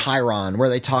chyron where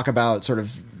they talk about sort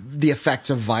of the effects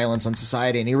of violence on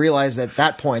society, and he realized at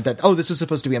that point that this was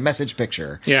supposed to be a message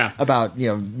picture about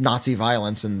Nazi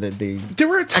violence and there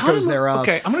were a ton echoes thereof.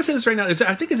 Okay, I'm going to say this right now. I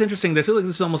think it's interesting. I feel like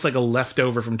this is almost like a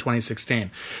leftover from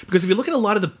 2016, because if you look at a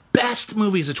lot of the best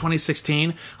movies of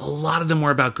 2016, a lot of them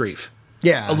were about grief.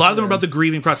 Yeah, a lot of them are about the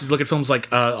grieving process. You look at films like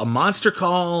A Monster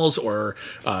Calls, or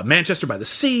Manchester by the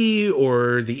Sea,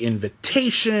 or The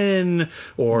Invitation,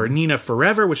 or Nina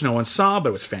Forever, which no one saw, but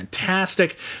it was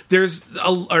fantastic. There's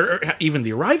or even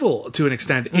The Arrival to an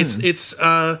extent. It's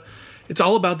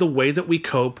all about the way that we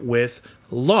cope with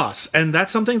loss, and that's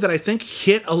something that I think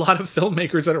hit a lot of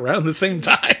filmmakers at around the same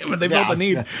time, and they felt the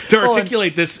need to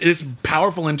articulate this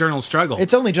powerful internal struggle.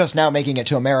 It's only just now making it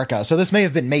to America, so this may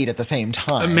have been made at the same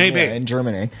time, maybe in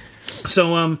Germany.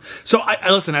 So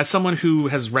I listen, as someone who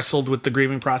has wrestled with the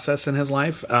grieving process in his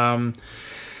life.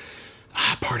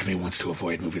 Part of me wants to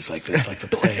avoid movies like this, like The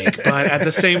Plague, but at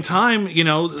the same time,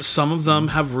 some of them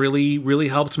have really, really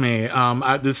helped me.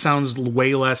 This sounds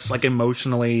way less like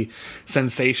emotionally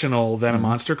sensational than A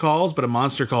Monster Calls, but A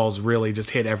Monster Calls really just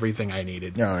hit everything I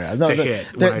needed to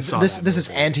hit when I saw this. This is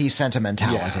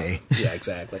anti-sentimentality. Yeah,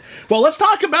 exactly. Well, let's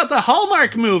talk about the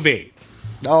Hallmark movie.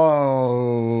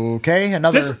 Okay,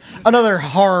 another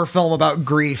horror film about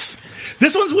grief.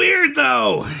 This one's weird,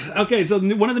 though. Okay, so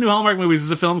one of the new Hallmark movies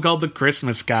is a film called The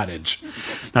Christmas Cottage.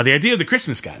 Now, the idea of The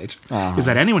Christmas Cottage is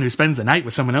that anyone who spends the night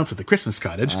with someone else at the Christmas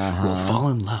cottage will fall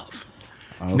in love.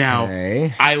 Okay. Now,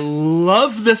 I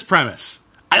love this premise.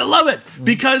 I love it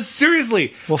because,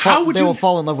 seriously, how would they will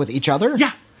fall in love with each other?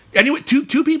 Yeah. Anyway,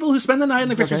 two people who spend the night in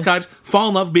the Christmas cottage fall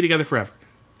in love, be together forever.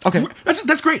 Okay,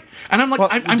 that's great, and I'm like,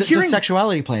 I'm hearing does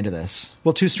sexuality play into this?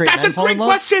 Will two straight men fall in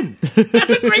love? That's a great question.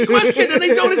 That's a great question, and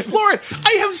they don't explore it.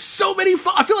 I have so many.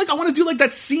 I feel like I want to do like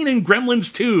that scene in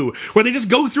Gremlins 2 where they just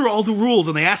go through all the rules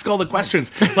and they ask all the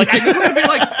questions. Like I just want to be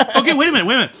like, okay, wait a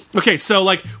minute. Okay, so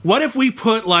like, what if we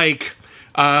put like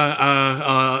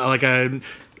an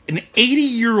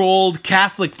 80-year-old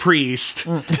Catholic priest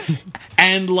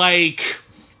and like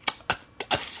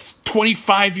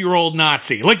 25-year-old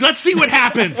Nazi. Like, let's see what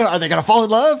happens. Are they going to fall in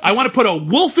love? I want to put a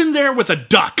wolf in there with a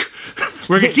duck.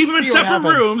 We're going to keep them in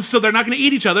separate rooms so they're not going to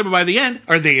eat each other, but by the end,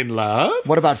 are they in love?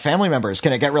 What about family members?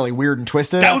 Can it get really weird and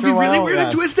twisted? That would be really weird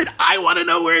and twisted. I want to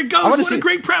know where it goes. What a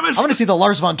great premise. I want to see the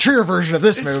Lars von Trier version of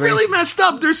this movie. It's really messed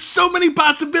up. There's so many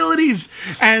possibilities,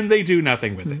 and they do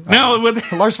nothing with it.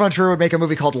 Lars von Trier would make a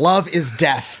movie called Love is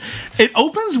Death. It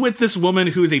opens with this woman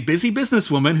who is a busy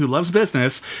businesswoman who loves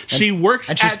business. She works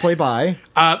and she's played by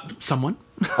someone.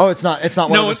 Oh, it's not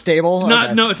one of the stable?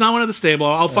 No, it's not one of the stable.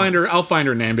 I'll find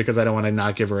her name because I don't want to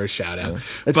not give her a shout out.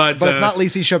 But it's not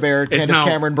Lacey Chabert, Candace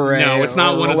Cameron Bure. No, it's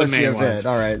not one of the main ones.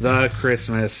 All right. The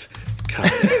Christmas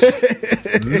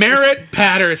Cottage. Merritt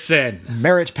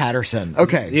Patterson.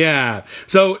 Okay. Yeah.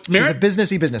 So she's a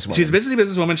businessy businesswoman. She's a businessy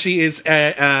businesswoman. She is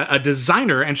a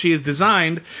designer, and she has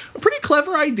designed a pretty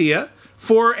clever idea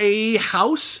for a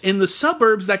house in the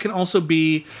suburbs that can also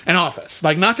be an office.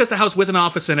 Like, not just a house with an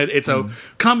office in it, it's a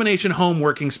combination home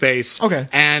working space. Okay.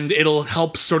 And it'll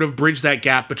help sort of bridge that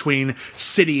gap between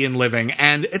city and living.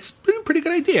 And it's a pretty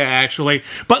good idea, actually.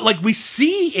 But, like, we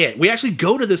see it. We actually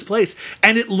go to this place,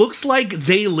 and it looks like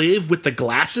they live with the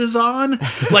glasses on.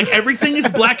 Like, everything is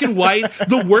black and white.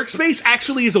 The workspace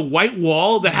actually is a white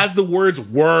wall that has the words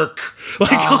work.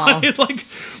 Like, on it, like,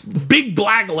 big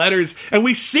black letters. And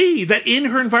we see that in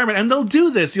her environment, and they'll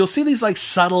do this, you'll see these like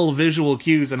subtle visual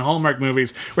cues in Hallmark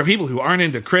movies where people who aren't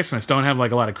into Christmas don't have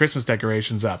like a lot of Christmas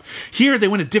decorations up. Here they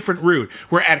went a different route,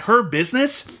 where at her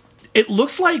business it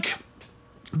looks like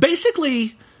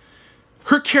basically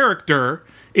her character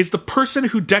is the person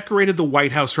who decorated the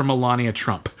White House for Melania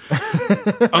Trump.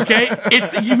 Okay?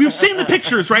 You've seen the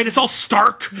pictures, right? It's all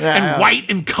stark and white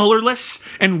and colorless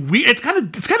and weird. It's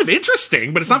kind of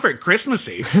interesting, but it's not very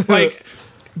Christmassy. Like,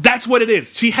 that's what it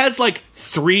is. She has like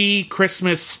 3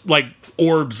 Christmas like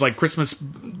orbs, like Christmas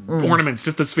ornaments,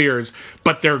 just the spheres,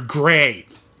 but they're gray.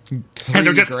 And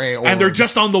they're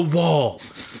just on the wall.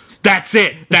 That's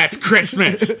it. That's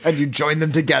Christmas. And you join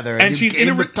them together, and she's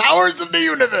in the powers of the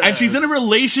universe. And she's in a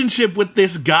relationship with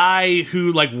this guy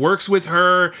who like works with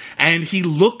her, and he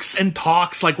looks and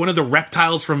talks like one of the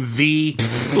reptiles from V.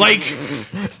 Like,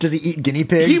 does he eat guinea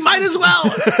pigs? He might as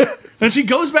well. And she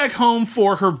goes back home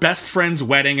for her best friend's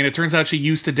wedding, and it turns out she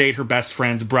used to date her best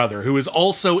friend's brother, who is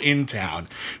also in town.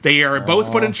 They are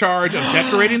both put in charge of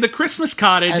decorating the Christmas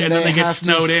cottage, and then they get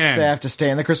snowed in. They have to stay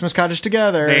in the Christmas cottage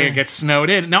together. They get snowed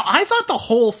in. Now, I thought the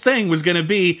whole thing was going to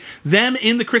be them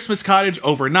in the Christmas cottage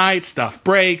overnight, stuff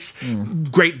breaks,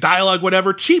 great dialogue,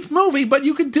 whatever. Cheap movie, but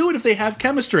you could do it if they have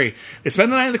chemistry. They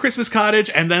spend the night in the Christmas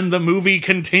cottage, and then the movie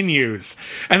continues.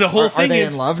 And the whole thing is... Are they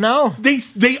in love now?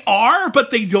 They are, but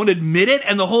they don't admit it,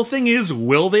 and the whole thing is,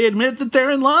 will they admit that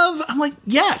they're in love? I'm like,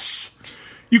 yes.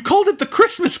 You called it the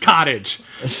Christmas cottage.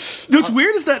 What's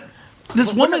weird is that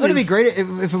this woman Wouldn't it be great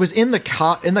if it was in the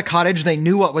cottage, they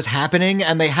knew what was happening,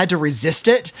 and they had to resist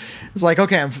it? It's like,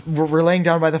 okay, we're laying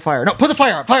down by the fire. No, put the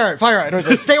fire out. And it was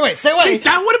like, stay away.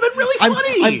 That would have been really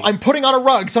funny. I'm putting on a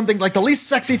rug, something like the least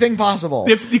sexy thing possible.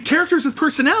 If the characters with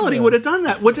personality would have done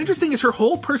that. What's interesting is her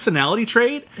whole personality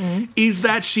trait is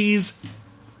that she's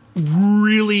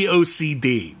really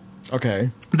OCD. Okay.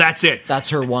 That's it. That's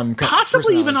her one.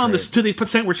 Possibly even on this to the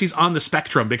percent where she's on the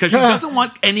spectrum, because she doesn't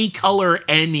want any color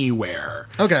anywhere.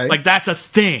 Okay. Like, that's a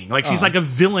thing. Like, she's like a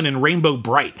villain in Rainbow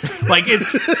Bright. Like,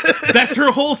 that's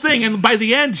her whole thing. And by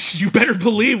the end, you better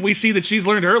believe we see that she's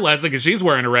learned her lesson because she's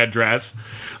wearing a red dress.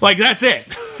 Like, that's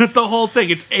it. That's the whole thing.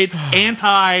 It's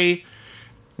anti.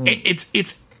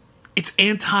 It's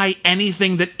anti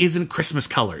anything that isn't Christmas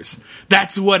colors.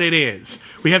 That's what it is.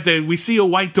 We see a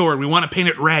white door and we want to paint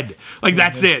it red. Like,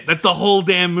 that's it. That's the whole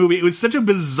damn movie. It was such a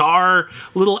bizarre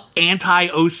little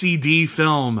anti-OCD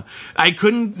film. I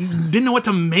didn't know what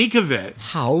to make of it.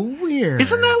 How weird.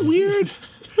 Isn't that weird?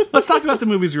 Let's talk about the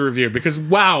movies we reviewed, because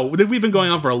wow, we've been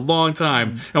going on for a long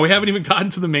time and we haven't even gotten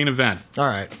to the main event. All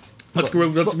right.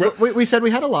 We said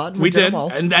we had a lot. We did, them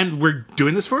all. and we're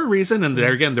doing this for a reason. And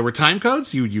there again, there were time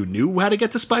codes. You knew how to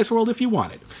get to Spice World if you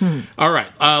wanted. All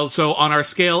right. So on our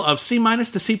scale of C-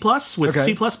 to C+, with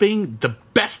C+ being the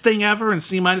best thing ever and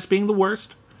C- being the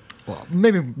worst. Well,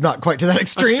 maybe not quite to that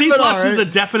extreme. C+ but all right. is a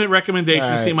definite recommendation.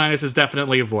 Right. C- is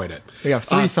definitely avoid it. We have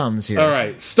 3 thumbs here. All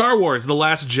right. Star Wars: The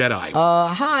Last Jedi.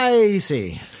 High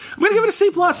C. I'm going to give it a C+.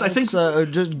 I think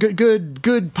just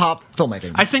good pop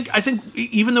filmmaking. I think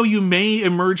even though you may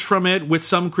emerge from it with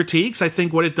some critiques, I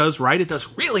think what it does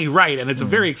really right, and it's a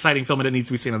very exciting film, and it needs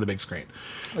to be seen on the big screen.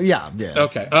 Yeah.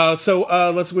 Okay.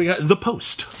 We got The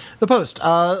Post. The Post,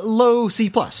 low C+,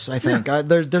 I think.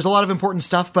 There's a lot of important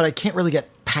stuff, but I can't really get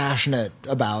passionate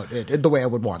about it the way I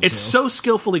would want to. It's so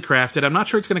skillfully crafted. I'm not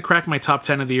sure it's going to crack my top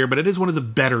 10 of the year, but it is one of the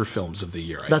better films of the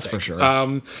year, That's think. for sure.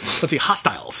 Let's see,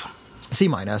 Hostiles. C-.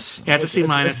 Yeah, it's a C-.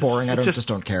 It's boring. I just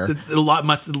don't care. It's a lot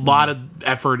of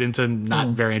effort into not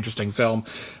very interesting film.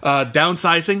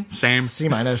 Downsizing, same. C-.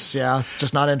 Yeah, it's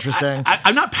just not interesting.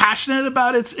 I'm not passionate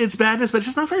about its badness, but it's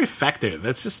just not very effective.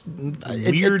 It's just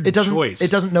weird choice.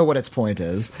 It doesn't know what its point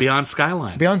is. Beyond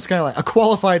Skyline, a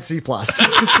qualified C+.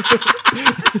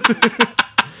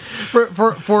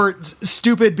 For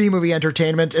stupid B-movie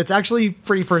entertainment, it's actually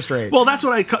pretty first rate. Well, it's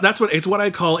what I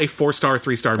call a 4-star,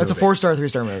 3-star movie. It's a 4-star,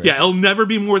 3-star movie. Yeah, it'll never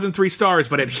be more than 3 stars,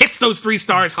 but it hits those 3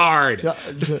 stars hard. Yeah.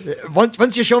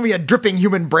 Once you show me a dripping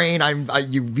human brain,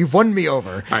 you've won me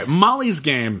over. All right, Molly's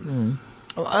Game.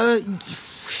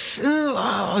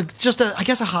 Just I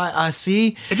guess a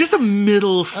C. It's just a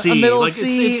middle C. A middle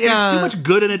C. There's too much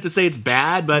good in it to say it's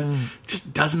bad, but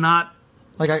just does not.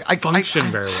 I function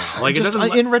very well. Like, it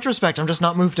doesn't. In retrospect, I'm just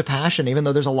not moved to passion, even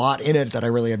though there's a lot in it that I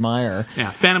really admire.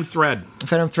 Yeah, Phantom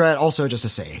Thread, also just a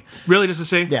C. Really, just a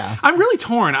C? Yeah. I'm really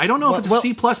torn. I don't know if it's a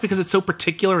C+ because it's so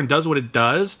particular and does what it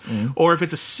does, or if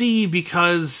it's a C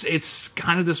because it's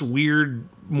kind of this weird,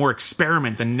 more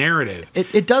experiment than narrative.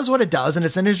 It does what it does, and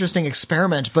it's an interesting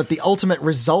experiment, but the ultimate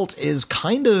result is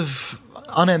kind of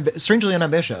strangely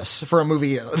unambitious for a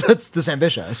movie that's this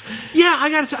ambitious. Yeah,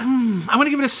 I'm going to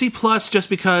give it a C+ just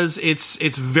because it's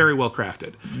very well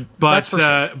crafted. But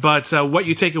sure. What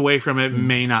you take away from it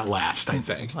may not last, I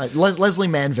think. Leslie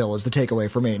Manville is the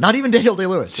takeaway for me. Not even Daniel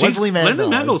Day-Lewis. Leslie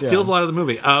Manville steals a lot of the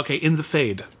movie. Okay, In the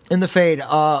Fade. In the Fade,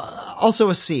 also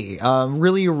a C.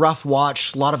 Really rough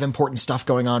watch, a lot of important stuff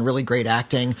going on, really great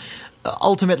acting.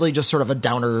 Ultimately just sort of a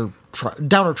downer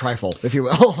trifle, if you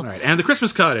will. All right, and The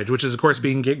Christmas Cottage, which is, of course,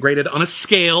 being graded on a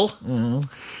scale.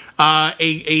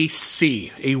 A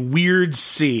C, a weird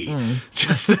C.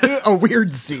 Just a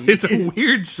weird C. It's a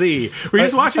weird C. We're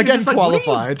just watching again, it, just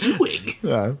qualified. Like, what are you doing?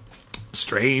 Yeah.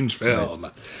 Strange film.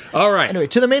 Right. All right. Anyway,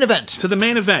 to the main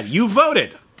event. You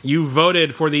voted. You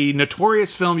voted for the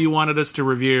notorious film you wanted us to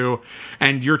review,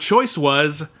 and your choice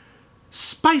was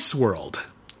Spice World.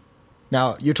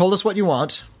 Now, you told us what you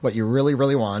want, what you really,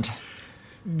 really want.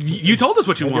 You told us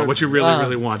what you want, what you really,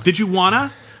 really want. Did you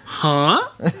wanna? Huh?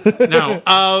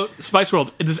 Now, Spice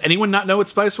World. Does anyone not know what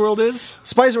Spice World is?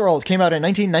 Spice World came out in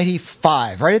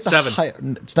 1995, right at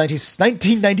the It's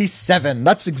 1997.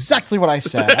 That's exactly what I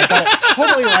said. I got it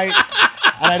totally right,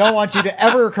 and I don't want you to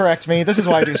ever correct me. This is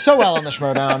why I do so well in the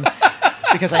Schmodown.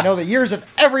 Because I know the years of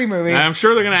every movie. I'm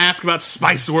sure they're going to ask about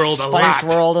Spice World a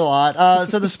lot.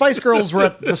 So the Spice Girls were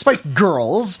at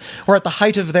the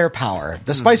height of their power.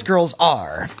 The Spice Girls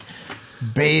are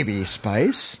Baby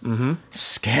Spice,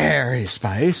 Scary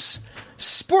Spice,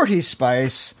 Sporty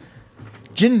Spice,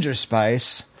 Ginger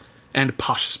Spice, and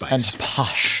Posh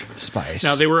Spice.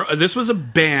 Now this was a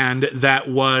band that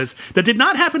did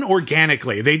not happen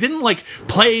organically. They didn't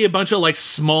play a bunch of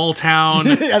small town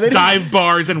dive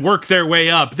bars and work their way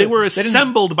up. They were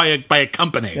assembled by a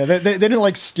company. Yeah, they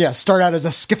didn't start out as a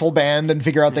skiffle band and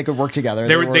figure out they could work together.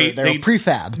 They were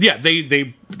prefab. Yeah,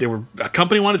 they were a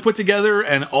company wanted to put together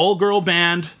an all-girl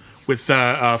band with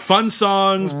fun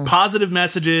songs, positive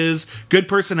messages, good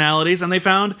personalities, and they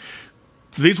found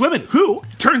these women who,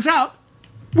 turns out,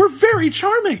 were very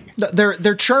charming.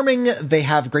 They're charming. They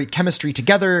have great chemistry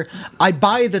together. I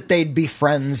buy that they'd be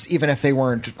friends even if they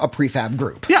weren't a prefab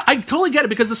group. Yeah, I totally get it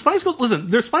because the Spice Girls, listen,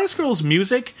 their Spice Girls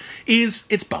music it's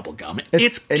bubblegum.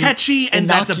 It's catchy and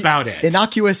that's about it.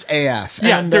 Innocuous AF.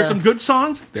 Yeah, and there's some good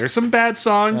songs, there's some bad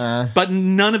songs, but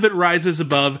none of it rises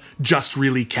above just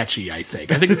really catchy, I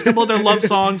think. I think a couple of their love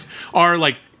songs are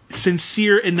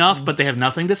sincere enough, but they have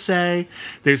nothing to say.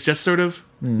 There's just sort of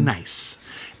nice.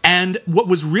 And what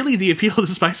was really the appeal of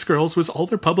the Spice Girls was all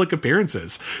their public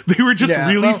appearances. They were just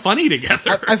really funny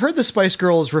together. I've heard the Spice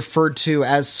Girls referred to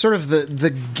as sort of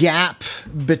the gap,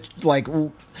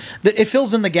 it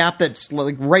fills in the gap that's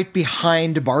right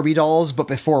behind Barbie dolls, but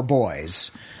before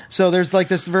boys. So there's like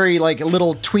this very like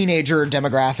little teenager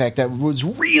demographic that was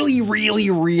really, really,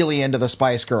 really into the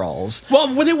Spice Girls. Well,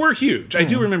 they were huge. I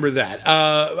do remember that.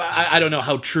 I don't know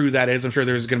how true that is. I'm sure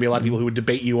there's going to be a lot of people who would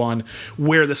debate you on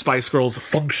where the Spice Girls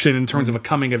function in terms of a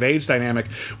coming of age dynamic.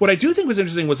 What I do think was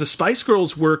interesting was the Spice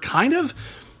Girls were kind of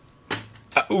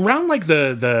around like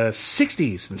the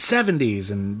 60s and 70s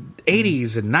and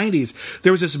 80s and 90s,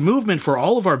 there was this movement for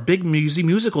all of our big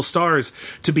musical stars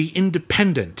to be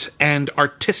independent and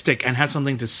artistic and have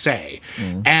something to say.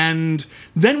 And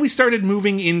then we started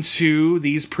moving into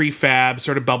these prefab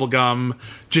sort of bubblegum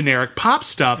generic pop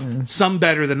stuff, some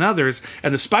better than others,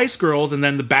 and the Spice Girls and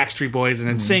then the Backstreet Boys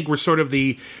and NSYNC were sort of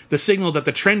the signal that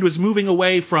the trend was moving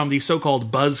away from the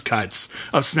so-called buzz cuts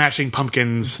of Smashing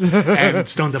Pumpkins and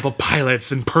Stone Temple Pilots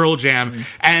and Pearl Jam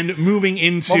and moving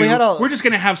into we're just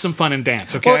going to have some fun and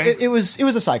dance, okay? Well, it was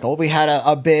a cycle. We had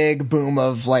a big boom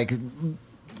of like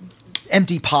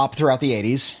empty pop throughout the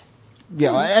 80s.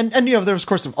 Yeah, and you know, there was of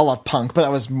course a lot of punk, but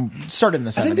that was started in the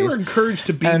 70s. I think they were encouraged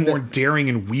to be more daring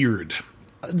and weird.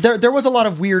 There was a lot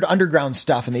of weird underground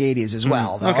stuff in the 80s as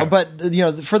well, though. Okay. But, you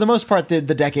know, for the most part, the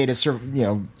decade is sort of, you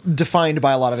know, defined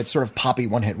by a lot of its sort of poppy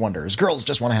one-hit wonders. Girls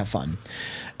just want to have fun.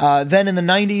 Then in the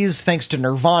 90s, thanks to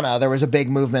Nirvana, there was a big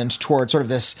movement toward sort of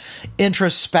this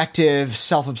introspective,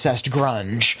 self-obsessed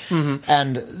grunge.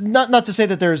 And not to say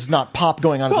that there's not pop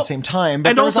going on at the same time.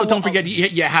 But and also, don't forget,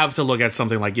 you have to look at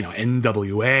something like, you know,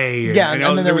 NWA. Yeah,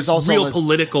 and then there was also real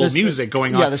political music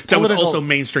going on. That was also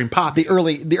mainstream pop. The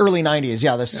early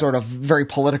 90s, this sort of very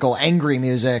political, angry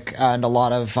music and a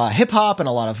lot of hip-hop and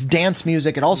a lot of dance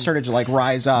music. It all started to, like,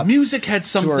 rise up. Music had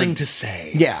something to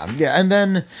say. Yeah, and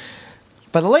then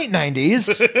by the late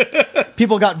 90s,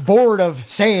 people got bored of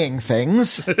saying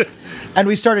things, and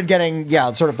we started getting,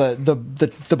 sort of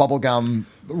the bubblegum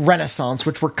renaissance,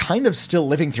 which we're kind of still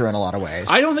living through in a lot of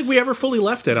ways. I don't think we ever fully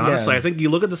left it, honestly. I think you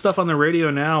look at the stuff on the radio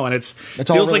now, and it feels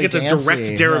really like it's dancey, a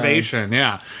direct derivation.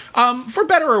 Right. Yeah, for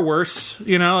better or worse.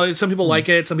 You know, some people like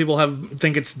it, some people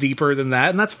think it's deeper than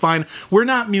that, and that's fine. We're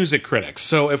not music critics,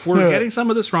 so if we're getting some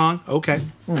of this wrong, okay,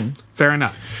 fair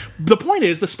enough. The point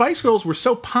is, the Spice Girls were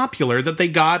so popular that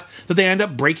they end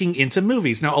up breaking into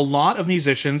movies. Now, a lot of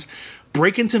musicians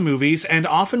break into movies, and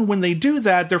often when they do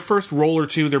that, their first role or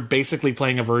two, they're basically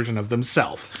playing a version of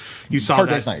themselves. You saw Hard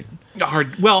Day's Night.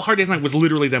 Hard Day's Night was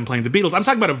literally them playing the Beatles. I'm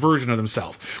talking about a version of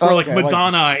themselves. Or like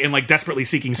Madonna in like Desperately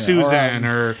Seeking Susan.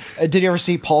 Or did you ever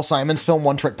see Paul Simon's film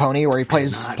One Trick Pony, where he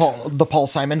plays the Paul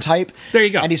Simon type? There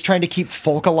you go. And he's trying to keep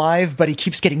folk alive, but he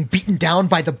keeps getting beaten down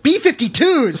by the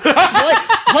B-52s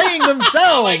playing themselves.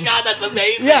 Oh my god, that's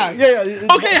amazing. Yeah.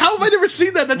 Okay, how have I never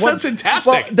seen that? That sounds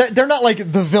fantastic. Well, they're not like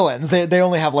the villains. They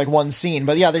only have like one scene.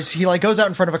 But yeah, he like goes out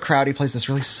in front of a crowd. He plays this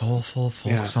really soulful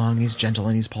folk song. He's gentle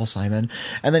and he's Paul Simon.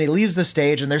 And then he leaves the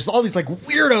stage, and there's all these like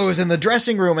weirdos in the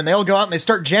dressing room, and they all go out and they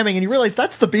start jamming, and you realize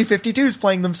that's the B-52s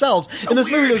playing themselves in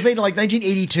this movie that was made in like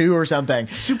 1982 or something.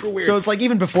 Super weird. So it's like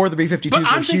even before the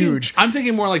B-52s were huge. I'm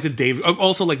thinking more like the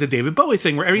David Bowie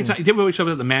thing, where every time David Bowie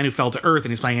shows up, the man who fell to Earth,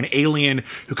 and he's playing an alien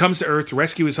who comes to Earth to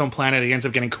rescue his home planet. He ends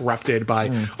up getting corrupted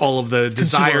by all of the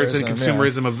desires and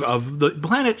consumerism of the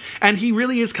planet, and he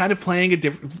really is kind of playing a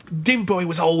different. David Bowie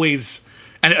was always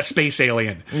a space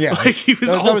alien. Yeah, like he was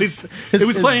always. It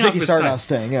was playing off Ziggy Stardust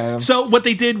thing. Yeah. So what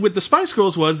they did with the Spice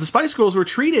Girls was the Spice Girls were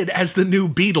treated as the new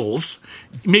Beatles,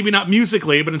 maybe not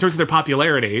musically, but in terms of their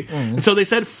popularity. And so they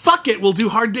said, "Fuck it, we'll do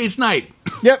Hard Day's Night."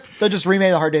 Yep, they just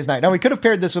remade the Hard Day's Night. Now we could have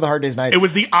paired this with a Hard Day's Night. It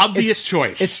was the obvious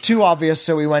choice. It's too obvious,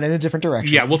 so we went in a different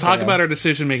direction. Yeah, we'll talk about our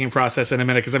decision-making process in a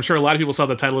minute, because I'm sure a lot of people saw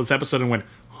the title of this episode and went,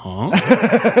 huh?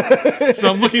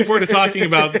 So I'm looking forward to talking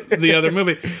about the other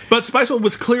movie. But Spice World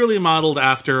was clearly modeled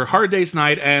after Hard Day's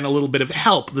Night and a little bit of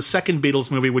Help, the second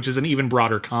Beatles movie, which is an even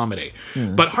broader comedy.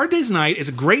 But Hard Day's Night is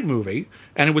a great movie,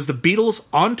 and it was the Beatles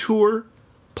on tour,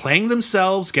 playing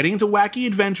themselves, getting into wacky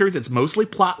adventures. It's mostly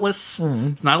plotless.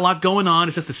 It's not a lot going on.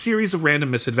 It's just a series of random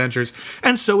misadventures.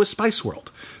 And so is Spice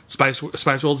World. Spice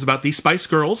World is about these Spice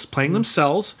Girls playing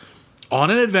themselves on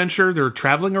an adventure. They're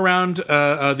traveling around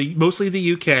mostly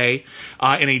the UK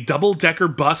in a double-decker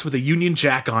bus with a Union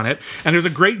Jack on it. And there's a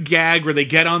great gag where they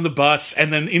get on the bus,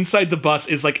 and then inside the bus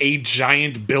is like a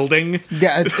giant building.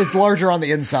 Yeah, it's larger on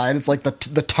the inside. It's like the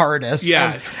TARDIS.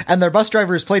 Yeah. And their bus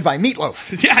driver is played by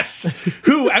Meatloaf. Yes!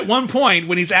 Who, at one point,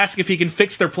 when he's asked if he can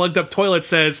fix their plugged-up toilet,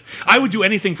 says, "I would do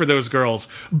anything for those girls,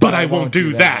 but I won't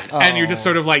do that." Oh. And you're just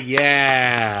sort of like,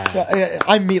 yeah.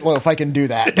 I'm Meatloaf. I can do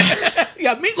that.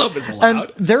 Yeah, Meatloaf is allowed.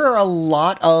 And there are a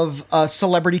lot of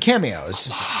celebrity cameos.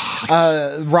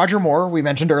 Roger Moore, we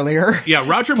mentioned earlier. Yeah,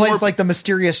 Roger plays Moore like the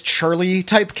mysterious Charlie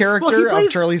type character of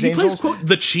Charlie's Angels. He plays, quote,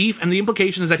 the chief, and the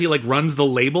implication is that he like runs the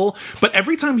label. But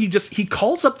every time he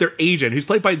calls up their agent, who's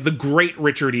played by the great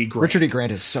Richard E. Grant. Richard E.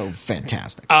 Grant is so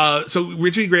fantastic. So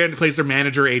Richard E. Grant plays their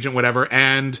manager, agent, whatever,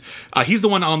 and he's the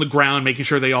one on the ground making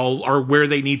sure they all are where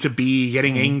they need to be,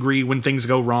 getting angry when things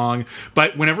go wrong.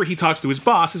 But whenever he talks to his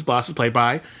boss is played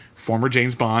by former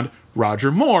James Bond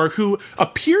Roger Moore, who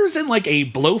appears in like a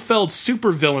Blofeld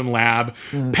supervillain lab,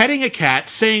 petting a cat,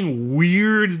 saying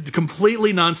weird,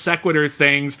 completely non sequitur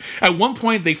things. At one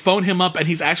point, they phone him up, and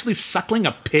he's actually suckling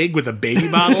a pig with a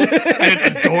baby bottle, and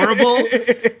it's adorable.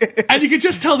 And you can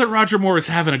just tell that Roger Moore is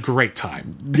having a great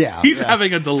time. Yeah, he's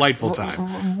having a delightful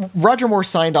time. Roger Moore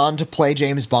signed on to play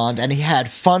James Bond, and he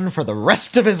had fun for the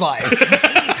rest of his life.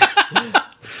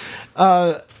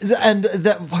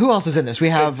 Who else is in this? We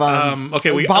have Bob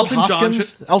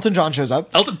Hoskins. Elton John shows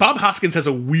up. Bob Hoskins has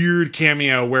a weird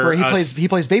cameo where he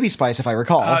plays Baby Spice, if I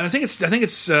recall. I think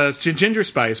it's Ginger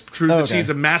Spice. She's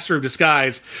a master of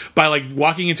disguise by like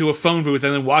walking into a phone booth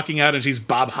and then walking out, and she's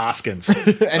Bob Hoskins,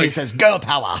 and he says "Girl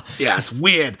Power." Yeah, it's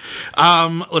weird.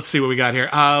 Let's see what we got here.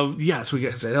 Yes, we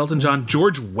got Elton John,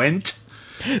 George Wendt.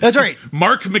 That's right.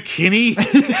 Mark McKinney,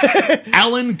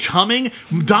 Alan Cumming,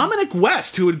 Dominic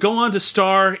West, who would go on to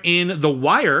star in The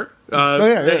Wire.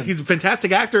 He's a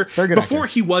fantastic actor. Before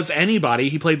he was anybody,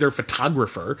 he played their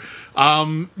photographer.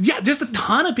 Just a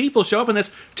ton of people show up in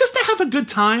this just to have a good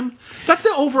time. That's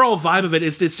the overall vibe of it.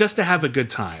 It's just to have a good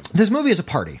time. This movie is a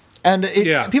party. And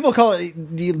people call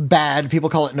it bad, people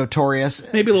call it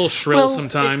notorious. Maybe a little shrill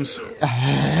sometimes.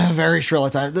 Very shrill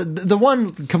at times. The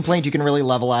one complaint you can really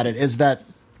level at it is that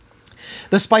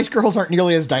the Spice Girls aren't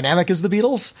nearly as dynamic as the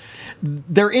Beatles.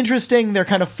 They're interesting, they're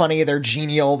kind of funny, they're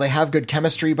genial, they have good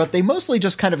chemistry, but they mostly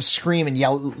just kind of scream and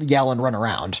yell and run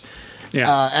around.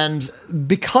 Yeah. And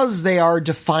because they are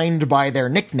defined by their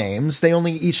nicknames, they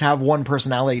only each have one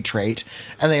personality trait,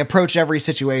 and they approach every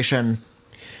situation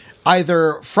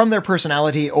either from their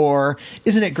personality or,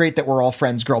 isn't it great that we're all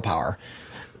friends, girl power?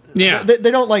 Yeah.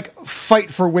 They don't, like,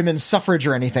 fight for women's suffrage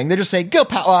or anything. They just say, girl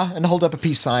power, and hold up a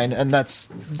peace sign, and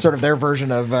that's sort of their version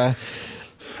of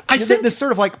this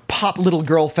sort of, like, pop little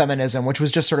girl feminism, which was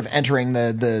just sort of entering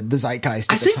the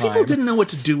zeitgeist at the time. I think people didn't know what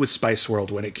to do with Spice World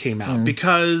when it came out,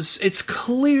 because it's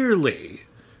clearly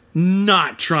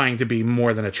not trying to be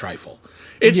more than a trifle.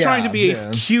 It's trying to be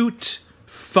a cute,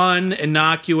 fun,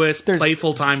 innocuous,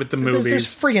 playful time at the movies. There's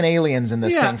friggin' aliens in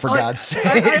this thing, for God's sake.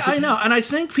 I know, and I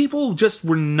think people just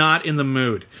were not in the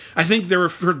mood. I think there were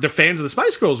the fans of the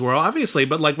Spice Girls were, obviously,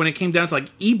 but like when it came down to like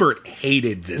Ebert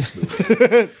hated this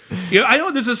movie. I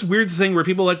know there's this weird thing where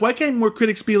people are like, why can't more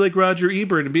critics be like Roger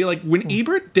Ebert and be like, when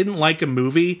Ebert didn't like a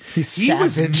movie, he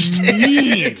savaged was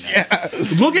mean.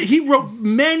 He wrote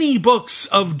many books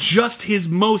of just his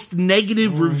most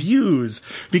negative reviews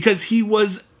because he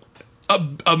was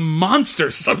a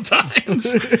monster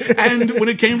sometimes. And when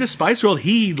it came to Spice World,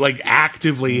 he like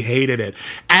actively hated it.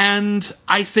 And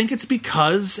I think it's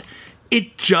because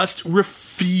it just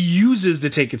refuses to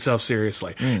take itself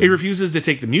seriously. It refuses to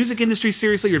take the music industry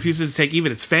seriously. It refuses to take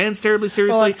even its fans terribly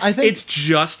seriously. I think it's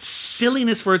just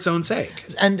silliness for its own sake.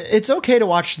 And it's okay to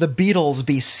watch the Beatles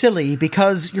be silly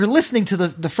because you're listening to the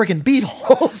friggin'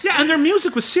 Beatles. Yeah, and their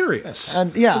music was serious.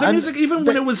 And their music, even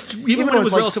when it was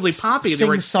like relatively poppy, they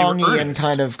were sing-songy and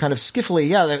kind of skiffly.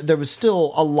 Yeah, there was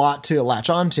still a lot to latch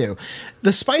onto.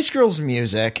 The Spice Girls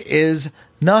music is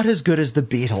not as good as the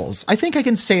Beatles. I think I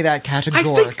can say that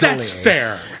categorically. I think that's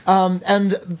fair.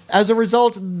 And as a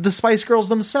result, the Spice Girls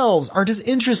themselves aren't as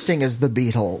interesting as the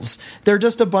Beatles. They're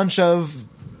just a bunch of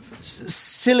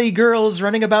silly girls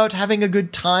running about having a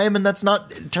good time, and that's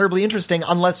not terribly interesting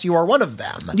unless you are one of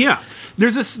them. Yeah.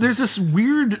 There's this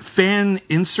weird fan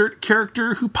insert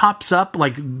character who pops up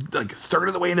like a third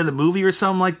of the way into the movie or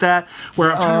something like that,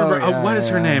 where I'm trying to remember, what is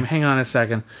her name? Hang on a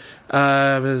second.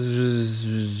 Is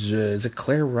it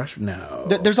Claire Rush? No.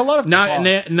 There's a lot of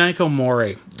Naiko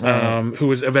Mori, who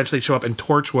was eventually show up in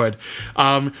Torchwood.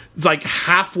 It's like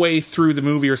halfway through the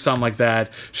movie or something like that.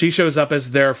 She shows up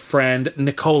as their friend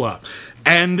Nicola.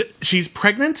 And she's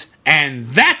pregnant, and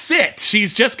that's it.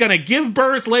 She's just going to give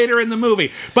birth later in the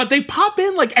movie. But they pop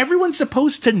in like everyone's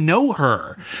supposed to know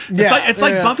her. It's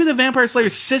like Buffy the Vampire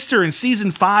Slayer's sister in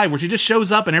season 5, where she just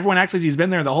shows up and everyone acts like she's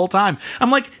been there the whole time. I'm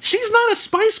like, she's not a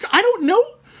Spice Girl. I don't know.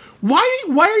 Why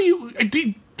are you...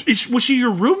 Was she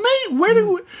your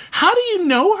roommate? How do you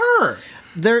know her?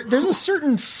 There's a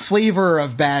certain flavor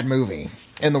of bad movie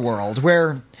in the world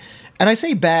where... And I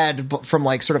say bad from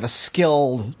like sort of a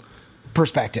skill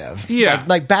perspective. Yeah.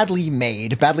 Like badly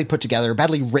made, badly put together,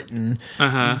 badly written,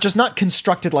 just not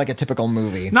constructed like a typical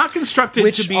movie. Not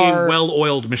constructed to be a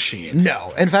well-oiled machine.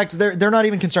 No. In fact, they're not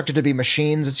even constructed to be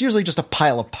machines. It's usually just a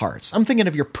pile of parts. I'm thinking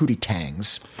of your Pootie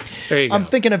Tangs. There you go. I'm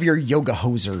thinking of your Yoga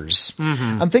Hosers.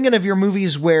 I'm thinking of your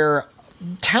movies where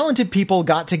talented people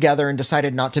got together and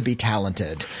decided not to be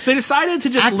talented. They decided to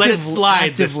just let it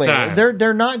slide actively. this time.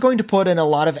 They're not going to put in a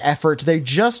lot of effort. They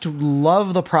just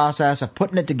love the process of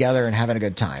putting it together and having a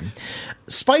good time.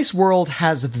 Spice World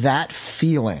has that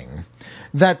feeling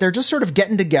that they're just sort of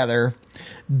getting together,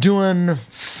 doing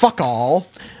fuck all,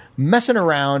 messing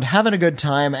around, having a good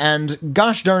time, and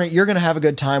gosh darn it, you're going to have a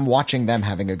good time watching them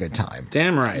having a good time.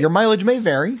 Damn right. Your mileage may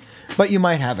vary, but you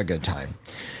might have a good time.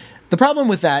 The problem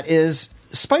with that is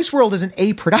Spice World is an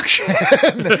A production.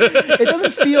 It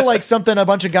doesn't feel like something a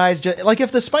bunch of guys like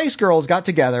if the Spice Girls got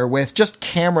together with just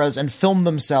cameras and filmed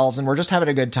themselves and were just having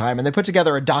a good time and they put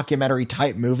together a documentary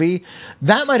type movie,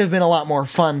 that might have been a lot more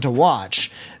fun to watch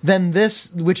than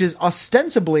this, which is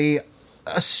ostensibly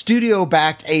a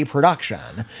studio-backed A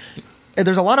production.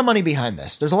 There's a lot of money behind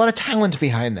this. There's a lot of talent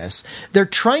behind this. They're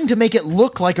trying to make it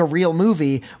look like a real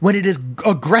movie when it is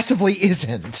aggressively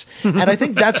isn't. And I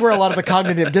think that's where a lot of the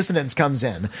cognitive dissonance comes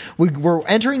in. We're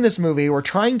entering this movie, we're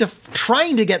trying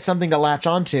to get something to latch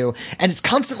onto, and it's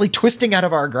constantly twisting out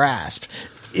of our grasp,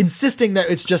 insisting that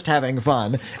it's just having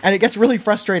fun, and it gets really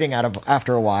frustrating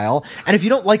after a while. And if you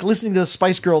don't like listening to the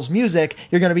Spice Girls music,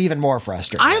 you're going to be even more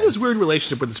frustrated. I have this weird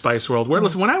relationship with the Spice World where,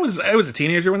 listen, when I was a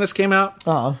teenager when this came out,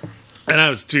 and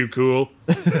I was too cool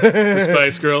for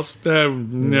Spice Girls. I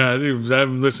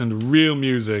haven't listened to real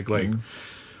music like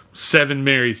Seven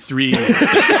Mary 3.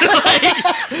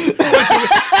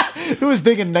 It was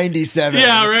big in '97.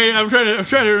 Yeah, right. I'm trying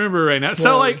to remember right now.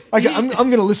 So I'm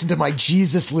going to listen to my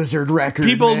Jesus Lizard record.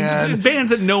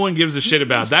 Bands that no one gives a shit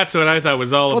about. That's what I thought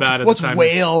was all about at the time.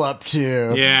 What's Whale up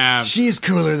to? Yeah, she's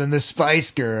cooler than the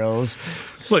Spice Girls.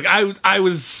 Look, I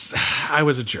was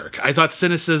a jerk. I thought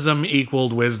cynicism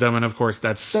equaled wisdom, and of course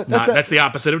that's the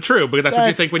opposite of true. But that's what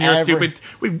you think when you're a stupid.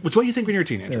 It's what you think when you're a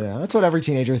teenager. Yeah, that's what every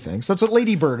teenager thinks. That's what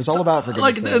Lady Bird is all about. For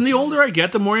goodness sake. And the older I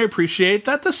get, the more I appreciate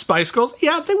that the Spice Girls.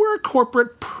 Yeah, they were a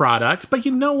corporate product, but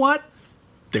you know what?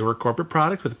 They were a corporate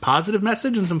product with a positive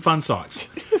message and some fun songs.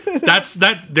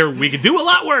 We could do a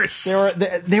lot worse.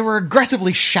 They were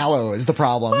aggressively shallow is the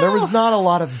problem. There was not a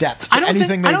lot of depth to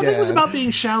anything they did. I don't think it was about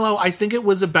being shallow. I think it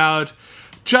was about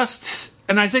just,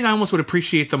 and I think I almost would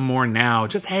appreciate them more now.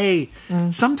 Just, hey,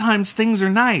 sometimes things are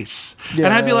nice. Yeah.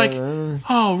 And I'd be like,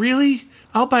 oh, really?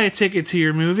 I'll buy a ticket to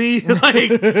your movie. Like,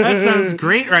 that sounds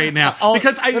great right now.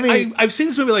 Because I've seen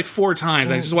this movie like 4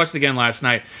 times. I just watched it again last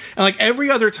night. And like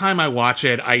every other time I watch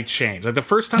it, I change. Like the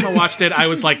first time I watched it, I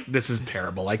was like, this is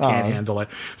terrible. I can't handle it.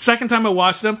 Second time I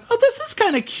watched it, this is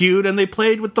kind of cute. And they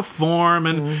played with the form.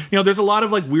 And, there's a lot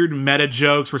of like weird meta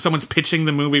jokes where someone's pitching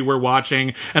the movie we're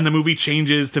watching and the movie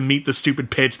changes to meet the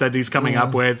stupid pitch that he's coming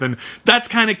up with. And that's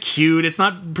kind of cute. It's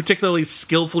not particularly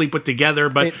skillfully put together,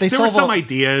 but there were some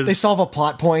ideas. They solve a plot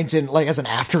point in like as an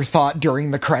afterthought during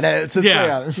the credits.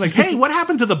 Like, hey, what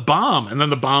happened to the bomb? And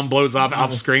then the bomb blows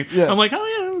off screen. Yeah. I'm like,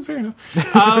 oh yeah, fair enough.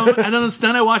 And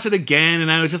then I watched it again,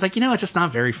 and I was just like, it's just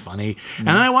not very funny. And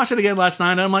then I watched it again last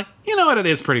night, and I'm like, you know what, it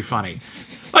is pretty funny.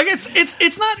 Like it's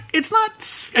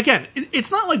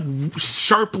not like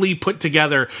sharply put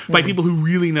together by people who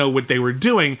really know what they were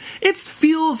doing. It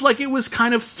feels like it was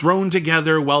kind of thrown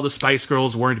together while the Spice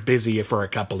Girls weren't busy for a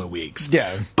couple of weeks.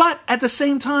 Yeah. But at the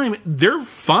same time, they're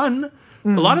fun. A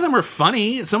lot of them are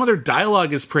funny. Some of their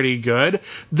dialogue is pretty good.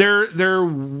 They're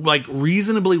like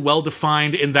reasonably well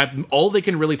defined in that all they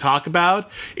can really talk about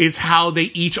is how they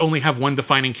each only have one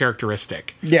defining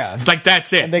characteristic. Yeah. Like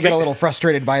that's it. And they get a little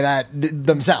frustrated by that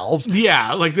themselves.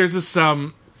 Yeah, like there's this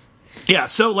so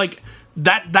like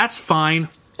that's fine.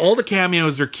 All the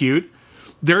cameos are cute.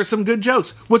 There are some good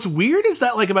jokes. What's weird is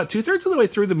that like about 2/3 of the way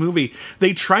through the movie,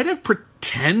 they try to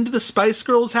pretend the Spice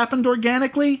Girls happened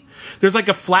organically. There's like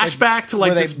a flashback to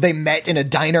like where they met in a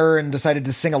diner and decided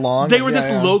to sing along. They were this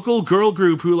local girl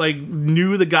group who like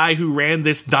knew the guy who ran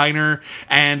this diner,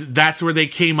 and that's where they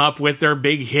came up with their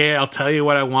big hit. I'll tell you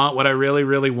what I want, what I really,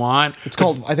 really want. I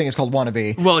think it's called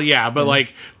Wannabe. Well, yeah, but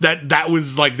like that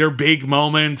was like their big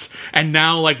moment, and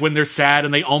now like when they're sad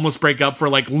and they almost break up for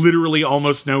like literally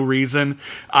almost no reason,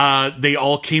 they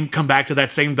all come back to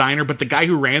that same diner, but the guy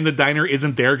who ran the diner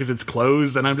isn't there because it's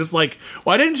closed, and I'm just like,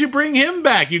 why didn't you bring him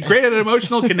back? You created an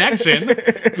emotional connection.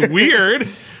 It's weird.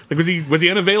 Like, was he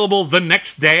unavailable the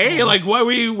next day? Like,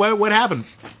 what happened?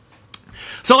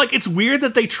 So, like, it's weird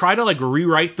that they try to, like,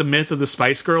 rewrite the myth of the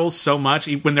Spice Girls so much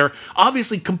when they're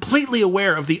obviously completely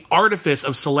aware of the artifice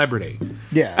of celebrity.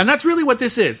 Yeah. And that's really what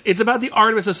this is. It's about the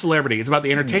art of a celebrity. It's about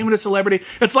the entertainment of celebrity.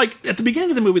 It's like, at the beginning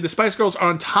of the movie, the Spice Girls are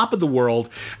on top of the world,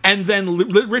 and then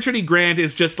Richard E. Grant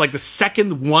is just like the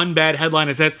second one bad headline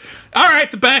that says, all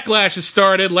right, the backlash has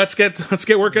started. Let's get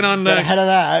working on Get ahead of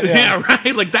that. Yeah,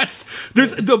 right? Like,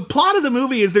 there's the plot of the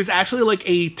movie is there's actually like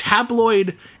a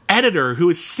tabloid editor who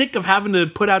is sick of having to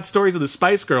put out stories of the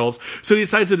Spice Girls, so he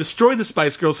decides to destroy the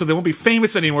Spice Girls so they won't be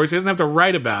famous anymore, so he doesn't have to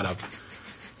write about them.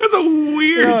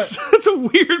 That's a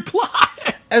weird plot.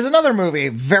 As another movie,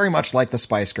 very much like the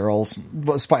Spice Girls,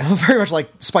 very much like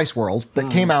Spice World, that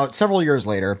came out several years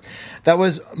later, that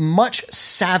was much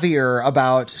savvier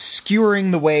about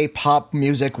skewering the way pop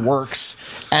music works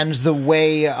and the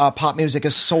way pop music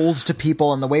is sold to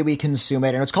people and the way we consume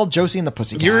it. And it's called Josie and the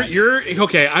Pussycats. You're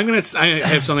okay. I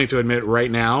have something to admit right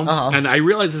now, and I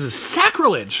realize this is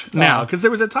sacrilege now, because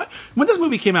there was a time when this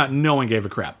movie came out, no one gave a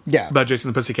crap about Josie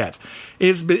and the Pussycats.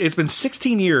 It's been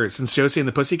 16 years since Josie and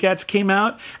the Pussycats came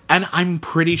out, and I'm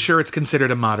pretty sure it's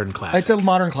considered a modern classic. It's a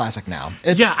modern classic now.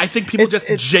 I think people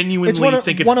genuinely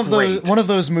think it's great. One of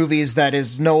those movies that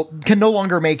can no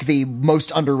longer make the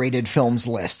most underrated films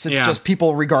lists. It's just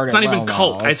people regard it. It's not even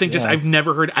cult. I think I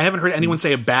haven't heard anyone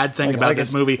say a bad thing about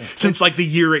this movie since like the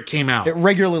year it came out. It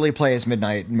regularly plays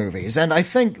midnight movies, and I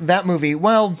think that movie,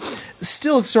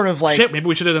 still sort of like... Shit, maybe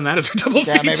we should have done that as our double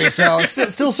feature. Yeah, maybe so.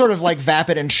 Still sort of like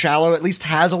vapid and shallow, at least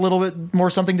has a little bit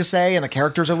more something to say, and the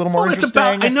characters are a little more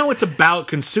interesting. I know it's about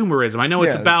consumerism. I know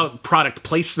it's about product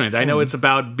placement. I know it's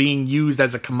about being used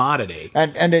as a commodity.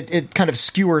 And it kind of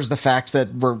skewers the fact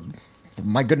that we're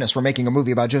making a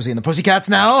movie about Josie and the Pussycats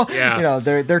now. Yeah.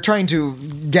 They're trying to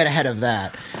get ahead of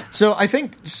that. So I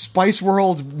think Spice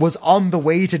World was on the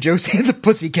way to Josie and the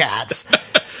Pussycats.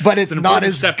 But it's not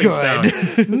as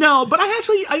good. No, but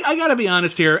I gotta be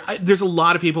honest here. There's a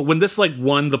lot of people, when this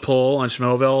won the poll on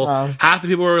Schmoville, half the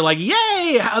people were like,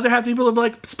 yay! Other half the people are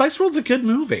like, Spice World's a good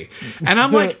movie. And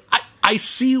I'm like, I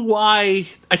see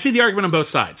the argument on both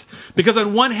sides. Because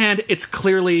on one hand, it's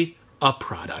clearly a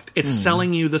product. It's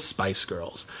selling you the Spice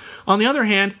Girls. On the other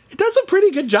hand, it does a pretty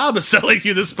good job of selling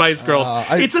you the Spice Girls.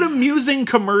 It's an amusing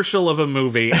commercial of a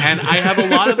movie, and I have a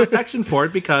lot of affection for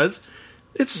it because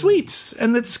it's sweet,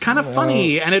 and it's kind of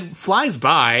funny, and it flies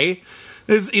by.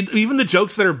 Even the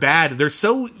jokes that are bad, they're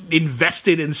so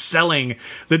invested in selling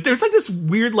that there's this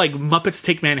weird Muppets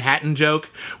Take Manhattan joke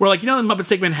where in Muppets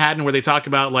Take Manhattan where they talk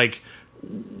about having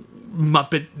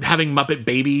Muppet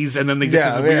babies, and then they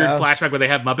this weird flashback where they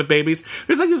have Muppet babies.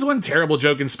 There's this one terrible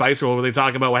joke in Spice World where they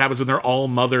talk about what happens when they're all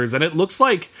mothers, and it looks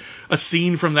like a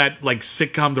scene from that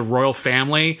sitcom The Royal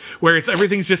Family where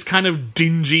everything's just kind of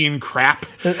dingy and crap.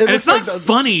 And it's not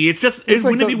funny. It's just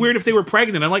wouldn't it be weird if they were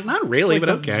pregnant? I'm like, not really, but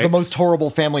okay. The most horrible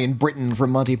family in Britain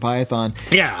from Monty Python.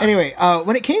 Yeah. Anyway,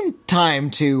 when it came time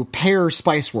to pair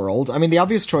Spice World, I mean, the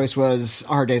obvious choice was A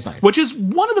Hard Day's Night, which is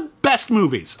one of the best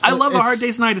movies. I love A Hard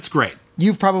Day's Night. It's great.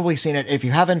 You've probably seen it. If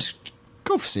you haven't,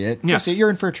 go see it. Go see it.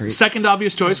 You're in for a treat. Second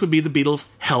obvious choice would be the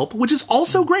Beatles' Help, which is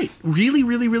also great. Really,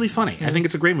 really, really funny. I think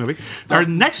it's a great movie. Our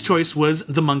next choice was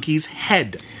The Monkees'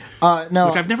 Head, which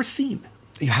I've never seen.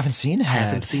 You haven't seen Head? I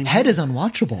haven't seen Head. Is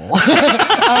unwatchable.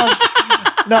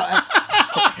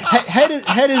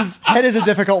 Head is a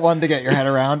difficult one to get your head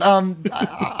around.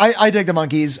 I dig the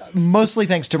Monkees, mostly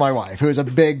thanks to my wife, who is a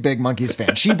big Monkees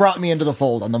fan. She brought me into the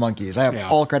fold on the Monkees. I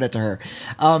have all credit to her.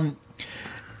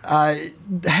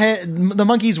 The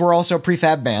Monkees were also a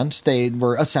prefab band. They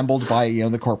were assembled by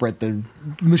the corporate, the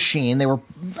machine. They were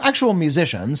actual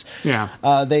musicians. Yeah.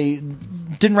 They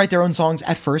didn't write their own songs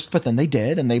at first, but then they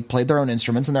did, and they played their own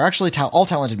instruments, and they're actually all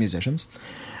talented musicians.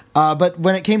 But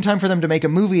when it came time for them to make a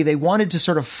movie, they wanted to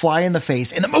sort of fly in the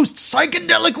face, in the most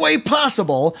psychedelic way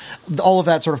possible, all of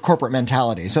that sort of corporate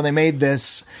mentality. So they made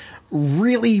this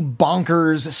really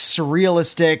bonkers,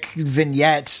 surrealistic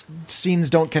vignette. Scenes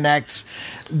don't connect.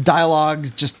 Dialogue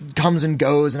just comes and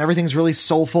goes, and everything's really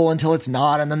soulful until it's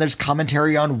not. And then there's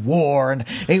commentary on war, and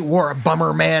ain't war a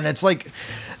bummer, man? It's closer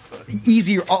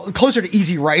to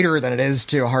Easy Rider than it is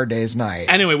to A Hard Day's Night.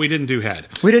 Anyway, we didn't do Head.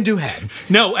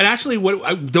 No, and actually,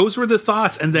 those were the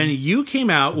thoughts, and then you came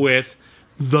out with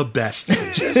the best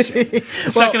suggestion.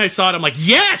 The second I saw it, I'm like,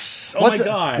 yes! Oh my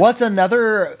God. What's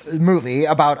another movie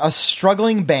about a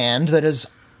struggling band that is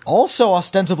also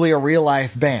ostensibly a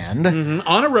real-life band. Mm-hmm.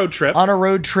 On a road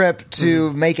trip.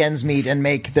 To make ends meet and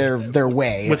make their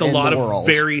way with a lot of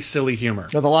very silly humor.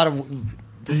 With a lot of...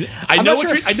 I know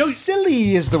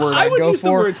silly is the word I would go use for.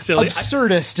 The word silly.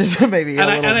 Absurdist is maybe a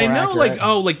little more accurate. I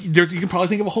know, you can probably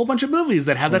think of a whole bunch of movies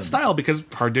that have that style because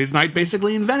Hard Day's Night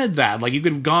basically invented that. You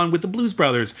could have gone with the Blues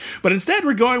Brothers, but instead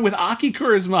we're going with Aki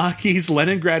Kaurismäki's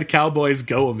Leningrad Cowboys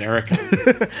Go America.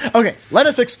 Okay, let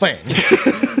us explain.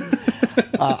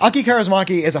 Aki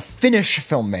Kaurismäki is a Finnish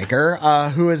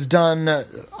filmmaker who has done,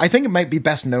 I think it might be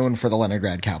best known for the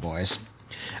Leningrad Cowboys.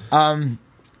 The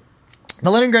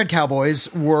Leningrad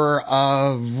Cowboys were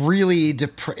really,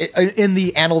 in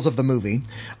the annals of the movie,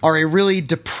 are a really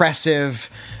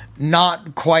depressive,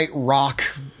 not quite rock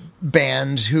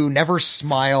band who never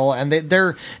smile, and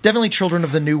they're definitely children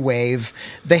of the new wave.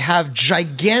 They have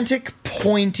gigantic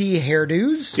pointy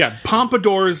hairdos. Yeah,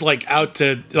 pompadours like out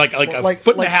to like a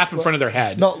foot and a half in front of their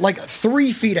head. No, like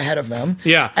 3 feet ahead of them.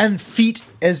 Yeah. And feet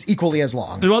as equally as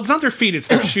long. Well, it's not their feet, it's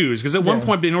their shoes. Because at one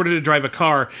point, in order to drive a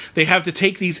car, they have to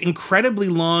take these incredibly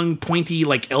long, pointy,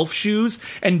 like elf shoes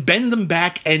and bend them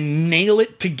back and nail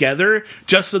it together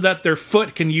just so that their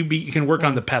foot can work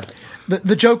on the pedal.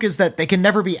 The joke is that they can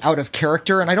never be out of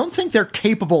character, and I don't think they're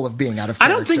capable of being out of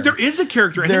character. I don't think there is a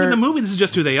character. I think in the movie, this is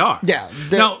just who they are. Yeah.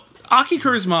 Now, Aki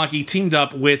Kaurismäki teamed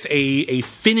up with a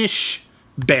Finnish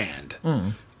band.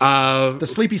 The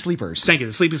Sleepy Sleepers. Thank you,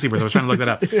 the Sleepy Sleepers. I was trying to look that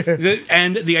up.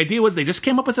 And the idea was they just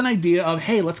came up with an idea of,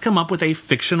 hey, let's come up with a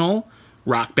fictional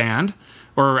rock band.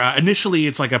 Or initially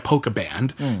it's like a polka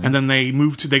band, and then they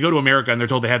go to America and they're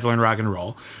told they have to learn rock and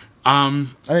roll. And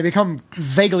they become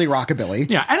vaguely rockabilly.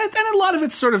 Yeah, and a lot of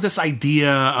it's sort of this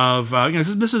idea of,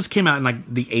 this came out in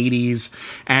like the 80s,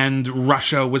 and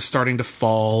Russia was starting to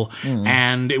fall,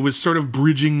 and it was sort of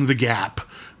bridging the gap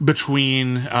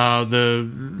between the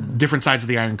different sides of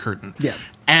the Iron Curtain. Yeah.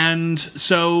 And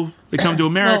so they come to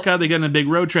America, they get on a big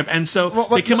road trip, and so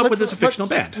they come up with this fictional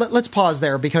band. Let's pause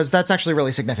there, because that's actually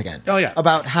really significant. Oh, yeah.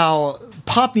 About how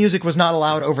pop music was not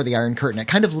allowed over the Iron Curtain. It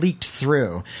kind of leaked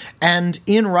through. And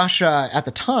in Russia at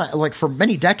the time, like for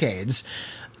many decades,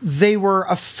 they were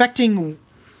affecting,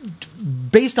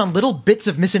 based on little bits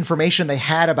of misinformation they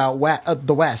had about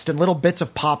the West and little bits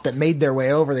of pop that made their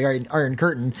way over the Iron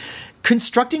Curtain,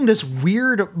 constructing this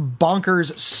weird,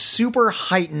 bonkers, super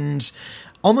heightened,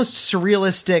 almost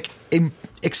surrealistic,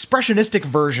 expressionistic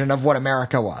version of what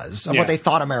America was, of what they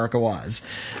thought America was.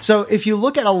 So if you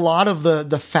look at a lot of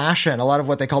the fashion, a lot of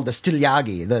what they called the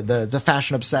styliagi, the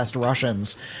fashion-obsessed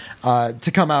Russians,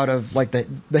 to come out of like the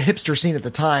hipster scene at the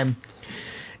time,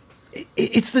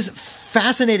 it's this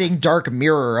fascinating dark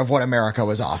mirror of what America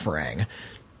was offering.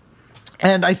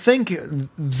 And I think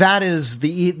that is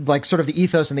sort of the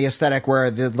ethos and the aesthetic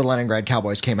where the Leningrad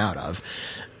Cowboys came out of.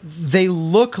 They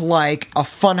look like a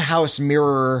funhouse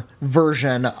mirror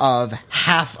version of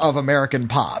half of American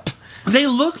pop. They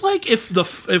look like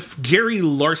if Gary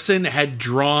Larson had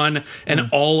drawn an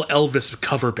all Elvis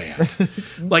cover band,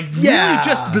 like really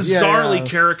just bizarrely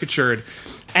caricatured.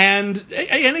 And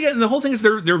again, the whole thing is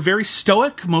they're very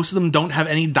stoic. Most of them don't have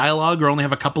any dialogue or only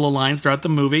have a couple of lines throughout the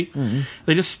movie.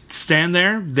 They just stand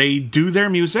there. They do their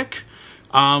music.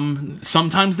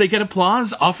 Sometimes they get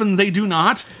applause. Often they do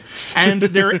not. And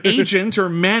their agent or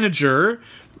manager,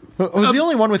 who's the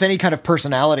only one with any kind of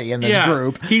personality in this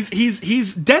group.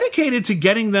 He's dedicated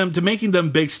to making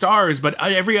them big stars, but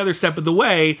every other step of the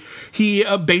way, he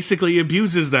basically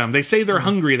abuses them. They say they're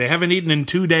hungry. They haven't eaten in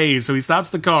 2 days, so he stops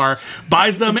the car,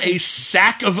 buys them a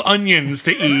sack of onions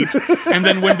to eat, and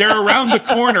then when they're around the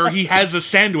corner, he has a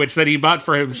sandwich that he bought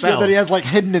for himself. That he has like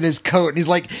hidden in his coat, and he's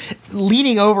like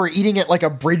leaning over, eating it like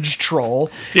a bridge troll.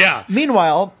 Yeah.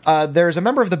 Meanwhile, there's a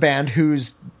member of the band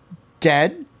who's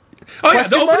dead. Oh yeah,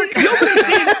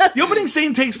 the opening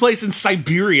scene takes place in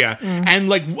Siberia, and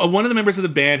like one of the members of the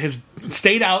band has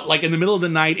stayed out like in the middle of the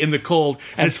night in the cold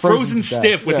and is frozen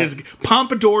stiff with his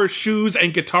pompadour, shoes,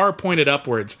 and guitar pointed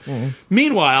upwards.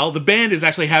 Meanwhile, the band is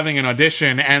actually having an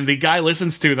audition, and the guy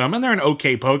listens to them, and they're an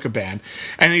okay polka band,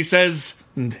 and he says,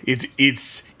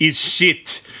 "It's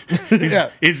shit.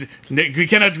 We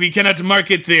cannot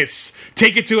market this.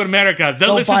 Take it to America.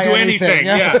 They'll listen to anything."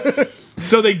 Yeah.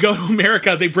 So they go to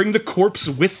America. They bring the corpse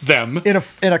with them in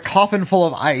a coffin full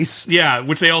of ice. Yeah,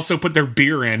 which they also put their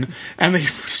beer in, and they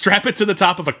strap it to the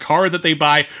top of a car that they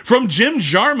buy from Jim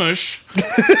Jarmusch,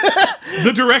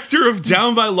 the director of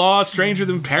Down by Law, Stranger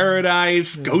Than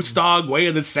Paradise, Ghost Dog, Way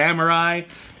of the Samurai,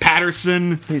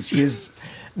 Patterson.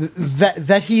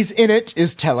 That he's in it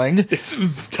is telling. It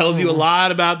tells you a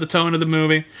lot about the tone of the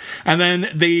movie. And then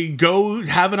they go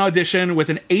have an audition with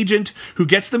an agent who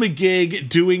gets them a gig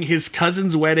doing his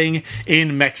cousin's wedding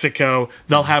in Mexico.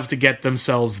 They'll have to get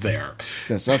themselves there.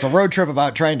 So it's a road trip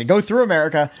about trying to go through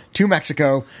America to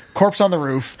Mexico, corpse on the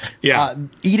roof,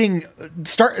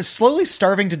 slowly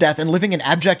starving to death and living in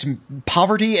abject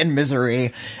poverty and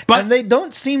misery. And they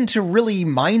don't seem to really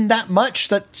mind that much.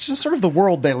 That's just sort of the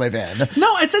world they live in.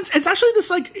 No, it's actually this,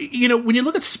 like, when you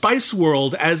look at Spice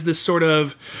World as this sort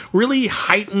of really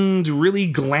heightened, really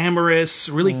glamorous,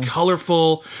 really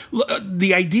colorful,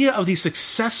 the idea of the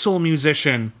successful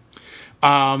musician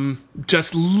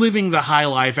just living the high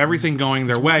life, everything going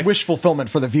their way. Wish fulfillment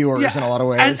for the viewers in a lot of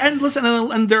ways. And listen,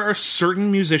 and there are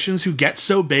certain musicians who get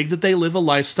so big that they live a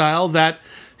lifestyle that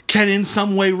can in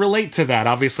some way relate to that.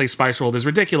 Obviously, Spice World is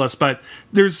ridiculous, but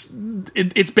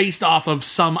it's based off of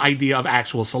some idea of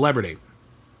actual celebrity.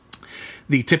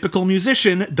 The typical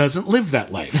musician doesn't live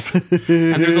that life.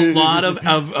 And there's a lot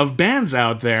of bands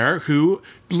out there who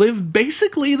live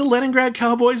basically the Leningrad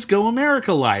Cowboys Go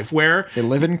America life, where they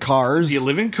live in cars. You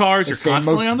live in cars, you're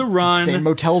constantly on the run. Stay in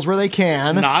motels where they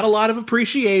can. Not a lot of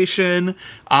appreciation. Eat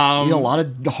a lot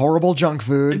of horrible junk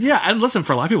food. Yeah, and listen,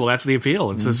 for a lot of people, that's the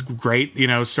appeal. It's this great,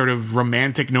 sort of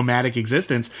romantic, nomadic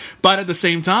existence. But at the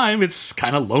same time, it's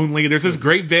kind of lonely. There's this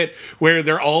great bit where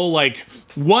they're all like,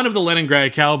 one of the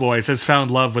Leningrad Cowboys has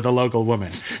found love with a local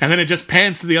woman. And then it just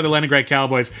pans to the other Leningrad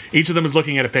Cowboys. Each of them is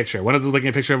looking at a picture. One of them is looking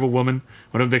at a picture of a woman.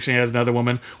 One of them picturing has another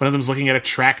woman. One of them is looking at a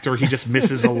tractor he just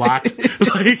misses a lot.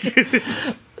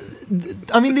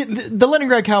 I mean, the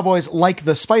Leningrad Cowboys, like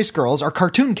the Spice Girls, are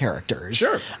cartoon characters.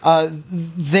 Sure.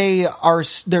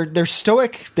 They're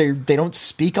stoic. They don't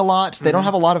speak a lot. They don't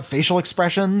have a lot of facial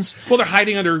expressions. Well, they're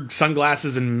hiding under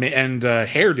sunglasses and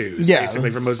hairdos,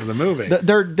 basically, for most of the movie.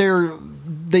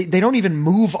 They don't even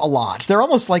move a lot. They're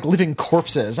almost like living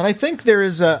corpses. And I think there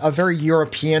is a very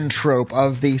European trope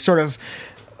of the sort of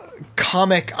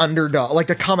comic underdog, like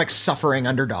the comic suffering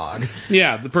underdog.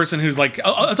 Yeah, the person who's like,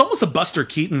 it's almost a Buster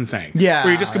Keaton thing. Yeah.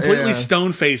 Where you're just completely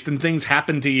stone-faced and things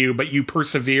happen to you, but you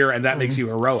persevere and that makes you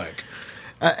heroic.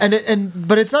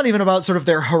 But it's not even about sort of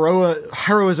their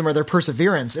heroism or their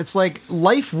perseverance. It's like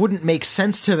life wouldn't make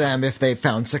sense to them if they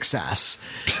found success.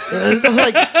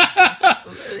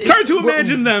 It's hard to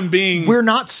imagine them being... We're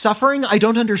not suffering? I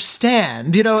don't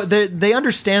understand. They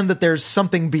understand that there's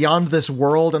something beyond this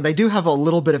world, and they do have a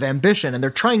little bit of ambition, and they're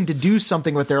trying to do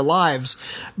something with their lives,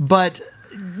 but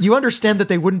you understand that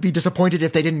they wouldn't be disappointed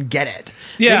if they didn't get it.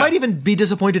 Yeah. They might even be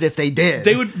disappointed if they did.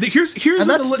 They would. Here's and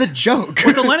that's the joke.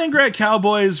 What the Leningrad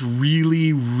Cowboys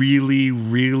really, really,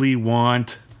 really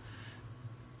want: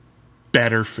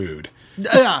 better food.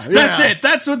 That's it.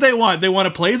 That's what they want. They want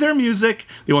to play their music.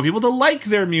 They want people to like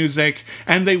their music,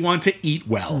 and they want to eat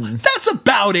well. That's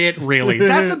about it, really.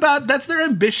 That's their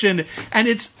ambition, and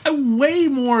it's a way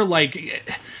more like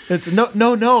it's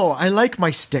no. I like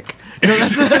my stick.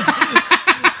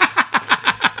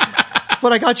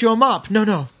 But I got you a mop.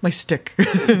 No, my stick.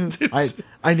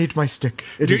 I need my stick.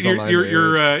 You're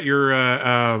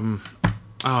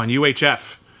on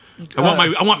UHF.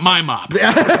 I want my mop.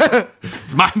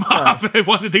 It's my mop.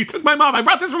 They took my mop. I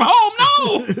brought this from home.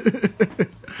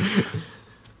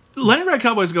 No. Leningrad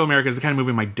Cowboys Go America is the kind of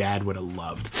movie my dad would have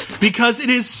loved, because it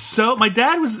is so. My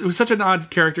dad was such an odd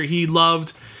character. He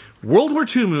loved World War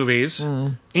II movies,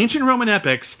 ancient Roman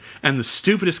epics, and the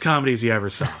stupidest comedies you ever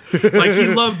saw. Like, he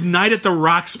loved Night at the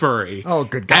Roxbury. Oh,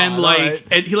 good God.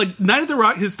 And he Night at the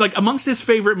Rock. His amongst his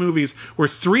favorite movies were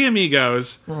Three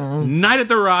Amigos, Night at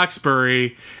the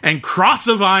Roxbury, and Cross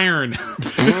of Iron.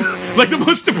 Like the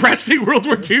most depressing World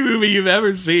War II movie you've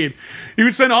ever seen. He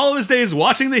would spend all of his days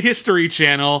watching the History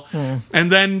Channel,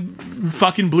 and then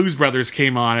fucking Blues Brothers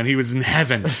came on, and he was in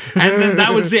heaven. And then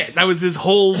that was it. That was his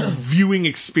whole viewing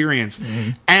experience.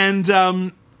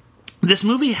 And this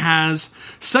movie has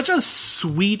such a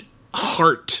sweet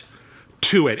heart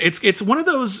to it. It's one of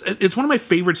those. It's one of my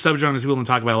favorite subgenres people don't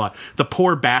talk about a lot. The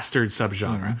poor bastard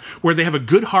subgenre, where they have a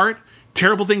good heart.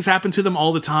 Terrible things happen to them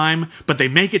all the time, but they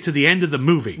make it to the end of the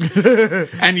movie.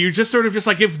 And you just sort of just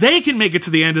like, if they can make it to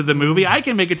the end of the movie, I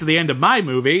can make it to the end of my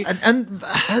movie.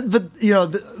 But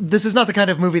this is not the kind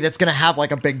of movie that's going to have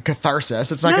like a big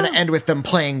catharsis. It's not going to end with them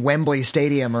playing Wembley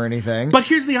Stadium or anything. But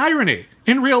here's the irony.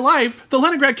 In real life, the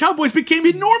Leningrad Cowboys became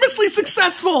enormously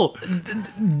successful.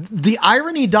 The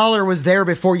irony dollar was there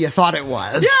before you thought it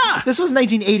was. Yeah. This was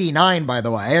 1989, by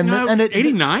the way. And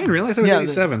 89? Really? I thought it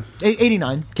was 87.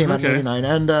 89. Came out in 89.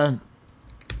 And, the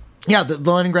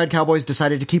Leningrad Cowboys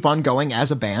decided to keep on going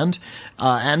as a band.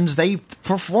 And they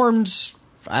performed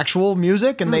actual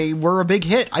music, and they were a big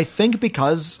hit. I think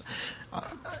because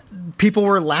people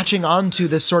were latching on to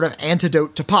this sort of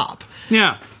antidote to pop.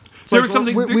 Yeah. They're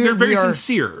very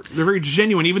sincere. They're very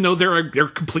genuine, even though they're a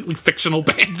completely fictional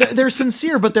band. They're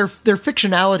sincere, but their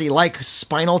fictionality, like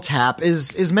Spinal Tap,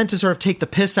 is meant to sort of take the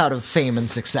piss out of fame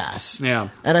and success. Yeah.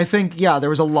 And I think, there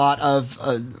was a lot of...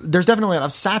 there's definitely a lot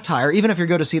of satire, even if you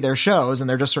go to see their shows and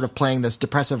they're just sort of playing this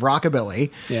depressive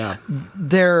rockabilly. Yeah.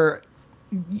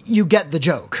 You get the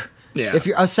joke. Yeah. If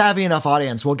you're a savvy enough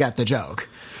audience, will get the joke.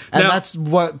 And that's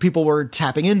what people were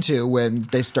tapping into when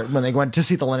they went to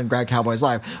see the Leningrad Cowboys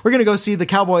live. We're going to go see the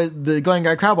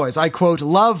Leningrad Cowboys. I quote,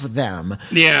 love them.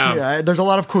 Yeah. There's a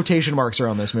lot of quotation marks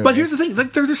around this movie. But here's the thing,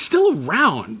 like they're still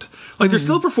around. Like they're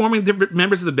still performing. Different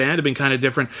members of the band have been kind of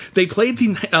different. They played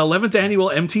the 11th annual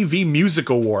MTV Music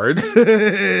Awards.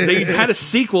 They had a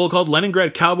sequel called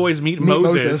Leningrad Cowboys Meet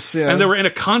Moses. Yeah. And they were in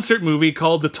a concert movie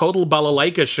called The Total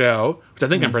Balalaika Show, which I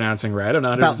think I'm pronouncing right. I'm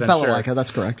not 100% sure. Balalaika,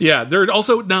 that's correct. Yeah, there are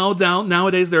also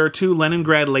nowadays there are 2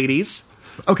 Leningrad ladies.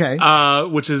 Okay.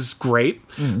 Which is great.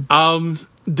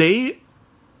 They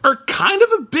are kind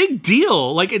of a big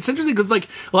deal. Like, it's interesting because, like,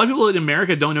 a lot of people in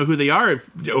America don't know who they are.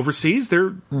 Overseas,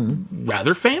 they're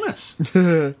rather famous.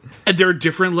 And there are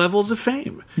different levels of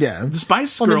fame. Yeah. The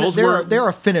Spice Girls they're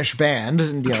a Finnish band.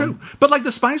 And, true. But, like,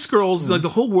 the Spice Girls, like, the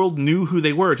whole world knew who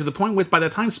they were, to the point with, by the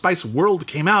time Spice World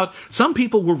came out, some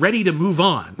people were ready to move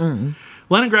on.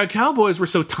 Leningrad Cowboys were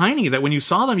so tiny that when you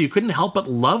saw them, you couldn't help but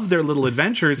love their little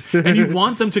adventures, and you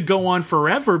want them to go on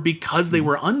forever because they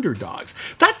were underdogs.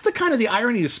 That's the kind of the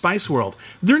irony of Spice World.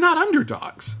 They're not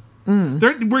underdogs.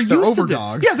 We're used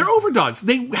overdogs. They're overdogs.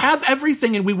 They have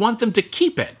everything, and we want them to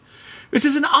keep it. Which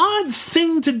is an odd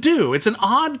thing to do. It's an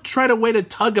odd way to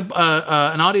tug an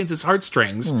audience's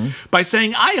heartstrings by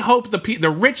saying, I hope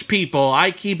the rich people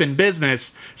I keep in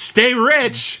business stay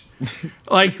rich.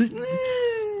 Like...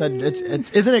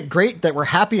 Isn't it great that we're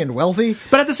happy and wealthy?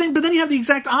 But then you have the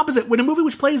exact opposite. When a movie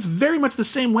which plays very much the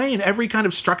same way in every kind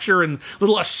of structure and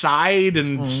little aside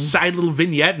and side little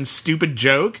vignette and stupid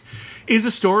joke, is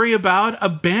a story about a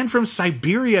band from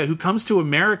Siberia who comes to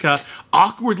America,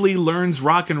 awkwardly learns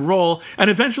rock and roll, and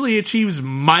eventually achieves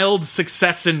mild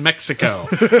success in Mexico.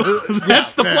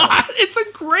 That's the plot. It's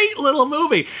a great little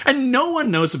movie, and no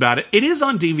one knows about it. It is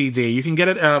on DVD. You can get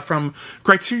it from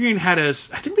Criterion. I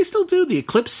think they still do the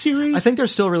Eclipse series. I think they're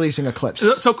still releasing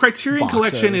Eclipse. So Criterion boxes.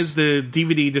 Collection is the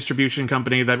DVD distribution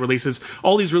company that releases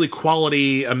all these really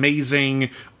quality,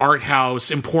 amazing, art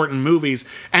house, important movies.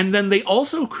 And then they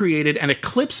also created an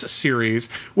Eclipse series,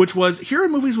 which was, here are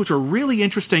movies which are really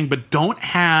interesting but don't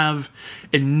have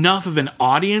enough of an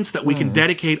audience that we can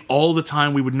dedicate all the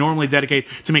time we would normally dedicate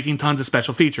to making tons of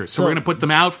special features. So we're going to put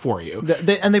them out for you.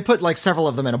 They put like several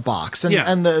of them in a box.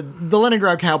 And the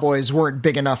Leningrad Cowboys weren't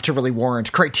big enough to really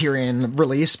warrant Criterion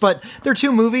release, but they're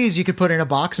 2 movies you could put in a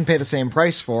box and pay the same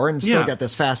price for and still get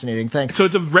this fascinating thing. So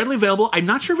it's readily available. I'm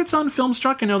not sure if it's on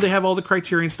Filmstruck. I know they have all the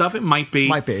Criterion stuff. It might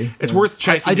be. It's worth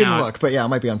checking out. I didn't look, but yeah, it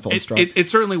might be on Filmstruck. It's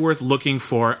certainly worth looking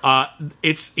for.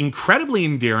 It's incredibly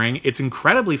endearing. It's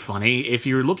incredibly funny. If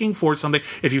you're looking for something,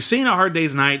 if you've seen A Hard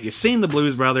Day's Night, you've seen the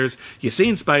Blues Brothers, you've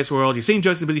seen Spice World, you've seen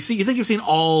Josie, but you think you've seen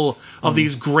all of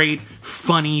these great,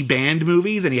 funny band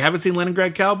movies, and you haven't seen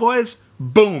Leningrad Cowboys,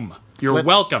 boom. You're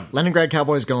welcome. Leningrad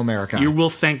Cowboys Go America. You will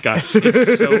thank us.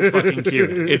 It's so fucking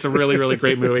cute. It's a really, really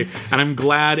great movie. And I'm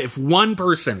glad if one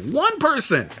person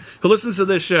who listens to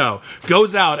this show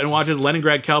goes out and watches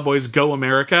Leningrad Cowboys Go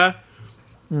America,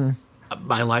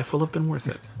 my life will have been worth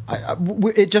it.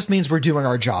 It just means we're doing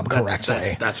our job correctly.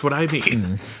 That's what I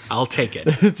mean. I'll take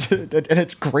it. And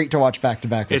it's great to watch back to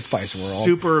back with Spice World.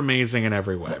 Super amazing in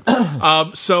every way.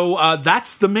 So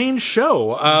that's the main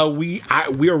show. We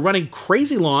are running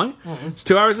crazy long. It's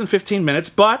 2 hours and 15 minutes,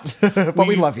 but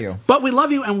we love you. But we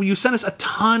love you, and you sent us a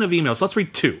ton of emails. Let's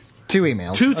read 2. 2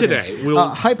 emails. 2 today.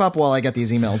 Okay. Hype up while I get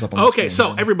these emails up on the screen. Okay,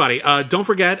 so everybody, don't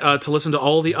forget to listen to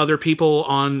all the other people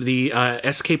on the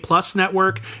SK Plus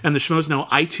network and the Schmoes Know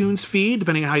iTunes feed,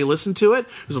 depending on how you listen to it.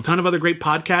 There's a ton of other great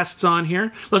podcasts on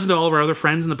here. Listen to all of our other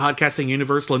friends in the podcasting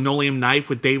universe. Linoleum Knife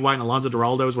with Dave White and Alonzo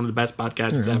Duraldo is one of the best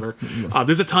podcasts ever.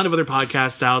 There's a ton of other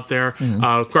podcasts out there.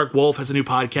 Clark Wolf has a new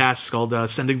podcast. It's called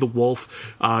Sending the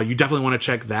Wolf. You definitely want to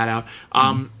check that out.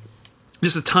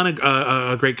 Just a ton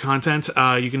of great content.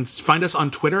 You can find us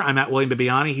on Twitter. I'm at William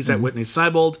Bibbiani. He's at Witney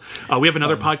Seibold. We have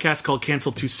another podcast called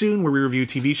Canceled Too Soon, where we review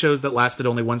TV shows that lasted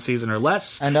only 1 season or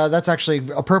less. And that's actually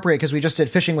appropriate because we just did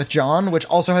Fishing with John, which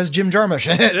also has Jim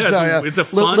Jarmusch in it. It's a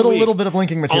fun little bit of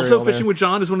linking material. Also, Fishing with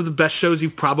John is one of the best shows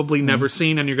you've probably never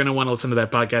seen, and you're going to want to listen to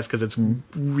that podcast because it's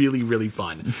really, really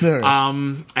fun.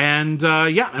 And we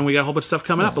got a whole bunch of stuff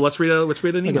coming up. But let's read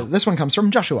an email. Okay, this one comes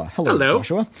from Joshua. Hello.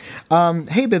 Joshua.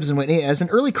 Hey, Bibbs and Whitney. As an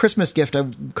early Christmas gift,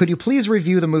 could you please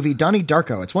review the movie Donnie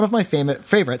Darko? It's one of my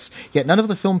favorites, yet none of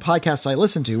the film podcasts I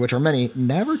listen to, which are many,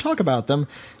 never talk about them.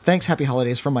 Thanks. Happy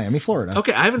holidays from Miami, Florida.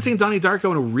 Okay, I haven't seen Donnie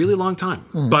Darko in a really long time,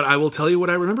 but I will tell you what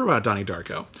I remember about Donnie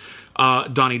Darko.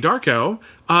 Donnie Darko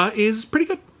is pretty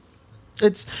good.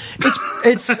 It's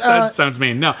That sounds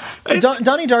mean. No.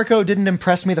 Donnie Darko didn't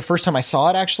impress me the first time I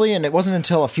saw it, actually, and it wasn't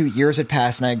until a few years had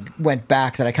passed and I went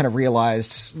back that I kind of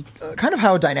realized kind of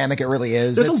how dynamic it really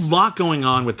is. There's a lot going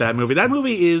on with that movie. That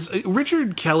movie is...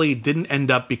 Richard Kelly didn't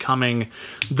end up becoming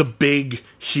the big,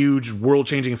 huge,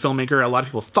 world-changing filmmaker a lot of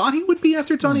people thought he would be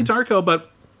after Donnie Darko,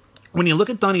 but when you look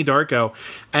at Donnie Darko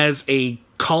as a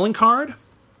calling card...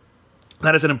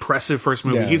 That is an impressive first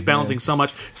movie. He's balancing so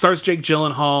much. Stars Jake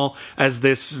Gyllenhaal as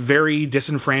this very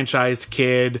disenfranchised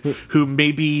kid who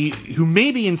may be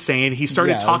insane. He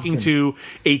started talking to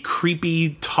a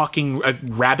creepy talking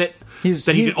rabbit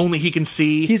that he can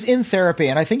see. He's in therapy,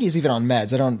 and I think he's even on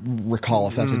meds. I don't recall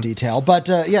if that's a detail, but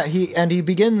he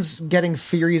begins getting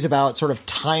theories about sort of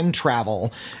time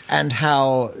travel and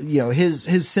how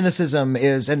his cynicism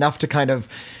is enough to kind of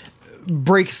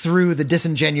break through the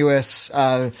disingenuous.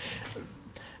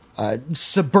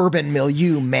 Suburban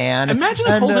milieu, man. Imagine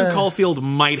if Holden Caulfield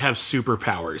might have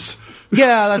superpowers.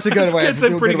 Yeah, that's a good way. That's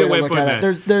a pretty good way of putting it.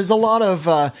 There's a lot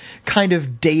of kind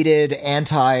of dated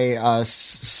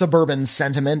anti-suburban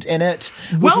sentiment in it,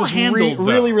 which was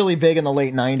really, really big in the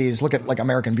late 90s. Look at like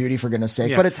American Beauty, for goodness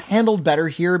sake. Yeah. But it's handled better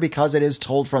here because it is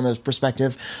told from the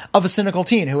perspective of a cynical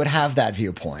teen who would have that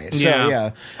viewpoint.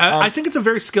 So, I think it's a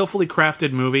very skillfully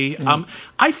crafted movie.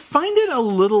 I find it a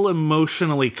little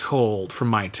emotionally cold for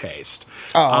my taste.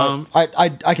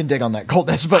 I can dig on that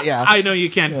coldness, but yeah. I know you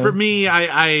can. For me,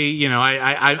 I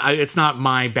it's not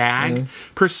my bag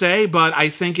per se, but I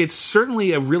think it's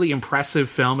certainly a really impressive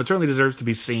film. It certainly deserves to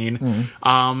be seen. So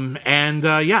I don't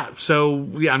have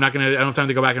time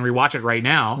to go back and rewatch it right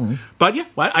now. But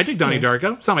I dig Donnie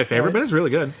Darko. It's not my favorite, but it's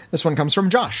really good. This one comes from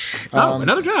Josh.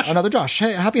 Another Josh.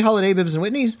 Hey, happy holiday, Bibbs and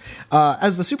Whitney.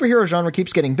 As the superhero genre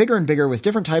keeps getting bigger and bigger with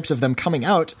different types of them coming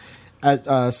out,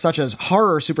 such as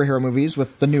horror superhero movies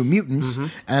with The New Mutants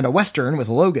and a Western with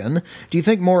Logan, do you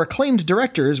think more acclaimed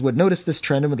directors would notice this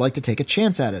trend and would like to take a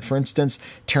chance at it? For instance,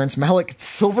 Terrence Malick's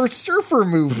Silver Surfer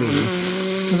movie.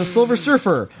 The Silver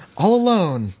Surfer, all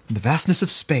alone in the vastness of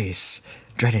space,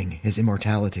 dreading his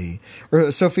immortality.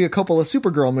 Or Sofia Coppola's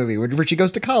Supergirl movie, where she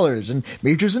goes to college and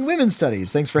majors in women's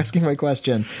studies. Thanks for asking my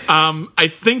question. I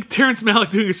think Terrence Malick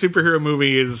doing a superhero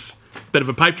movie is... bit of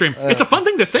a pipe dream. It's a fun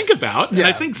thing to think about, and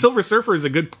I think Silver Surfer is a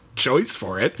good choice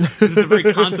for it. It's a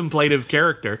very contemplative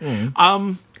character.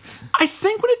 I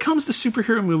think when it comes to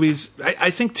superhero movies, I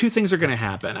think two things are going to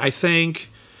happen. I think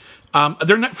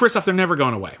first off, they're never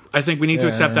going away. I think we need to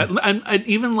accept that. And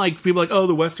even like people like, oh,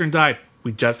 the Western died.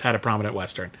 We just had a prominent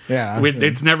Western.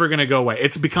 It's never going to go away.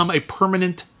 It's become a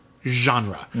permanent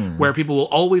genre where people will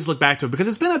always look back to it because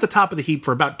it's been at the top of the heap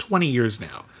for about 20 years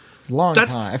now.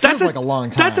 Time. It feels like a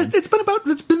long time.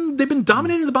 They've been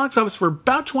dominating the box office for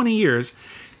about 20 years.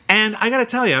 And I gotta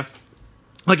tell you,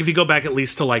 like if you go back at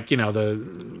least to like,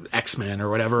 the X-Men or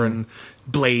whatever, and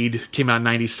Blade came out in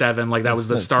 97, like that was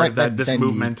the start of this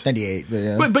movement. 98,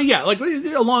 but yeah, like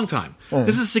a long time.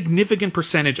 This is a significant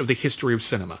percentage of the history of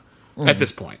cinema at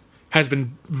this point. Has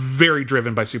been very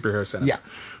driven by superhero cinema. Yeah.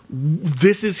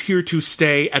 This is here to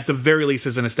stay, at the very least,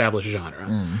 as an established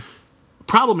genre.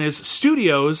 Problem is,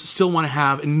 studios still want to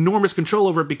have enormous control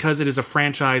over it because it is a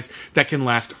franchise that can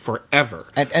last forever.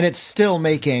 And it's still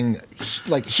making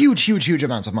like huge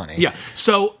amounts of money. Yeah.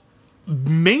 So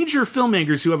major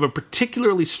filmmakers who have a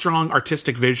particularly strong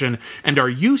artistic vision and are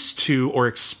used to or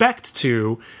expect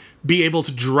to be able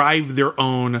to drive their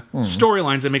own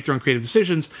storylines and make their own creative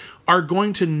decisions are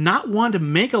going to not want to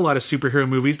make a lot of superhero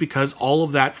movies because all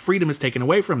of that freedom is taken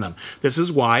away from them. This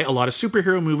is why a lot of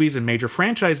superhero movies and major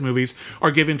franchise movies are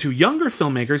given to younger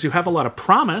filmmakers who have a lot of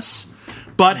promise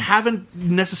but haven't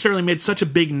necessarily made such a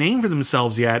big name for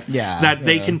themselves yet that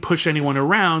they can push anyone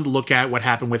around. Look at what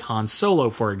happened with Han Solo,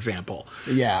 for example.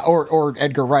 Yeah, or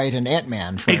Edgar Wright and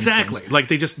Ant-Man, for instance. Like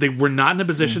they were not in a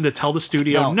position to tell the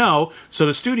studio no, so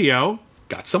the studio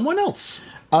got someone else.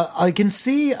 I can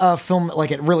see a film,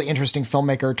 like a really interesting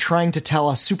filmmaker trying to tell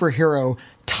a superhero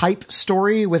type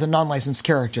story with a non-licensed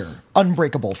character.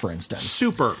 Unbreakable, for instance.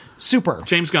 Super.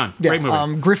 James Gunn. Yeah, great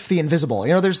movie. Griff the Invisible.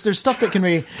 There's stuff that can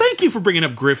be... Thank you for bringing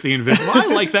up Griff the Invisible. I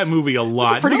like that movie a lot.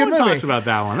 It's a pretty good movie. Talks about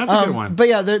that one. That's a good one. But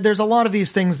yeah, there's a lot of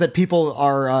these things that people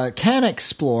can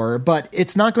explore, but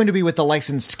it's not going to be with the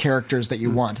licensed characters that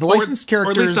you want. The licensed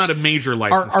characters... Or at least not a major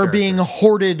licensed are being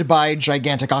hoarded by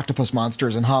gigantic octopus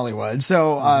monsters in Hollywood.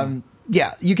 So,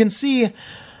 you can see...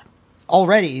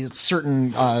 already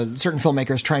certain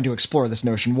filmmakers trying to explore this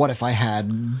notion. What if I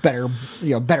had better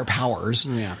powers?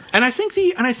 Yeah, and I think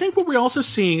what we're also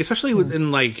seeing, especially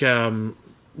in like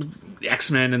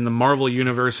X-Men and the Marvel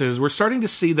universes, we're starting to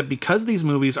see that because these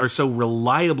movies are so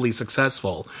reliably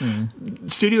successful,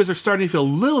 studios are starting to feel a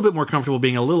little bit more comfortable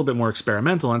being a little bit more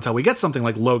experimental until we get something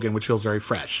like Logan, which feels very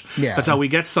fresh. Yeah. That's how we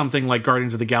get something like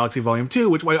Guardians of the Galaxy Volume 2,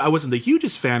 which I wasn't the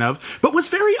hugest fan of, but was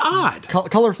very odd.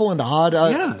 Colorful and odd.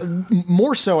 Yeah.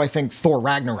 More so, I think, Thor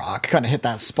Ragnarok kind of hit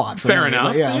that spot for Fair me.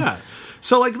 enough. But Yeah.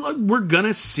 So, like, look, we're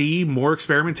gonna see more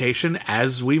experimentation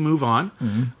as we move on.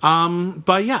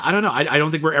 But yeah, I don't know. I don't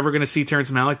think we're ever gonna see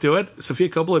Terrence Malick do it. Sofia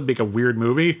Coppola would make a weird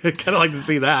movie. I'd kind of like to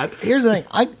see that. Here's the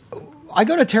thing. I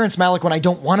go to Terrence Malick when I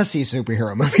don't want to see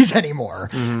superhero movies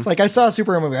anymore. It's like, I saw a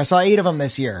superhero movie. I saw 8 of them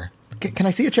this year. Can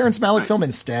I see a Terrence Malick film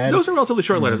instead? Those are relatively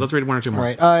short letters. Let's read 1 or 2 more.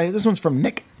 All right. This one's from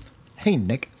Nick. Hey,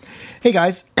 Nick. Hey,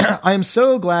 guys. I am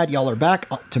so glad y'all are back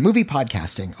to movie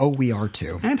podcasting. Oh, we are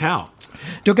too. And how?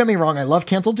 Don't get me wrong, I love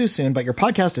Cancelled Too Soon, but your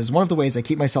podcast is one of the ways I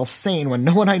keep myself sane when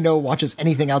no one I know watches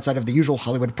anything outside of the usual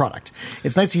Hollywood product.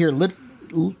 It's nice to hear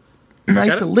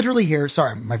literally hear,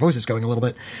 sorry, my voice is going a little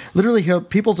bit, literally hear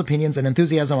people's opinions and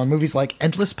enthusiasm on movies like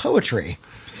Endless Poetry,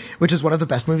 which is one of the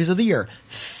best movies of the year.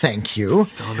 Thank you.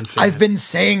 I've been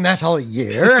saying that all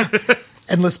year.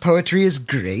 Endless Poetry is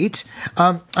great.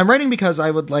 I'm writing because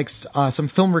I would like some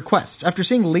film requests. After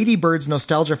seeing Lady Bird's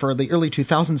nostalgia for the early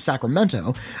 2000s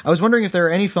Sacramento, I was wondering if there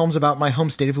are any films about my home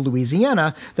state of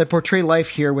Louisiana that portray life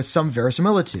here with some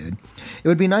verisimilitude. It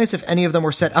would be nice if any of them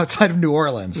were set outside of New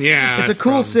Orleans. Yeah, it's a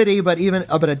cool city, but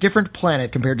a different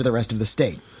planet compared to the rest of the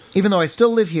state. Even though I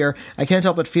still live here, I can't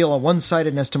help but feel a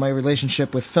one-sidedness to my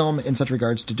relationship with film in such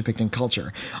regards to depicting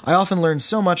culture. I often learn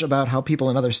so much about how people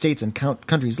in other states and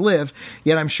countries live,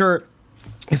 yet I'm sure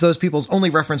if those people's only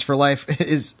reference for life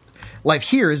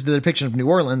here is the depiction of New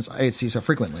Orleans I see so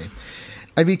frequently.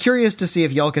 I'd be curious to see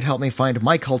if y'all could help me find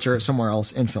my culture somewhere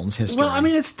else in film's history. Well, I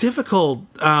mean, it's difficult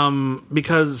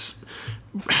because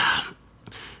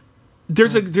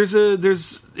there's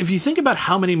if you think about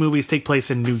how many movies take place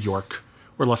in New York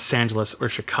or Los Angeles or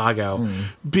Chicago,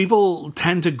 people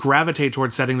tend to gravitate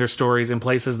towards setting their stories in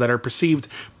places that are perceived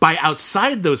by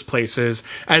outside those places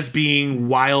as being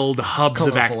wild hubs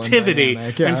colorful of activity.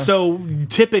 And so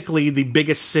typically the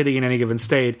biggest city in any given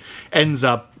state ends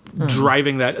up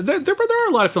driving that. There are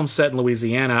a lot of films set in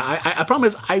Louisiana. I problem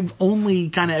is I've only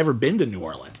kind of ever been to New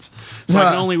Orleans. So I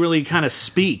can only really kind of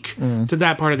speak to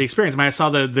that part of the experience. I mean, I saw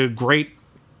the great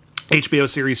HBO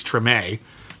series Treme.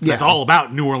 That's all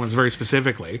about New Orleans very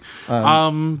specifically.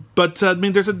 But I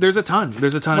mean, there's a ton of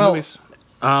movies.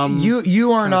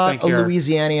 You are not a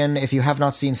Louisianian if you have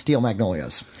not seen Steel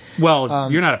Magnolias.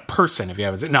 Well, you're not a person if you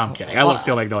haven't seen. No, I'm kidding. I love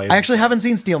Steel Magnolias. I actually haven't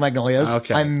seen Steel Magnolias.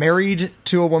 Okay. I'm married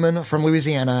to a woman from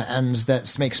Louisiana, and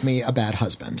that makes me a bad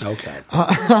husband. Okay.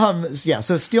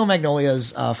 So Steel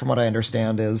Magnolias, from what I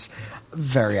understand, is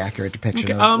very accurate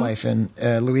depiction of life in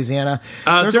Louisiana.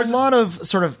 There's a lot of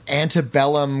sort of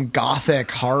antebellum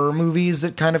gothic horror movies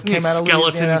that kind of came out of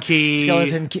Louisiana.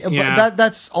 Skeleton Key. Yeah.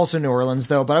 That's also New Orleans,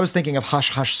 though. But I was thinking of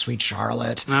Hush Hush Sweet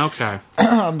Charlotte. Okay.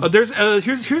 Here's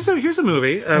a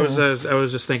movie. I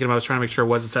was just thinking about. I was trying to make sure it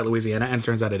wasn't set Louisiana, and it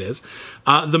turns out it is.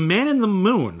 The Man in the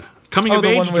Moon. Coming of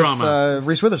age drama. With,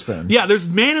 Reese Witherspoon. Yeah, there's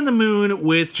Man in the Moon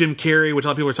with Jim Carrey, which a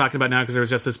lot of people are talking about now because there was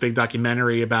just this big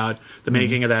documentary about the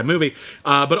making of that movie.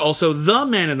 But also The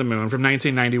Man in the Moon from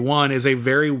 1991 is a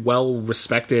very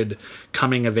well-respected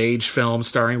coming-of-age film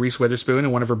starring Reese Witherspoon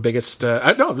in one of her biggest...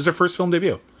 it was her first film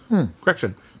debut.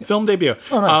 Correction. Film debut.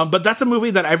 Oh, nice. But that's a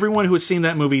movie that everyone who has seen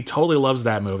that movie totally loves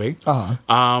that movie.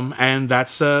 And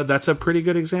that's a pretty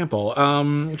good example.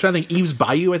 I'm trying to think. Eve's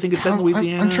Bayou, I think it's set in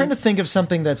Louisiana. I'm trying to think of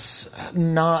something that's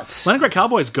not... Leningrad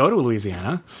Cowboys go to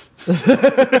Louisiana.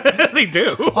 They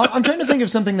do. I'm trying to think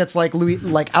of something that's like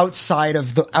outside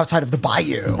of the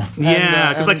bayou. Yeah,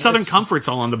 because like Southern Comfort's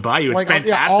all on the bayou. It's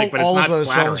fantastic, but it's not all of those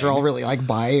flattering. films are all really like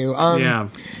bayou. Yeah.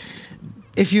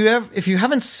 If you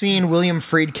haven't seen William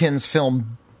Friedkin's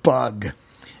film Bug,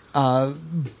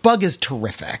 Bug is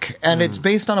terrific, and it's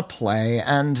based on a play,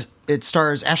 and it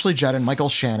stars Ashley Judd and Michael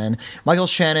Shannon. Michael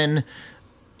Shannon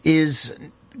is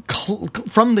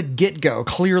from the get-go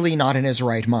clearly not in his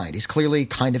right mind. He's clearly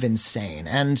kind of insane,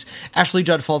 and Ashley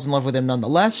Judd falls in love with him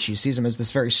nonetheless. She sees him as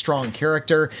this very strong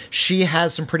character. She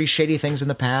has some pretty shady things in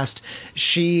the past.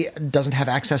 She doesn't have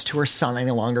access to her son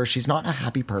any longer. She's not a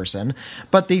happy person,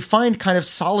 but they find kind of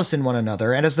solace in one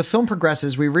another, and as the film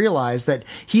progresses, we realize that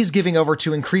he's giving over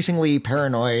to increasingly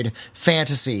paranoid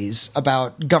fantasies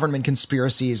about government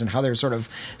conspiracies and how they're sort of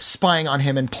spying on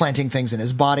him and planting things in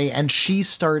his body, and she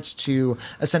starts to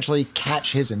essentially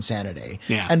catch his insanity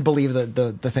and believe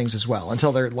the things as well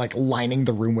until they're like lining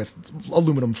the room with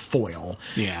aluminum foil.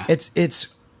 Yeah.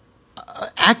 It's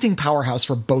acting powerhouse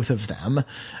for both of them.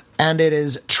 and it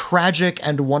is tragic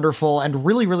and wonderful and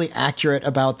really, really accurate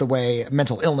about the way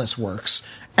mental illness works.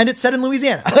 And it's set in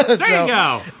Louisiana. There you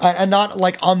go. And not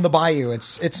like on the bayou.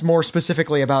 It's more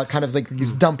specifically about kind of like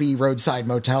these dumpy roadside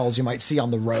motels you might see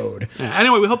on the road. Yeah,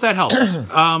 anyway, we hope that helps.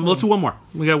 Let's do one more.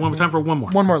 We got time for one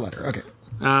more. One more letter. Okay.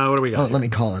 What do we got? Let me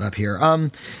call it up here.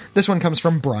 This one comes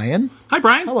from Brian. Hi,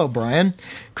 Brian. Hello, Brian.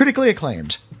 Critically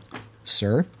acclaimed.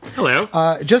 Sir.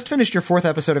 Hello. Just finished your 4th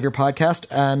episode of your podcast,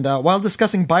 and while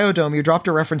discussing Biodome, you dropped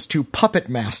a reference to Puppet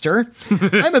Master.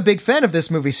 I'm a big fan of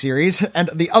this movie series, and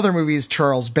the other movies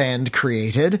Charles Band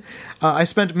created. I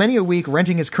spent many a week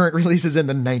renting his current releases in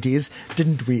the 90s.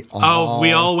 Didn't we all? Oh,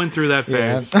 we all went through that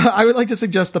phase. Yeah. I would like to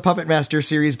suggest the Puppet Master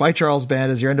series by Charles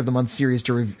Band as your end-of-the-month series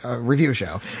to review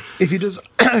show. If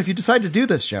you decide to do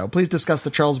this show, please discuss the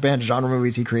Charles Band genre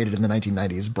movies he created in the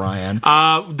 1990s, Brian.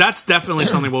 That's definitely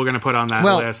something we're going to put on that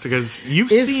list, because you've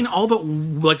seen all but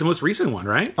like the most recent one,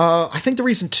 right? I think the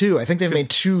recent 2. I think they've made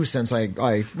 2 since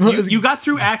you got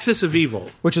through Axis of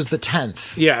Evil, which is the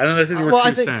 10th. Yeah, and I think there were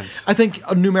 2 since. I think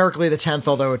numerically the 10th,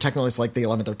 although technically it's like the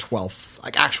 11th or 12th,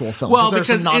 like actual film. Well, because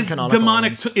is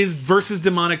non-canonical versus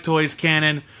Demonic Toys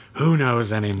canon? Who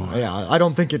knows anymore? Yeah, I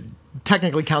don't think it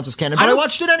technically counts as canon, but I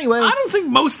watched it anyway. I don't think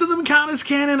most of them count as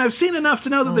canon. I've seen enough to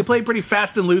know that they play pretty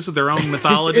fast and loose with their own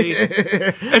mythology.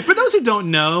 And for those who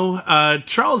don't know,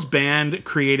 Charles Band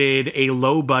created a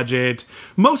low-budget,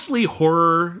 mostly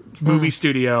horror movie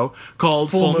studio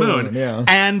called Full Moon. Yeah.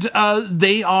 And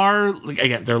they are,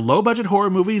 again, they're low-budget horror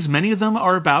movies. Many of them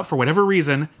are about, for whatever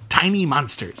reason, tiny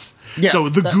monsters. Yeah, so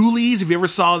the Ghoulies, if you ever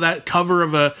saw that cover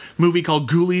of a movie called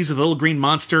Ghoulies with a little green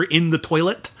monster in the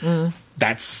toilet,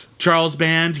 that's Charles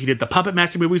Band. He did the Puppet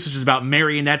Master movies, which is about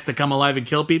marionettes that come alive and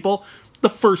kill people. The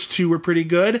first 2 were pretty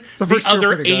good. The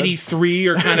other 83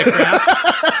 are kind of crap.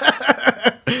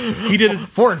 He did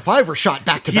 4 and 5 were shot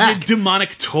back to back. He did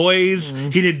Demonic Toys.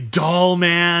 He did Doll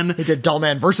Man. He did Doll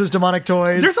Man versus Demonic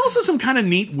Toys. There's also some kind of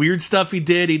neat, weird stuff he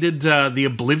did. He did the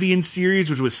Oblivion series,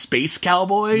 which was Space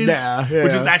Cowboys. Yeah.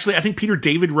 Which is actually, I think Peter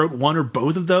David wrote one or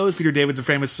both of those. Peter David's a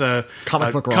famous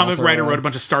comic book writer, wrote a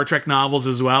bunch of Star Trek novels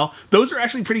as well. Those are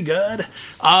actually pretty good.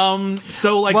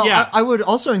 I would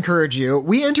also encourage you.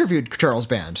 We interviewed Charles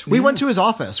Band. We went to his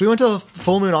office. We went to the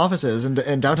Full Moon offices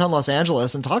in downtown Los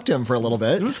Angeles and talked to him for a little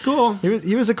bit. It was cool.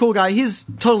 He was a cool guy. He's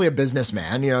totally a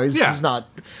businessman. You know, he's not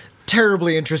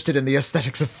terribly interested in the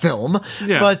aesthetics of film.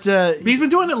 Yeah. But he's been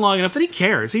doing it long enough that he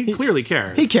cares. He clearly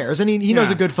cares. He cares, and he knows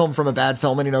a good film from a bad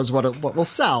film, and he knows what will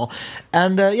sell.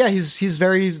 And he's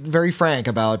very, very frank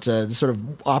about sort of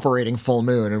operating Full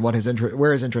Moon and what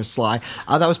where his interests lie.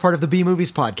 That was part of the B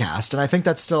Movies podcast, and I think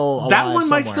that's still alive that one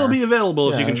somewhere. Might still be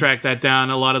available if you can track that down.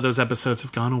 A lot of those episodes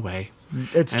have gone away.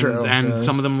 It's true. And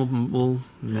some of them will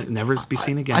never be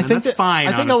seen again. I think that's fine.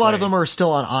 I think honestly. A lot of them are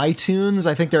still on iTunes.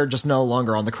 I think they're just no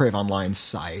longer on the Crave Online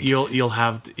site. You'll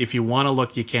have, if you want to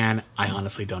look, you can. I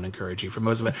honestly don't encourage you for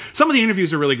most of it. Some of the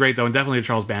interviews are really great, though, and definitely the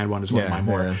Charles Band one is one of my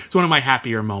more. It's one of my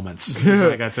happier moments. When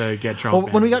I got to get Charles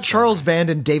Band. When we got Charles Band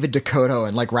and David Dakota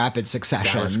in like rapid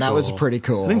succession, that was pretty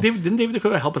cool. I think didn't David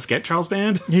Dakota help us get Charles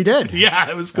Band? He did. Yeah,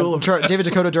 it was cool. David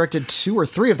Dakota directed 2 or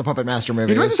 3 of the Puppet Master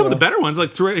movies. He directed some of the better ones.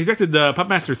 Like he directed Puppet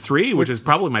Master 3. Which is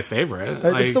probably my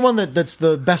favorite. It's the one that's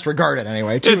the best regarded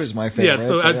anyway. 2 is my favorite. Yeah,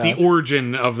 it's the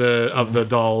origin of the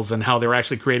dolls and how they were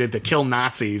actually created to kill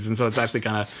Nazis, and so it's actually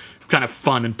kind of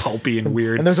fun and pulpy and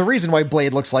weird. And there's a reason why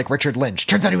Blade looks like Richard Lynch.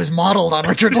 Turns out he was modeled on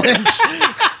Richard Lynch.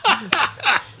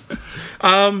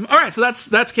 All right, so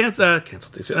that's Cancel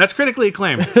Too Soon. That's Critically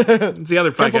Acclaimed. It's the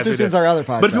other podcast. Cancel Too Soon's our other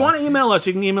podcast. But if you want to email us,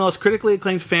 you can email us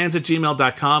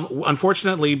criticallyacclaimedfans@gmail.com.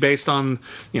 Unfortunately, based on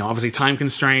obviously time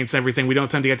constraints, everything, we don't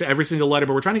tend to get to every single letter,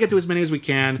 but we're trying to get to as many as we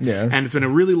can. Yeah. And it's been a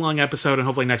really long episode, and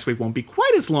hopefully next week won't be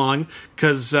quite as long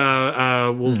because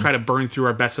we'll try to burn through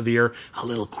our best of the year a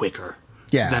little quicker.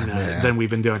 Than we've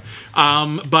been doing.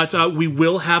 But we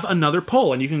will have another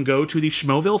poll, and you can go to the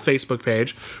Schmoville Facebook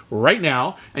page right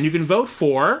now, and you can vote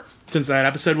for, since that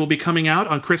episode will be coming out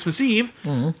on Christmas Eve,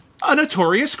 a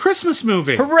notorious Christmas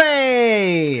movie.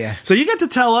 Hooray! So you get to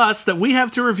tell us that we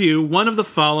have to review one of the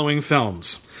following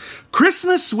films.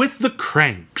 Christmas with the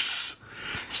Cranks,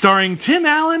 starring Tim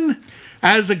Allen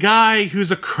as a guy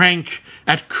who's a crank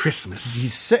at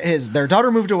Christmas. Their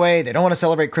daughter moved away. They don't want to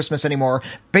celebrate Christmas anymore.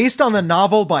 Based on the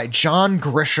novel by John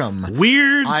Grisham.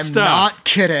 Weird I'm stuff. I'm not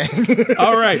kidding.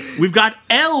 All right. We've got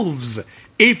Elves.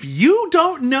 If you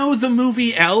don't know the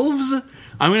movie Elves,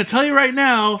 I'm going to tell you right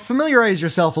now. Familiarize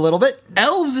yourself a little bit.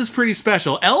 Elves is pretty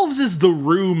special. Elves is the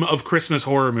Room of Christmas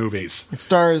horror movies. It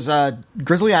stars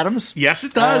Grizzly Adams. Yes,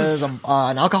 it does. As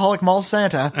an alcoholic mall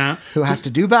Santa who has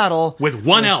to do battle with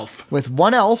one elf. With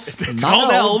one elf. It's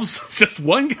called elves. Just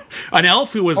an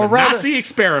elf who was a Nazi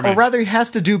experiment. Or rather, he has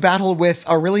to do battle with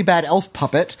a really bad elf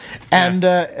puppet,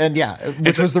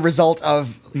 which was the result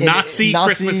of Nazi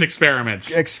Christmas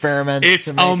experiments. It's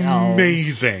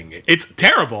amazing. Elves. It's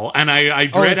terrible, and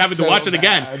I dread having to watch it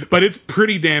again, but it's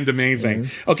pretty damned amazing.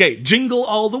 Okay, Jingle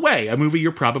All the Way, a movie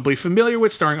you're probably familiar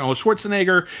with, starring Arnold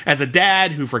Schwarzenegger as a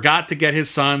dad who forgot to get his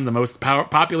son the most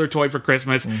popular toy for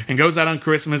Christmas and goes out on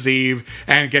Christmas Eve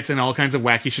and gets in all kinds of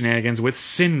wacky shenanigans with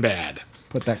Sinbad.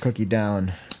 Put that cookie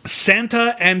down.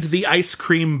 Santa and the Ice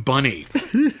Cream Bunny.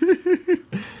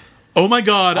 Oh my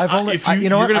God! You're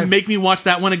going to make me watch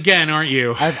that one again, aren't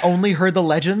you? I've only heard the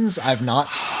legends. I've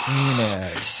not seen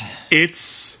it.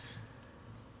 It's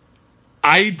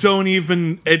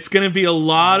going to be a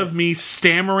lot of me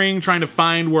stammering, trying to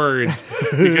find words,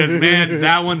 because, man,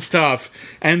 that one's tough.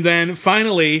 And then,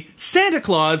 finally, Santa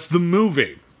Claus, the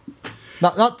movie.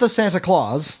 Not the Santa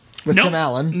Claus with Tim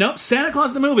Allen. No, Santa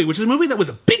Claus, the movie, which is a movie that was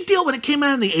a big deal when it came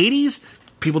out in the 80s.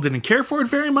 People didn't care for it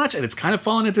very much, and it's kind of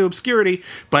fallen into obscurity,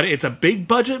 but it's a big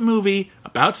budget movie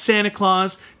about Santa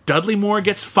Claus. Dudley Moore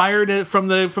gets fired from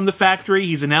the factory.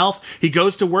 He's an elf. He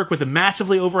goes to work with a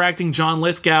massively overacting John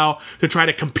Lithgow to try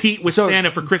to compete with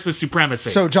Santa for Christmas supremacy.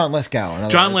 So John Lithgow.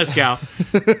 John Lithgow.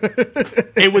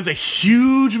 It was a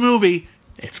huge movie.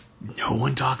 No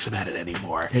one talks about it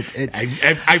anymore.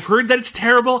 I've heard that it's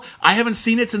terrible. I haven't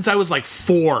seen it since I was like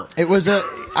 4. It was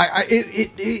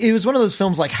it was one of those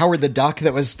films like Howard the Duck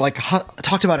that was like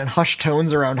talked about in hushed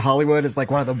tones around Hollywood as like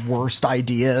one of the worst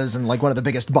ideas and like one of the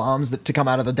biggest bombs to come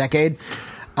out of the decade.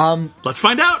 Let's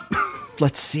find out.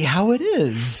 Let's see how it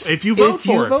is. If you vote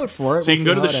for it. So you can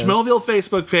go to the Schmoville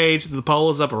Facebook page. The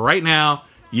poll is up right now.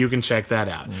 You can check that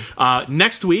out.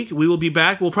 Next week, we will be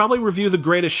back. We'll probably review The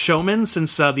Greatest Showman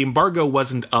since the embargo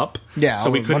wasn't up. Yeah, so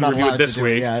we couldn't review it this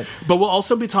week. But we'll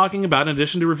also be talking about, in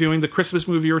addition to reviewing the Christmas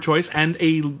movie of your choice and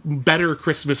a better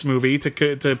Christmas movie to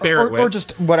pair it with. Or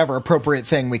just whatever appropriate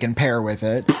thing we can pair with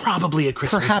it. Probably a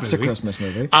Christmas movie. Perhaps a Christmas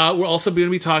movie. We're also going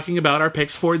to be talking about our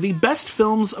picks for the best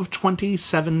films of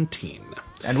 2017.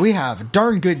 And we have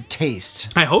darn good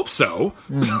taste. I hope so.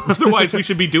 Otherwise, we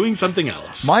should be doing something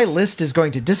else. My list is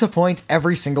going to disappoint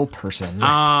every single person.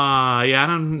 I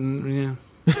don't know.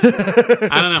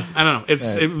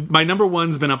 My number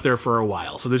one's been up there for a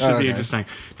while, so this should be interesting.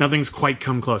 Nothing's quite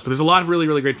come close, but there's a lot of really,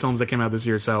 really great films that came out this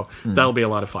year, so that'll be a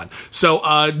lot of fun.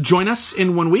 So join us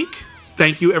in 1 week.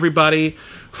 Thank you, everybody,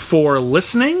 for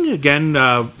listening. Again,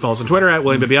 follow us on Twitter at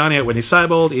William Bibbiani, at Witney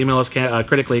Seibold. Email us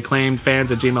critically acclaimed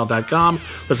fans at gmail.com.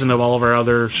 Listen to all of our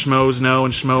other Schmoes Know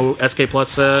and Schmo SK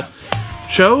Plus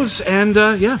shows. And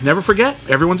never forget,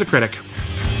 everyone's a critic.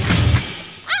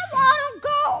 I want to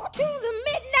go to the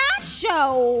midnight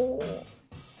show.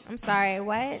 I'm sorry,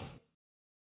 what?